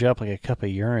package up like a cup of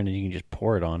urine and you can just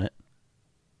pour it on it.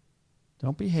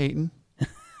 Don't be hating.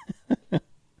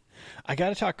 I got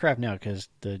to talk crap now because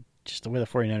just the way the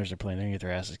 49ers are playing, they're going to get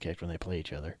their asses kicked when they play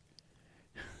each other.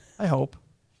 I hope.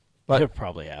 But it'll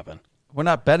probably happen. We're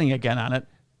not betting again on it.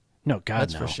 No, God,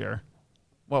 that's no. for sure.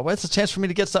 Well, what's the chance for me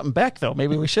to get something back, though?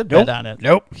 Maybe we should bet on it.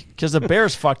 Nope. Because the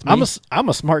Bears fucked me. I'm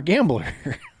a smart gambler.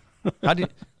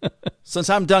 Since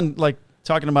I'm done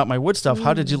talking about my wood stuff,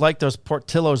 how did you like those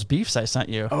Portillo's beefs I sent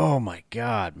you? Oh, my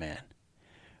God, man.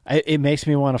 It makes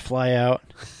me want to fly out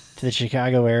to the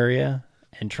Chicago area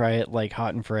and try it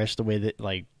hot and fresh the way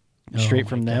that straight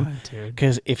from them.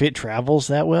 Because if it travels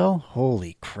that well,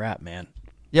 holy crap, man.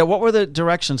 Yeah, what were the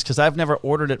directions? Because I've never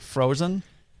ordered it frozen.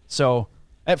 So,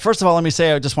 first of all, let me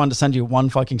say I just wanted to send you one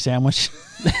fucking sandwich.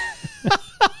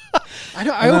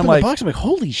 I opened the box. I'm like,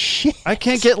 holy shit. I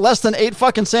can't get less than 8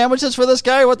 fucking sandwiches for this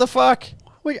guy? What the fuck?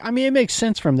 Wait, I mean, it makes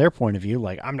sense from their point of view.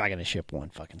 I'm not going to ship one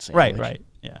fucking sandwich. Right,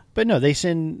 yeah. But no, they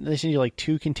send you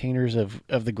 2 containers of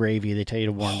the gravy. They tell you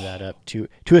to warm that up to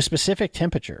a specific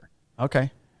temperature.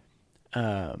 Okay.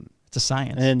 It's a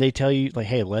science. And then they tell you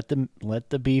hey, let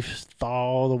the beef thaw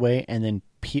all the way, and then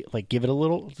give it a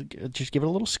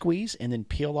little squeeze, and then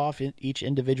peel off each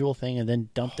individual thing, and then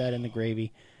dump that in the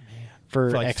gravy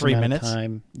for X 3 minutes. Of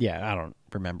time. Yeah, I don't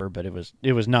remember, but it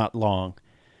was not long.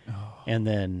 Oh. And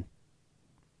then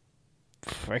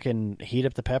freaking heat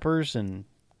up the peppers. And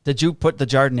did you put the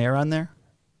Jardiniere on there?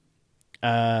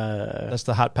 That's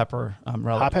the hot pepper.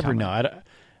 Hot pepper? No,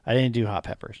 I didn't do hot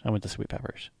peppers. I went to sweet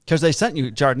peppers. Because they sent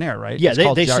you Jardiniere, right? Yeah,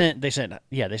 they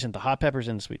sent the hot peppers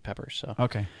and the sweet peppers. So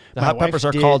okay, the hot peppers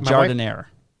are called Jardiniere.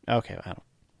 Okay,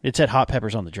 it said hot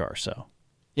peppers on the jar. So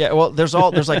yeah, well, there's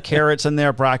carrots in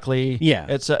there, broccoli. Yeah,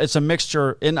 it's a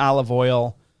mixture in olive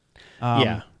oil.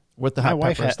 With the hot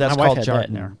peppers, that's called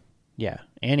Jardiniere. Yeah,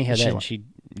 Annie had that, and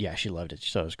she loved it.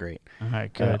 So it was great. All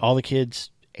right, good. All the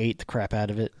kids ate the crap out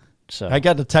of it. So I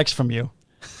got a text from you.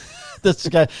 This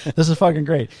is fucking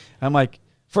great. I'm like,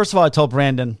 first of all, I told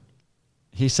Brandon.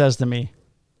 He says to me,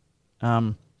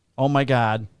 "Oh my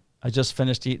God, I just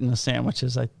finished eating the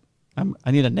sandwiches. I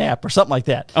need a nap or something like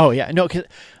that." Oh yeah, no, because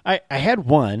I had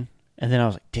one, and then I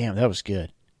was like, "Damn, that was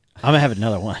good. I'm gonna have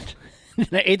another one."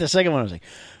 And I ate the second one. I was like,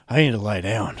 I need to lie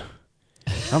down.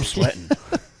 I'm sweating.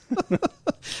 I'm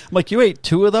like, you ate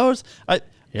 2 of those?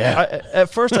 Yeah.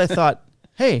 At first, I thought,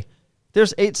 hey,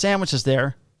 there's 8 sandwiches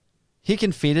there. He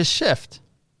can feed his shift.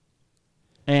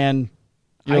 And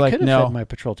you're I like, could have no, fed my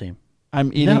patrol team.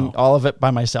 I'm eating all of it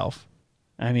by myself.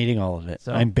 I'm eating all of it.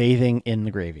 So- I'm bathing in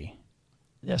the gravy.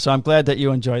 Yeah, so I'm glad that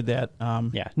you enjoyed that.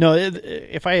 Yeah. No,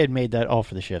 if I had made that all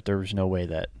for the shift, there was no way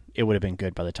that it would have been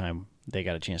good by the time they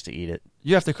got a chance to eat it.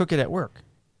 You have to cook it at work.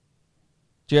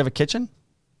 Do you have a kitchen?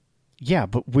 Yeah,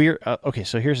 but we're okay.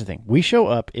 So here's the thing: we show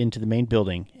up into the main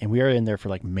building, and we are in there for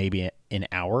like maybe an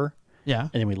hour, Yeah.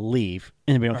 and then we leave,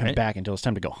 and then we don't come Right. back until it's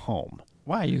time to go home.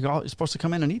 Why? You're supposed to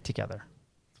come in and eat together.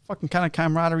 Fucking kind of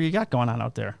camaraderie you got going on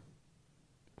out there.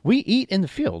 We eat in the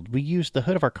field. We use the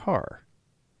hood of our car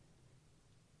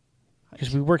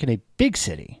because we work in a big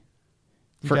city.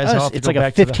 You For guys all us, have to it's go like a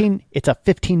back to the- 15. It's a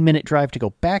 15-minute drive to go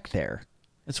back there,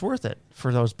 It's worth it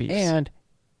for those beefs. and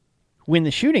when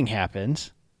the shooting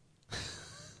happens,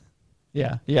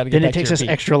 yeah, you got to get then back it takes to your us beef.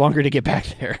 extra longer to get back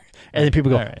there. And then people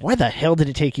go, All right. "Why the hell did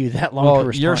it take you that long to Well,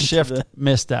 respond?" your to shift the-"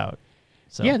 missed out.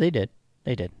 So. Yeah, they did.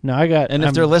 They did. No, I got. And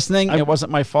if they're listening, I'm- it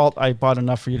wasn't my fault. I bought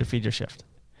enough for you to feed your shift.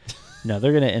 No,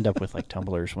 they're going to end up with like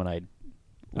tumblers when I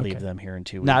leave Okay. them here in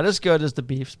 2 weeks. Not as good as the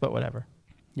beefs, but whatever.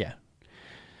 Yeah.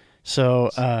 So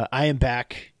I am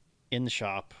back in the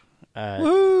shop.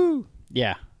 Woo!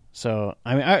 Yeah. So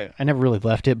I mean, I never really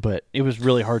left it, but it was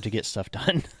really hard to get stuff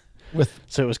done. With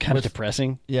So it was kind of With-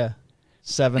 depressing.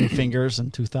 7 fingers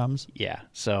and 2 thumbs. Yeah.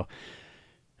 So,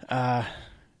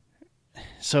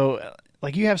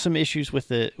 like you have some issues with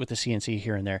the CNC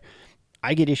here and there.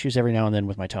 I get issues every now and then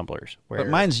with my tumblers. Where, But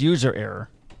mine's user error.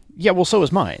 yeah, well, so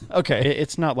is mine. Okay.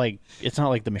 It's not like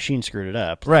the machine screwed it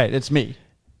up. Right, it's me.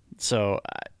 So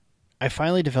I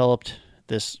finally developed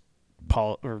this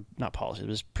not policy,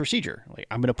 this procedure. Like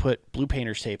I'm going to put blue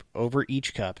painter's tape over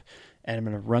each cup, and I'm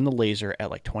going to run the laser at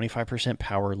like 25%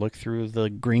 power, look through the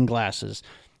green glasses,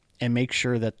 and make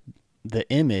sure that the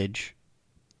image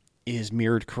is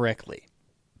mirrored correctly.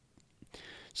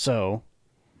 So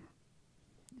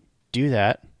do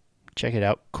that, check it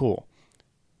out, cool.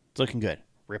 It's looking good.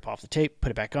 Rip off the tape,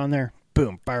 put it back on there,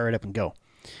 boom, fire it up and go.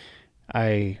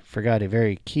 I forgot a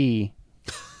very key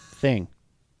thing.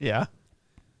 Yeah.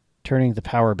 Turning the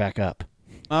power back up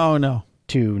Oh, no.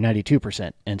 to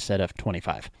 92% instead of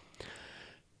 25.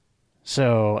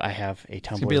 So I have a It's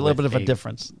tumbler going to be a little bit with of a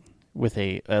difference. with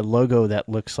a logo that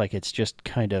looks like it's just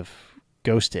kind of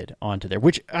ghosted onto there,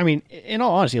 which, I mean, in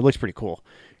all honesty, it looks pretty cool.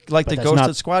 Like but the that's ghosted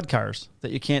not- squad cars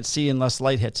that you can't see unless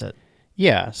light hits it.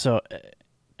 Yeah, so,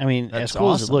 I mean, That's as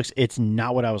cool as it awesome. looks, it's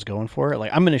not what I was going for.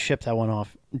 Like, I'm going to ship that one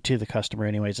off to the customer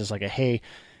anyways. It's like a, hey,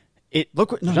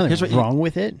 Look, what, no, there's here's nothing what wrong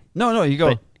with it. No, you go,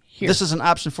 But here. this is an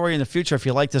option for you in the future if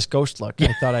you like this ghost look.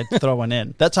 I thought I'd throw one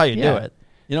in. That's how you Yeah. do it.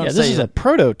 You don't Yeah, say this is a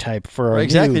prototype for a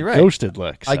Exactly new right. ghosted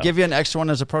look. I so. give you an extra one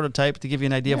as a prototype to give you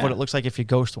an idea of what Yeah. it looks like if you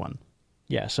ghost one.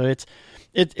 Yeah, so it's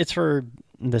for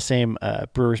the same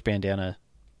Brewers Bandana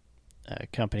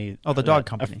company. Oh, the dog that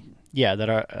company. that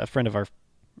a friend of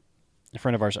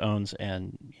ours owns,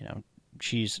 and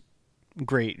she's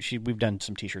great. We've done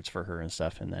some T-shirts for her and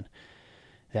stuff, and then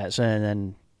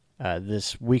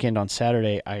this weekend on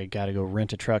Saturday I got to go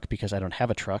rent a truck because I don't have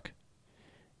a truck,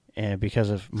 and because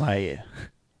of my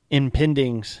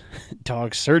impending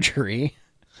dog surgery,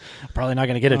 I'm probably not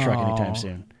going to get a truck anytime Oh,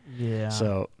 soon. Yeah.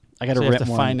 So I got So to you have rent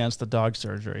to one. finance the dog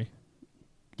surgery.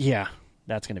 Yeah,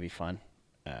 that's going to be fun.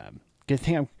 Good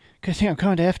thing I'm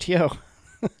going to FTO.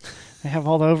 I have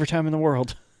all the overtime in the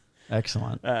world.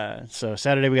 Excellent. So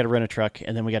Saturday we got to rent a truck,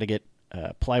 and then we got to get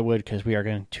plywood because we are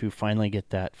going to finally get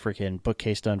that freaking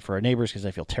bookcase done for our neighbors because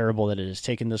I feel terrible that it has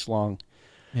taken this long.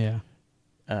 Yeah.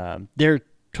 They're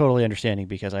totally understanding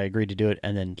because I agreed to do it,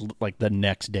 and then like the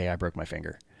next day I broke my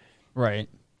finger. Right.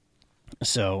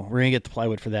 So we're gonna get the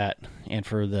plywood for that, and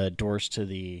for the doors to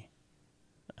the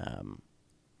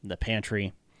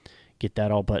pantry, get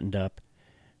that all buttoned up.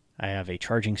 I have a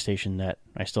charging station that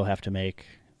I still have to make.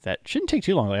 That shouldn't take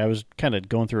too long. Like I was kind of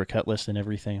going through a cut list and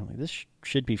everything. I'm like, this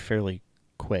should be fairly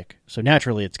quick. So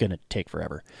naturally, it's going to take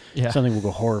forever. Yeah. Something will go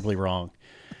horribly wrong.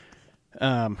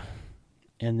 And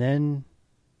then,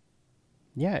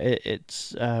 yeah,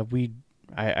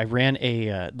 I ran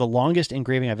the longest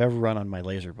engraving I've ever run on my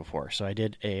laser before. So I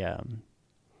did a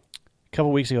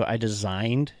couple weeks ago. I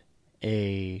designed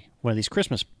one of these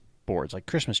Christmas boards, like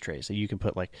Christmas trays that you can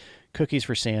put like cookies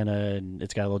for Santa, and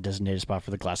it's got a little designated spot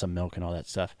for the glass of milk and all that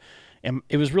stuff. And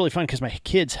it was really fun because my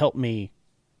kids helped me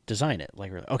design it.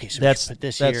 Like, okay, so we should put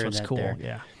this here and what's that cool. there.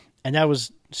 Yeah. And that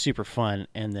was super fun.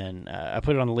 And then I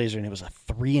put it on the laser, and it was a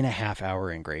 3.5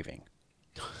 hour engraving.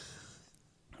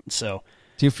 So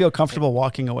Do you feel comfortable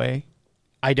walking away?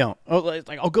 I don't. Oh, like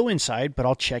I'll go inside, but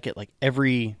I'll check it like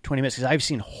every 20 minutes because I've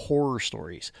seen horror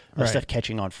stories of Right. stuff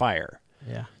catching on fire.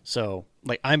 Yeah. So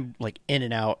like I'm like in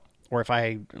and out, or if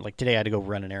I like today I had to go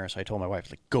run an errand, so I told my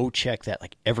wife like go check that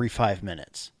like every 5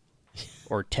 minutes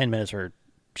or 10 minutes, or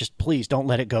just please don't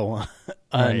let it go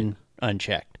Right.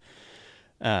 unchecked.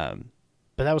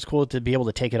 But that was cool to be able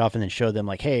to take it off and then show them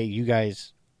like, hey, you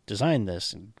guys designed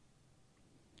this. And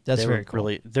That's very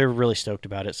cool. they're really stoked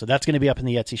about it. So that's going to be up in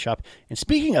the Etsy shop. And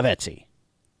speaking of Etsy,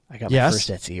 I got my Yes? first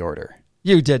Etsy order.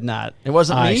 You did not. It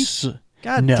wasn't me?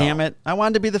 God no. damn it. I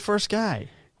wanted to be the first guy.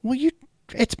 Well,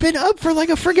 it's been up for like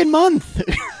a friggin' month.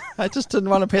 I just didn't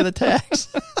want to pay the tax.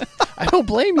 I don't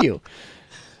blame you.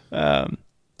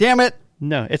 Damn it.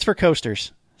 No, it's for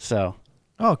coasters. So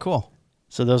Oh, cool.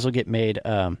 those will get made.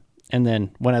 And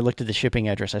then when I looked at the shipping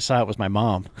address, I saw it was my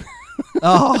mom.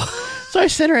 Oh. So I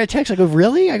sent her a text. I go,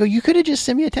 really? I go, you could have just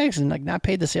sent me a text and like not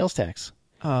paid the sales tax.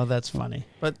 Oh, that's funny.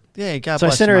 But yeah, God So I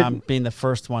bless sent your her- mom being the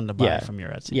first one to buy from your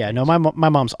Etsy. Yeah, page. no, my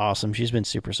mom's awesome. She's been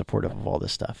super supportive of all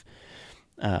this stuff.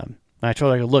 And I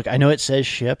told her, I go, look, I know it says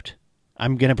shipped.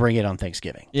 I'm going to bring it on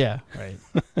Thanksgiving. Yeah, right.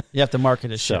 You have to mark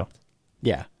it as So, shipped.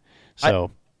 yeah.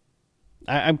 So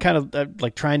I'm kind of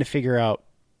like trying to figure out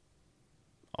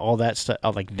all that stuff,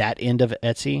 like that end of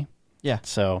Etsy. Yeah.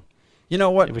 So You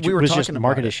know what? which We were was talking just about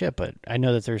market it. as ship, but I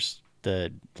know that there's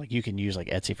you can use like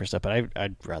Etsy for stuff, but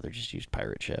I'd rather just use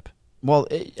Pirate Ship. Well,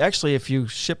 actually, if you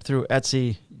ship through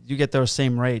Etsy, you get those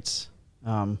same rates as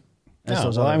Oh,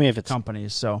 those well, other I mean, if it's-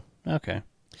 companies. So Okay.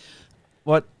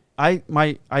 what I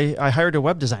hired a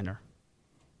web designer.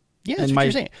 Yeah, And that's what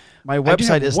you're saying. My I do website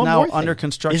have is one now more thing. under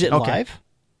construction. Is it Okay. live?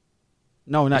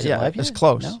 No, not Is it yet. live It's yet?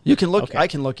 close. No? You can look. Okay. I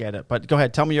can look at it. But go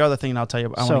ahead. Tell me your other thing, and I'll tell you.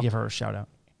 I want So- to give her a shout out.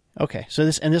 Okay. So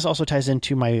this also ties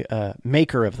into my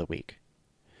maker of the week.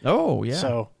 Oh yeah.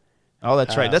 So oh,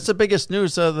 that's right. That's the biggest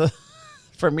news of the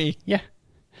for me. yeah.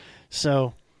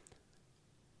 So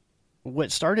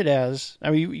what started as, I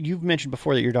mean, you've mentioned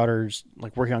before that your daughter's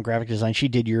like working on graphic design. She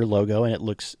did your logo, and it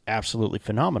looks absolutely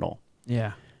phenomenal.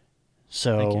 Yeah. Thank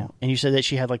So, you. and you said that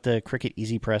she had like the Cricut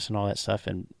Easy Press and all that stuff,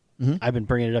 and Mhm. I've been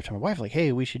bringing it up to my wife, like,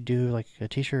 hey, we should do like a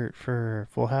T-shirt for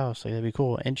Full House, like that'd be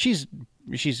cool. And she's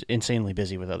insanely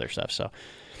busy with other stuff, so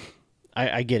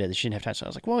I get it that she didn't have time. So I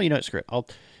was like, well, screw it. I'll,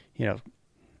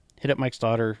 hit up Mike's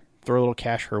daughter, throw a little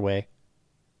cash her way,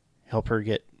 help her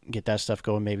get that stuff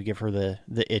going, maybe give her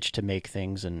the itch to make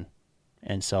things and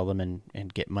sell them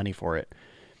and get money for it.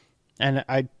 And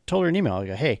I told her an email, I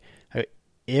go, hey,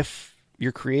 if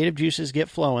your creative juices get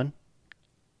flowing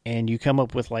and you come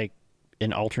up with like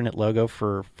an alternate logo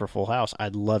for Full House,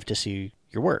 I'd love to see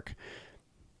your work.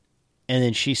 And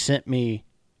then she sent me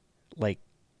like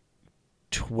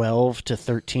 12 to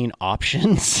 13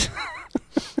 options.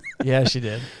 Yeah, she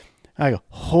did. I go,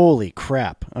 holy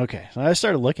crap. Okay. So I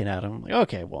started looking at them. I'm like,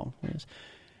 okay, well. Yes.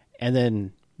 And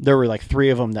then there were like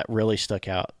 3 of them that really stuck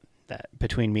out that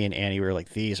between me and Annie, we were like,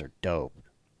 these are dope.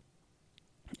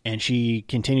 And she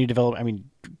continued to develop, I mean,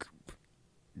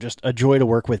 just a joy to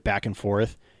work with back and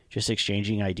forth, just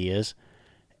exchanging ideas.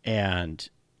 And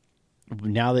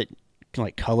now that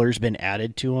like color's been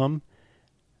added to them,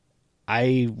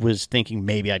 I was thinking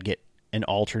maybe I'd get an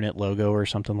alternate logo or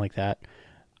something like that.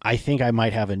 I think I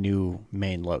might have a new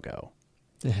main logo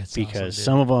because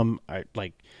some of them are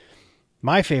like,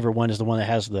 my favorite one is the one that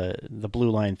has the blue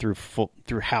line through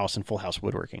House and Full House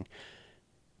woodworking.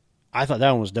 I thought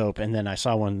that one was dope. And then I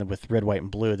saw one with red, white, and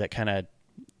blue that kind of,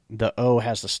 the O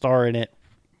has the star in it,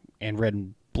 and red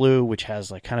and blue, which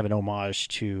has like kind of an homage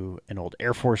to an old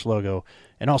Air Force logo,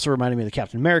 and also reminded me of the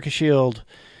Captain America shield.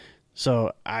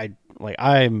 So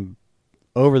I'm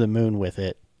over the moon with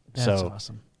it. That's so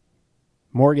awesome. Morgan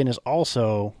Morgan is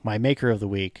also my maker of the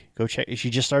week. Go check. She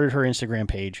just started her Instagram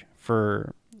page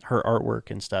for her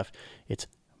artwork and stuff. It's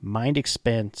Mind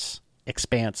Expanse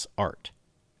Art.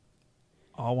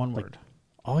 All one word.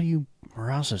 All you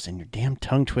Morazos and your damn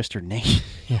tongue twister name.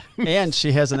 And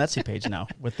she has an Etsy page now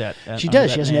with that. She under does. that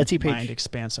She has an name, Etsy page. Mind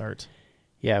Expanse Art.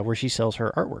 Yeah, where she sells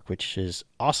her artwork, which is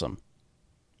awesome.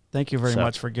 Thank you very So-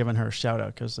 much for giving her a shout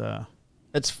out because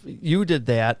you did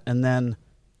that, and then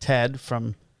Ted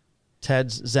from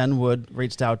Ted's Zenwood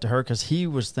reached out to her because he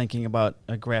was thinking about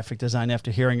a graphic design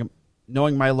after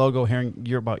knowing my logo, hearing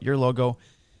about your logo.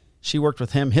 She worked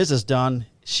with him. His is done.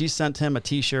 She sent him a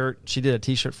T-shirt. She did a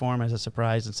T-shirt for him as a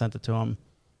surprise and sent it to him.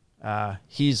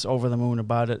 He's over the moon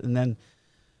about it. And then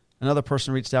another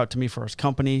person reached out to me for his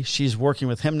company. She's working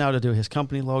with him now to do his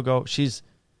company logo. She's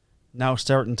now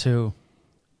starting to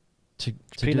do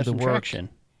the work. Traction.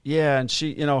 Yeah, and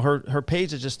she, her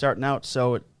page is just starting out,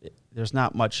 so there's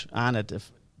not much on it.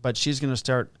 But she's going to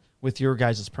start with your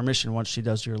guys' permission, once she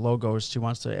does your logos, she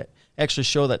wants to actually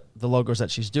show that the logos that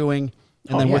she's doing,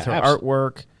 and then with her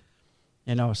artwork,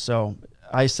 so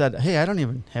I said, hey, I don't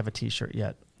even have a T-shirt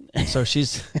yet. And so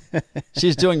she's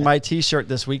doing my T-shirt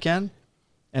this weekend,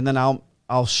 and then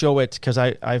I'll show it because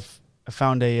I've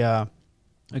found a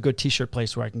good T-shirt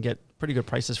place where I can get pretty good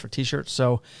prices for T-shirts.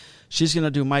 So she's going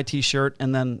to do my T-shirt,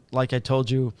 and then like I told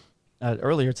you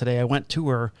earlier today, I went to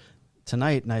her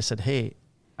tonight and I said, hey,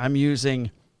 I'm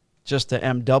using just the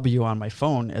MW on my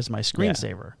phone as my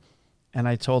screensaver. And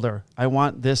I told her, I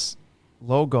want this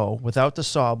logo without the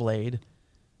saw blade,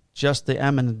 just the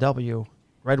M and the W,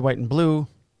 red, white, and blue,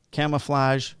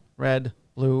 camouflage, red,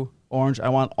 blue, orange. I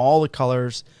want all the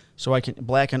colors so I can,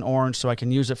 black and orange, so I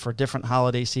can use it for different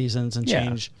holiday seasons and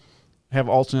have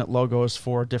alternate logos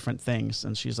for different things.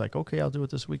 And she's like, okay, I'll do it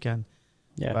this weekend.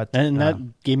 Yeah. But, and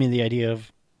that gave me the idea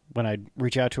of when I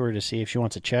reach out to her to see if she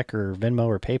wants a check or Venmo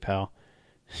or PayPal.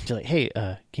 She's like, hey,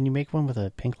 can you make one with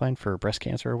a pink line for breast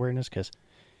cancer awareness? Because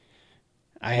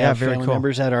I have family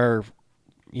members that are,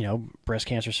 breast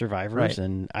cancer survivors,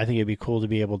 and I think it'd be cool to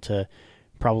be able to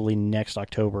probably next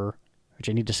October, which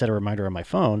I need to set a reminder on my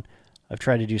phone. I've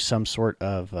tried to do some sort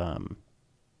of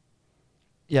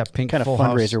pink kind of full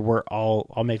fundraiser house. where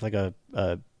I'll make like a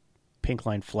pink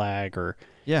line flag or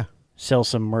sell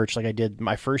some merch like I did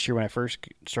my first year when I first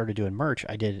started doing merch.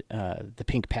 I did the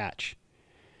pink patch.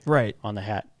 Right. On the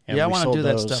hat. And I want to do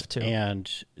that stuff too.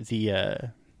 And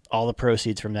the all the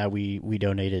proceeds from that we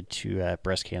donated to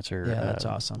breast cancer that's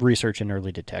awesome. Research and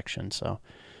early detection. So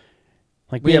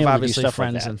like we have obviously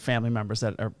friends and family members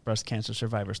that are breast cancer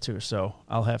survivors too, so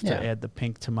I'll have to add the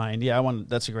pink to mine. Yeah,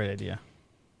 that's a great idea.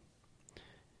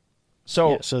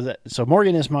 So so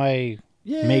Morgan is my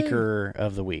maker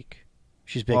of the week.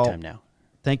 She's big time now.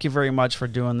 Thank you very much for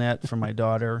doing that for my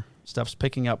daughter. Stuff's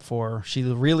picking up for her. She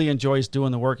really enjoys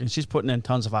doing the work, and she's putting in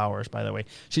tons of hours, by the way.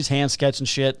 She's hand sketching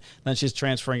shit, then she's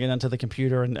transferring it onto the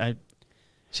computer, and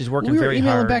she's working very hard. We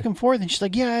were emailing back and forth, and she's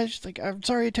like, I'm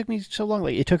sorry it took me so long.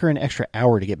 Like, it took her an extra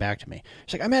hour to get back to me.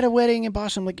 She's like, I'm at a wedding in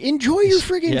Boston. I'm like, enjoy your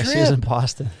friggin' trip. Yeah, she's in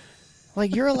Boston.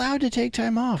 Like, you're allowed to take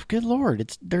time off. Good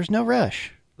Lord. There's no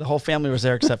rush. The whole family was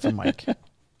there except for Mike.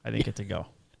 I didn't get to go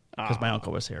because my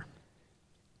uncle was here.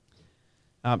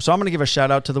 So I'm going to give a shout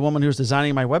out to the woman who's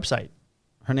designing my website.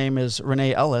 Her name is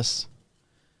Renee Ellis.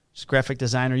 She's a graphic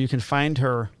designer. You can find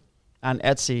her on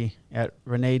Etsy at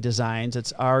Renee Designs.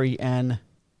 It's RENEH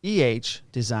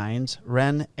Designs.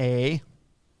 Renee,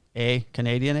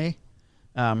 Canadian A.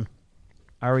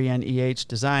 RENEH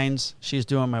Designs. She's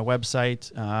doing my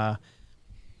website.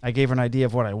 I gave her an idea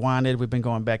of what I wanted. We've been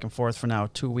going back and forth for now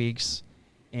 2 weeks.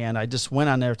 And I just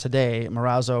went on there today,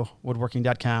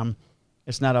 MarazzoWoodworking.com.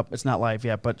 It's not up. It's not live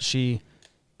yet, but she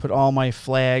put all my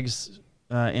flags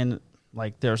in.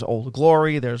 Like, there's Old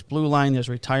Glory, there's Blue Line, there's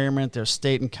Retirement, there's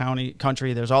State and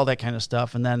Country, there's all that kind of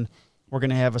stuff. And then we're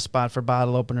going to have a spot for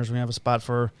bottle openers. We're going to have a spot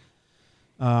for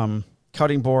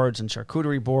cutting boards and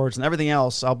charcuterie boards and everything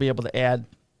else. I'll be able to add,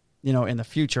 in the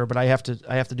future. But I have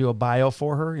to do a bio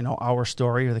for her. Our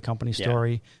story or the company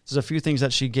story. There's a few things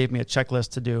that she gave me a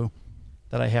checklist to do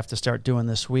that I have to start doing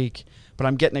this week. But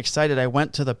I'm getting excited. I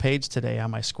went to the page today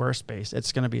on my Squarespace.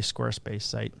 It's going to be a Squarespace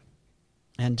site.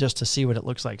 And just to see what it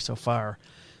looks like so far,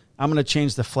 I'm going to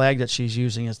change the flag that she's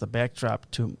using as the backdrop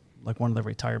to like one of the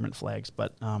retirement flags.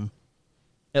 But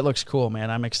it looks cool,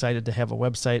 man. I'm excited to have a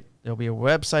website. There'll be a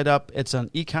website up. It's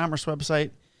an e-commerce website.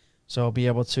 So you'll be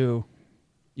able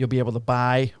to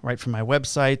buy right from my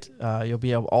website. You'll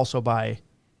be able to also buy,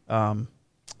 what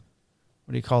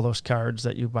do you call those cards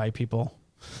that you buy people?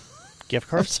 Gift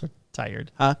cards?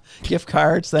 Tired, huh? Gift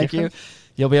cards. Thank you.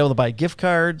 You'll be able to buy gift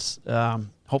cards.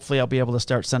 Hopefully, I'll be able to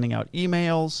start sending out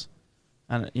emails,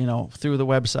 and through the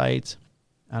website.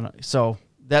 And so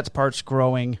that part's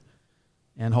growing,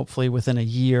 and hopefully within a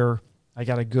year, I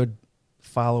got a good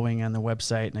following on the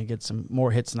website, and I get some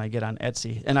more hits than I get on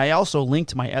Etsy. And I also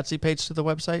linked my Etsy page to the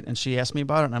website, and she asked me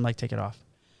about it, and I'm like, take it off,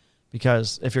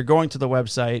 because if you're going to the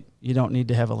website, you don't need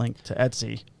to have a link to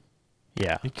Etsy.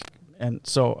 Yeah. And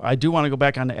so I do want to go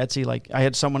back on to Etsy. Like, I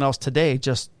had someone else today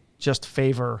just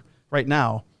favor right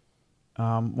now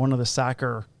one of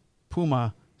the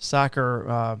Puma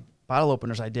soccer bottle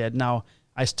openers I did. Now,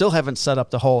 I still haven't set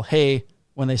up the whole, hey,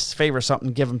 when they favor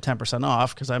something, give them 10%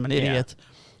 off, because I'm an idiot.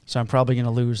 So I'm probably going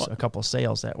to lose a couple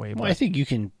sales that way. Well, I think you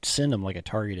can send them like a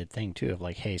targeted thing too, of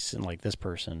like, hey, send like this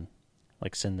person,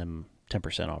 like send them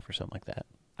 10% off or something like that.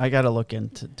 I got to look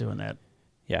into doing that.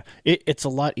 Yeah. It's a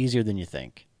lot easier than you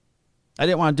think. I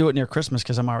didn't want to do it near Christmas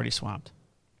because I'm already swamped.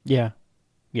 Yeah.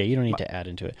 Yeah, you don't need to add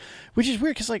into it. Which is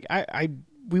weird because,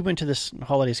 we went to this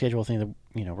holiday schedule thing that,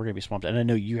 we're going to be swamped. And I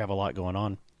know you have a lot going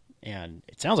on and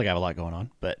it sounds like I have a lot going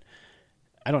on, but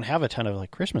I don't have a ton of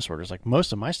like Christmas orders. Like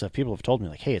most of my stuff, people have told me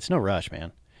like, "Hey, it's no rush,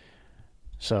 man."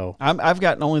 So I've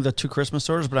gotten only the 2 Christmas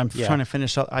orders, but I'm trying to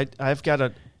finish up. I've got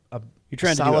a you're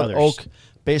trying solid to do others. oak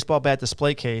baseball bat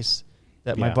display case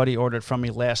that my buddy ordered from me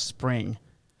last spring.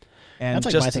 And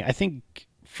that's like my thing. I think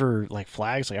for like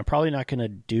flags, like I'm probably not going to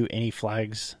do any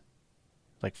flags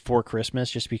like for Christmas,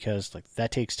 just because like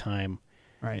that takes time,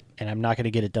 right? And I'm not going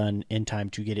to get it done in time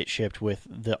to get it shipped with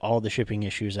all the shipping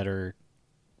issues that are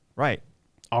right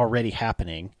already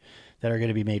happening, that are going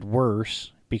to be made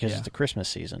worse because it's the Christmas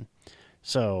season.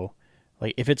 So,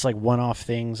 like, if it's like one-off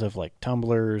things of like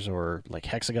tumblers or like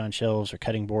hexagon shelves or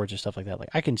cutting boards or stuff like that, like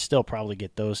I can still probably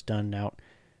get those done out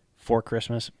for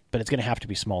Christmas, but it's going to have to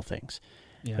be small things.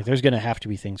 Yeah. Like, there's going to have to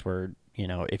be things where, you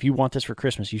know, if you want this for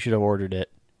Christmas, you should have ordered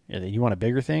it. And you want a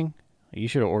bigger thing, you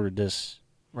should have ordered this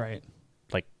right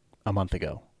like a month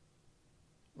ago.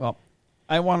 Well,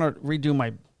 I want to redo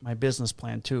my business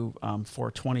plan too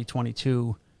for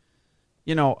 2022.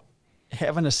 You know,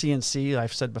 having a CNC,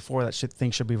 I've said before, that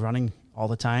thing should be running all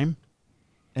the time,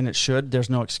 and it should. There's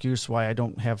no excuse why I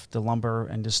don't have the lumber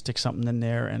and just stick something in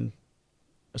there. And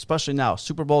especially now,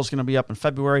 Super Bowl is going to be up in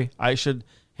February. I should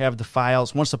have the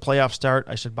files. Once the playoffs start,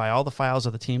 I should buy all the files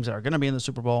of the teams that are going to be in the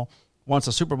Super Bowl. Once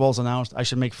the Super Bowl is announced, I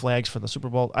should make flags for the Super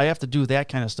Bowl. I have to do that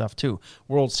kind of stuff too.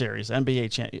 World Series,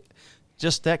 NBA,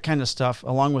 just that kind of stuff.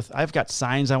 Along with, I've got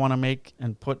signs I want to make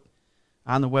and put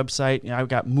on the website. You know, I've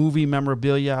got movie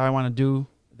memorabilia I want to do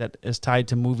that is tied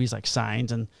to movies, like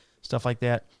signs and stuff like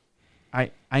that.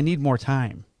 I need more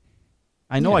time.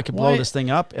 I know I could blow this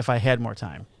thing up if I had more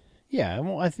time. Yeah,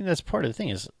 well, I think that's part of the thing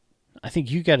is, I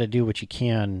think you got to do what you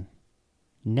can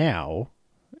now,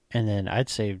 and then I'd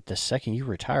say the second you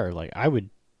retire, like I would,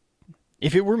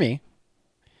 if it were me,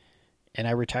 and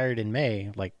I retired in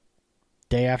May, like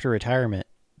day after retirement,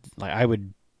 like I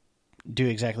would do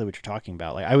exactly what you're talking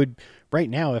about. Like I would, right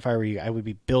now, if I were you, I would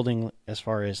be building as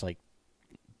far as like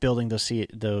building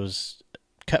those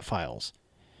cut files,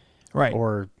 right?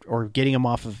 Or getting them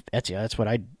off of Etsy. That's what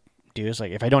I do. Is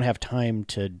like if I don't have time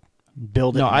to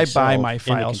build it. No, I buy my in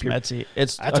files from Etsy.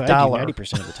 It's that's $1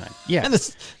 90% of the time. Yeah, and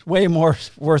it's way more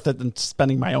worth it than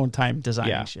spending my own time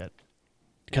designing shit.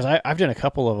 Because I've done a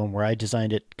couple of them where I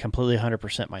designed it completely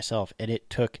 100% myself, and it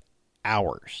took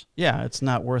hours. Yeah, it's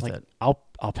not worth it. I'll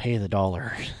pay the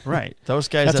 $1. Right, those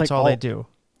guys. That's like all they do.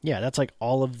 Yeah, that's like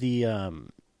all the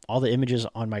images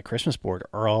on my Christmas board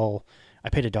are all. I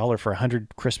paid $1 for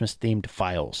 100 Christmas themed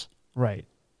files. Right.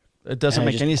 It doesn't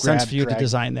make any sense for you to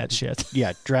design that shit.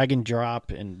 Yeah, drag and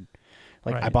drop, and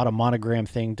like I bought a monogram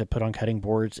thing to put on cutting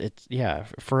boards. It's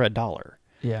for $1.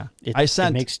 Yeah,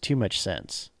 it makes too much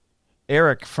sense.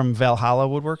 Eric from Valhalla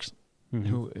Woodworks,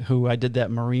 who I did that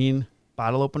marine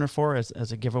bottle opener for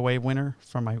as a giveaway winner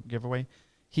from my giveaway.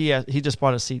 He just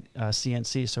bought a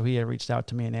CNC, so he had reached out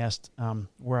to me and asked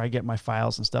where I get my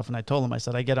files and stuff, and I told him, I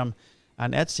said, I get them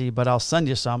on Etsy, but I'll send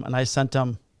you some, and I sent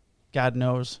him, God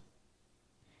knows,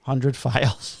 100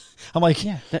 files. I'm like,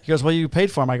 he goes, well, you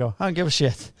paid for them. I go, I don't give a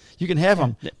shit. You can have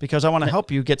them because I want to help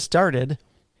you get started.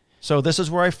 So this is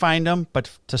where I find them.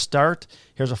 But to start,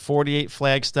 here's a 48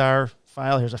 flag star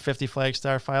file. Here's a 50 flag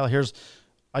star file.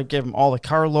 I gave him all the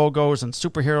car logos and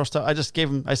superhero stuff.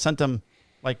 I sent him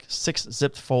like 6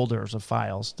 zipped folders of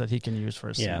files that he can use for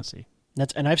his CNC.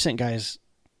 And I've sent guys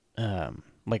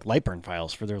like Lightburn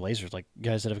files for their lasers, like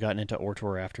guys that have gotten into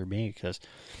Ortor after me, because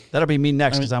that'll be me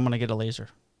next because I'm going to get a laser.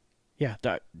 Yeah,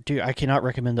 dude, I cannot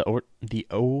recommend the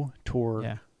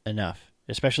Otor enough.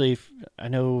 Especially if I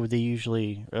know they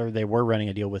were running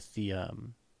a deal with the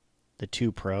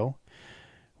 2 Pro,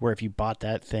 where if you bought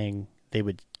that thing, they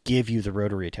would give you the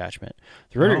rotary attachment.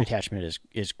 The rotary attachment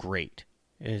is great.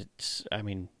 It's, I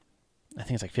think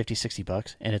it's like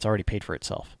 $50-$60, and it's already paid for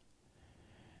itself.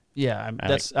 Yeah,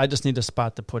 I just need a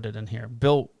spot to put it in here.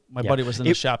 Bill, my buddy, was in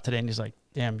the shop today, and he's like,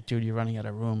 "Damn, dude, you're running out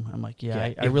of room." I'm like,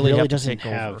 "Yeah, I really have to take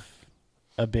over."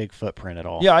 A big footprint at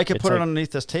all. Yeah, I could put it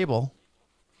underneath this table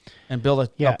and build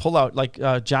a pull out like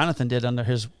Jonathan did under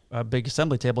his big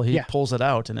assembly table. He pulls it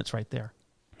out and it's right there.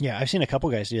 Yeah, I've seen a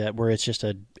couple guys do that where it's just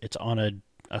it's on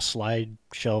a slide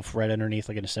shelf right underneath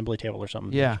like an assembly table or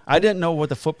something. Yeah, I didn't know what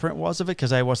the footprint was of it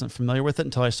because I wasn't familiar with it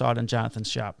until I saw it in Jonathan's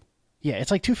shop. Yeah,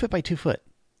 it's like 2 foot by 2 foot.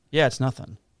 Yeah, it's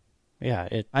nothing. Yeah,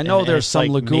 I know there's some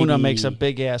like Laguna makes a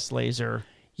big ass laser.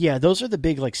 Yeah, those are the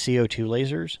big like CO2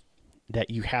 lasers that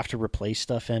you have to replace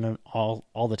stuff in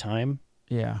all the time.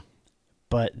 Yeah.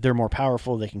 But they're more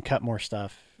powerful. They can cut more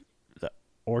stuff. The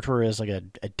Ortor is like a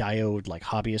diode, like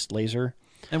hobbyist laser.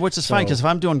 And which is fine because if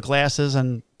I'm doing glasses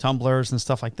and tumblers and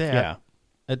stuff like that,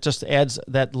 It just adds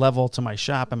that level to my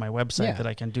shop and my website Yeah. that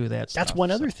I can do that stuff. That's one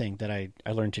So, other thing that I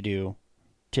learned to do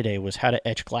today was how to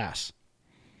etch glass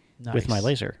with my nice.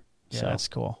 laser. Yeah, So that's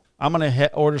cool. I'm gonna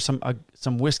order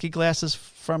some whiskey glasses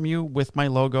from you with my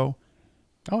logo.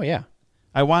 oh yeah.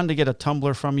 I wanted to get a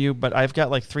tumbler from you, but I've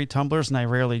got like 3 tumblers and I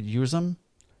rarely use them.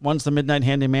 One's the Midnight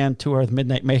Handyman, 2 are the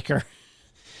Midnight Maker.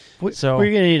 So-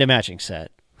 We're gonna need a matching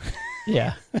set.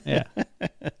 Yeah, yeah.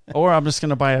 Or I'm just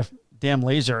gonna buy a damn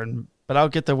laser, but I'll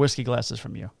get the whiskey glasses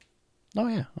from you. Oh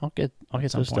yeah, I'll get some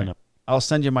those point. done up. I'll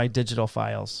send you my digital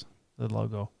files, the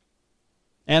logo.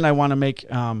 And I want to make.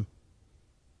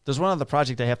 There's one other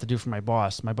project I have to do for my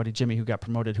boss, my buddy Jimmy, who got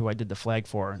promoted, who I did the flag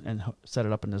for and set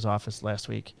it up in his office last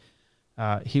week.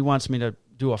 He wants me to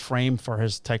do a frame for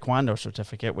his Taekwondo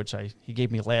certificate, which he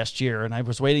gave me last year, and I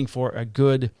was waiting for a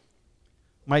good.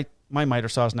 My miter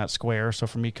saw is not square, so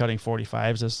for me cutting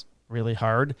 45s is really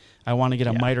hard. I want to get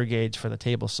a miter gauge for the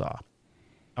table saw.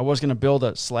 I was going to build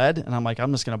a sled, and I'm like,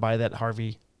 I'm just going to buy that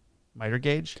Harvey miter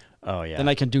gauge. Oh yeah. Then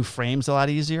I can do frames a lot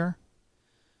easier.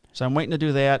 So I'm waiting to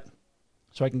do that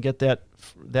so I can get that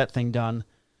thing done.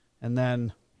 And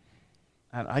then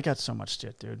I got so much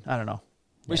shit, dude. I don't know.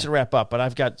 We should wrap up, but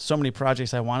I've got so many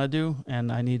projects I want to do,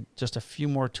 and I need just a few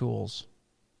more tools.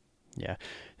 Yeah,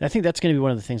 and I think that's going to be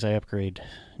one of the things I upgrade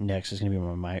next. Is going to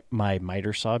be my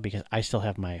miter saw because I still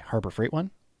have my Harbor Freight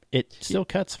one. It still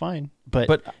cuts fine, but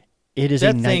it is a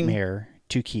that thing- nightmare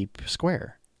to keep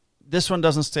square. This one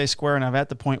doesn't stay square, and I'm at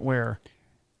the point where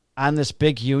on this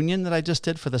big union that I just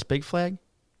did for this big flag,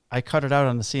 I cut it out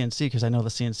on the CNC because I know the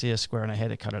CNC is square, and I had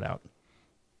to cut it out.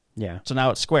 Yeah, So now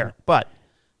it's square. But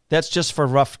that's just for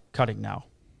rough cutting now.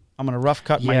 I'm going to rough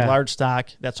cut my Yeah. large stock.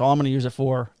 That's all I'm going to use it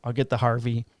for. I'll get the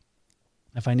Harvey.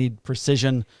 If I need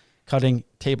precision cutting,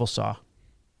 table saw,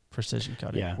 precision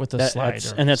cutting yeah, with the That's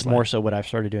slide. more so what I've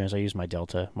started doing is I use my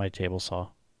Delta, my table saw.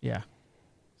 Yeah.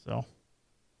 So, all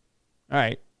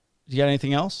right. You got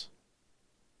anything else?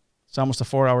 It's almost a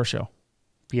 4-hour show.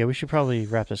 Yeah, we should probably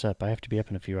wrap this up. I have to be up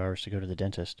in a few hours to go to the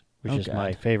dentist, which Oh, is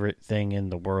my God. favorite thing in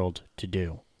the world to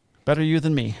do. Better you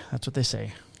than me. That's what they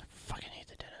say. I fucking hate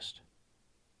the dentist.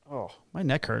 Oh, my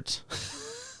neck hurts.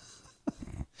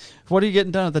 What are you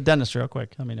getting done at the dentist real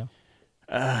quick? Let me know.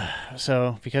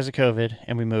 So because of COVID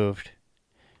and we moved,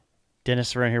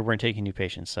 dentists around here weren't taking new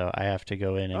patients, so I have to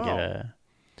go in and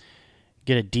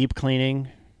get a deep cleaning,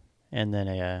 and then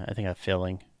I think a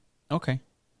filling. Okay.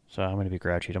 So I'm going to be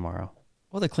grouchy tomorrow.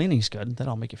 Well, the cleaning's good.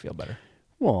 That'll make you feel better.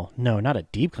 Well, no, not a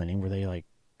deep cleaning where they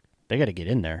got to get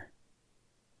in there.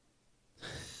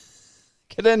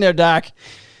 Get in there, Doc.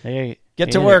 They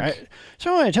Get to in work. there.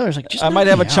 So I tell her, like, just I knock might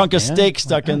have me a chunk out, of man. steak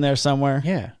stuck in there somewhere.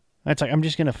 Yeah, it's like I'm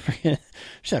just gonna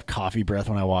just have coffee breath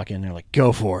when I walk in there. Like,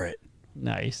 go for it.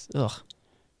 Nice. Ugh. All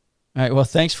right. Well,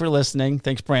 thanks for listening.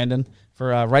 Thanks, Brandon, for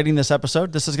writing this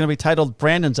episode. This is going to be titled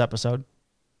Brandon's episode.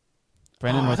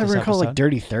 Brandon I wrote thought this we were called episode. like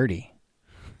Dirty 30.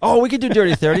 Oh, we could do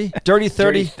Dirty 30. Dirty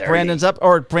 30. 30. Brandon's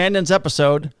episode.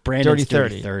 Brandon's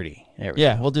Dirty 30. There we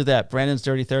Yeah, go. we'll do that. Brandon's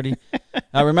Dirty 30.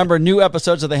 Remember, new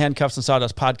episodes of the Handcuffs and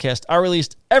Sawdust podcast are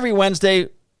released every Wednesday,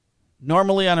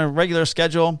 normally on a regular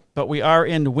schedule, but we are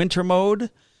in winter mode.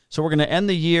 So we're going to end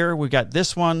the year. We've got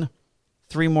this one,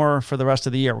 3 more for the rest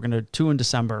of the year. We're going to do 2 in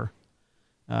December.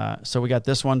 So we got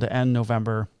this one to end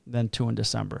November, then 2 in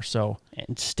December. So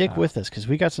And stick with us because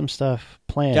we got some stuff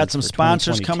planned. got some for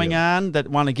sponsors 2022. coming on that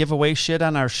want to give away shit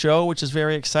on our show, which is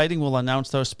very exciting. We'll announce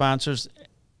those sponsors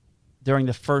during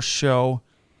the first show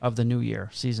of the new year,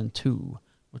 season 2,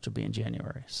 which will be in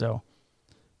January. So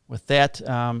with that,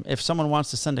 if someone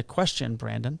wants to send a question,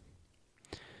 Brandon,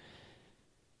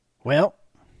 Well,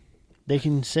 they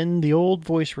can send the old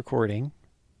voice recording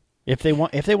if they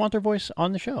want their voice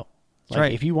on the show. Like,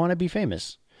 right. If you want to be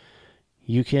famous,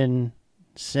 you can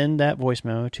send that voice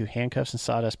memo to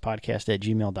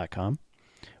handcuffsandsawdustpodcast@gmail.com.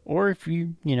 Or if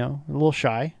you a little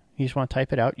shy, you just want to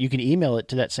type it out, you can email it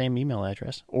to that same email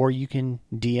address. Or you can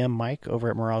DM Mike over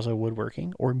at Morazzo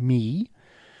Woodworking or me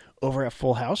over at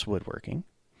Full House Woodworking.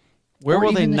 where Or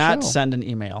will they even the not show. send an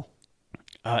email?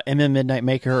 MM Midnight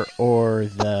Maker or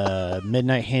the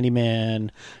Midnight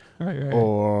Handyman Right.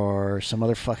 or some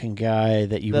other fucking guy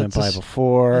that you went That's by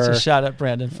before. That's a shot at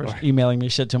Brandon for emailing me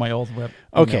shit to my old web.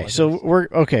 Okay, email so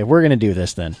address. we're gonna do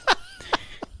this then.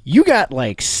 You got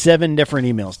like 7 different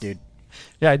emails, dude.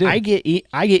 Yeah, I do. I get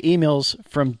emails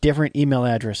from different email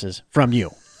addresses from you.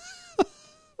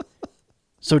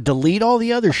 So delete all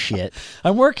the other shit.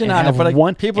 I'm working and on it, have but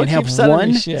people and keep have sending one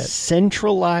me shit.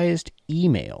 centralized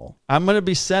email, I'm going to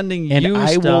be sending and you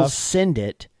I stuff. will send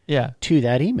it Yeah. to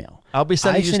that email. I'll be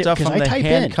sending you send it stuff 'cause from I the type in.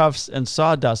 Handcuffs and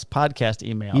Sawdust podcast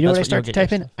email. You know That's what I start to you'll get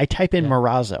type in? yourself. I type in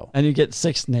Marazzo. And you get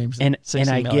 6 names And six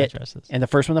I email get addresses. and the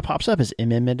first one that pops up is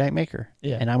MM Midnight Maker.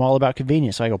 Yeah. And I'm all about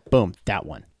convenience, so I go boom, that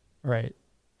one. Right.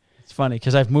 It's funny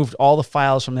because I've moved all the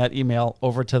files from that email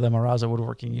over to the Marazzo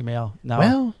Woodworking email now.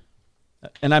 Well,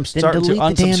 and I'm starting to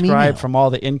delete the damn email. unsubscribe from all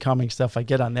the incoming stuff I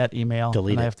get on that email.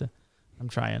 Delete and I it. have to. I'm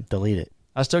trying. delete it.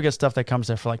 I still get stuff that comes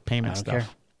there for like I payment don't stuff. care.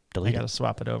 Delete I got to it.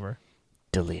 swap it over.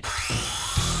 Delete it.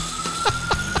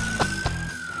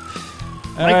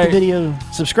 All Like right. the video,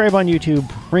 subscribe on YouTube,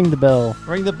 ring the bell.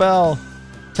 Ring the bell.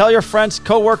 Tell your friends,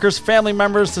 coworkers, family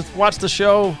members to watch the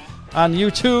show on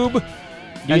YouTube You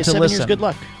and get to 7 listen. years good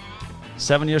luck.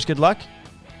 7 years good luck?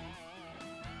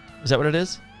 Is that what it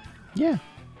is? Yeah.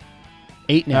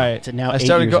 8 now. All right. It's now I 8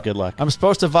 started years of good luck. I'm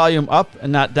supposed to volume up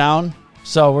and not down.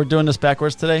 So we're doing this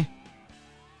backwards today.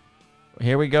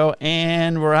 Here we go.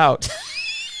 And we're out.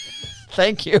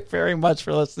 Thank you very much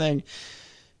for listening.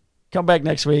 Come back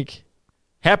next week.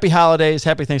 Happy holidays.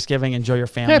 Happy Thanksgiving. Enjoy your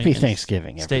family. Happy and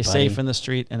Thanksgiving, Stay everybody. safe in the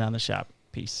street and on the shop.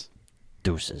 Peace.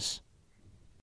 Deuces.